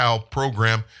Medi-Cal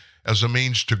program as a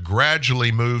means to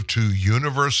gradually move to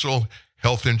universal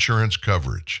health insurance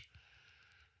coverage.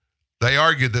 They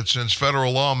argued that since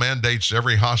federal law mandates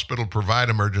every hospital provide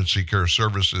emergency care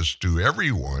services to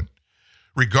everyone,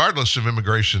 regardless of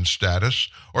immigration status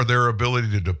or their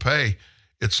ability to pay,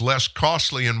 it's less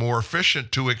costly and more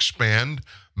efficient to expand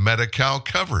Medi-Cal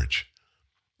coverage.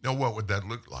 Now, what would that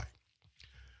look like?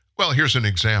 Well, here's an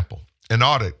example. An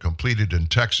audit completed in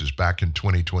Texas back in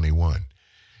 2021.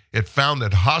 It found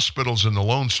that hospitals in the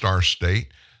Lone Star State,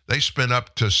 they spent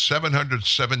up to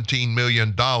 $717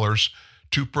 million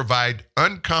to provide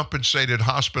uncompensated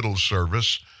hospital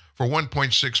service for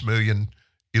 1.6 million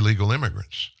illegal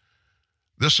immigrants.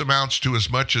 This amounts to as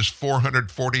much as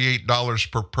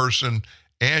 $448 per person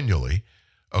annually,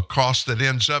 a cost that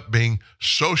ends up being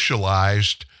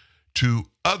socialized to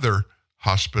other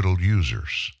hospital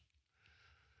users.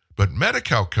 But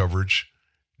Medi-Cal coverage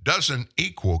doesn't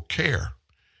equal care.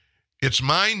 It's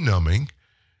mind-numbing.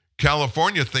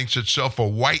 California thinks itself a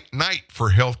white knight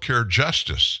for healthcare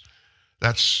justice.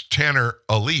 That's Tanner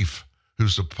Alif,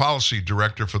 who's the policy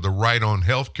director for the Right on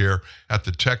Healthcare at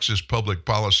the Texas Public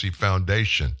Policy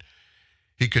Foundation.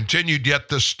 He continued, yet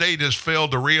the state has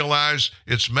failed to realize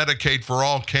its Medicaid for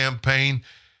All campaign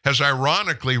has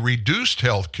ironically reduced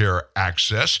health care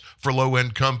access for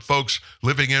low-income folks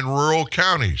living in rural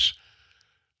counties.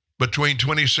 Between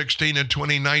 2016 and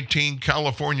 2019,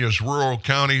 California's rural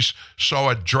counties saw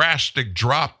a drastic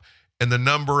drop and the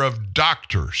number of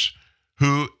doctors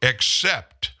who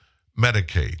accept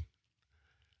Medicaid.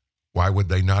 Why would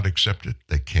they not accept it?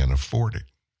 They can't afford it.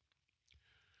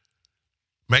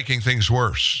 Making things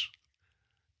worse,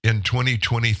 in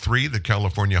 2023, the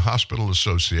California Hospital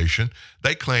Association,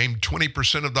 they claim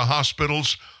 20% of the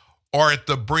hospitals are at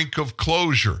the brink of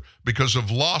closure because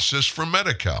of losses from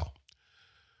Medi-Cal.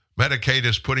 Medicaid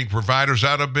is putting providers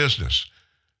out of business.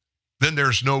 Then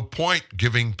there's no point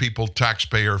giving people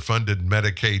taxpayer-funded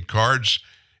Medicaid cards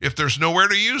if there's nowhere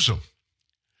to use them.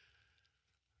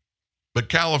 But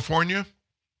California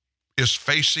is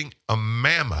facing a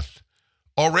mammoth,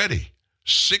 already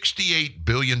 $68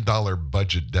 billion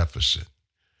budget deficit.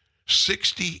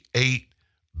 $68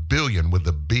 billion with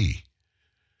a B,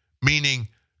 meaning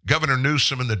Governor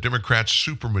Newsom and the Democrats'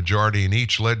 supermajority in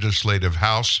each legislative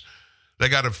house, they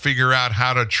got to figure out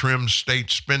how to trim state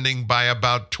spending by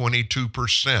about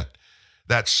 22%.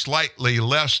 That's slightly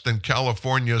less than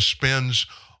California spends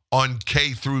on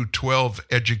K through 12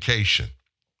 education.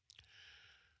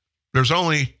 There's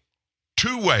only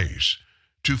two ways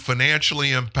to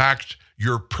financially impact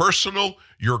your personal,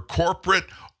 your corporate,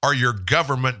 or your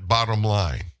government bottom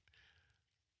line.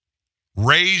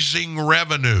 Raising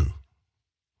revenue,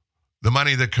 the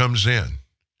money that comes in,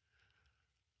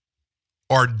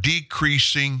 or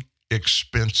decreasing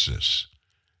expenses,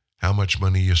 how much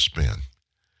money you spend.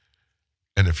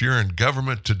 And if you're in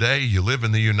government today, you live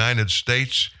in the United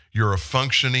States, you're a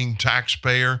functioning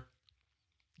taxpayer,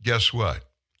 guess what?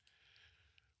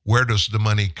 Where does the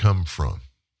money come from?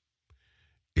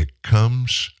 It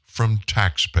comes from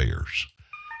taxpayers.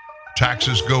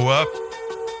 Taxes go up,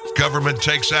 government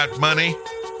takes that money.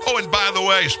 Oh, and by the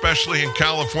way, especially in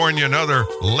California and other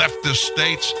leftist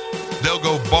states, they'll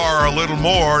go borrow a little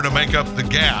more to make up the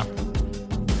gap.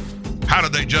 How do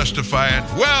they justify it?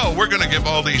 Well, we're going to give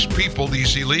all these people,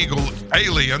 these illegal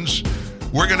aliens,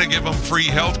 we're going to give them free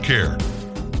health care.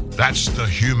 That's the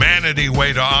humanity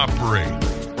way to operate.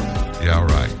 Yeah,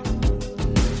 right.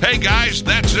 Hey, guys,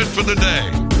 that's it for the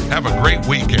day. Have a great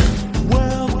weekend.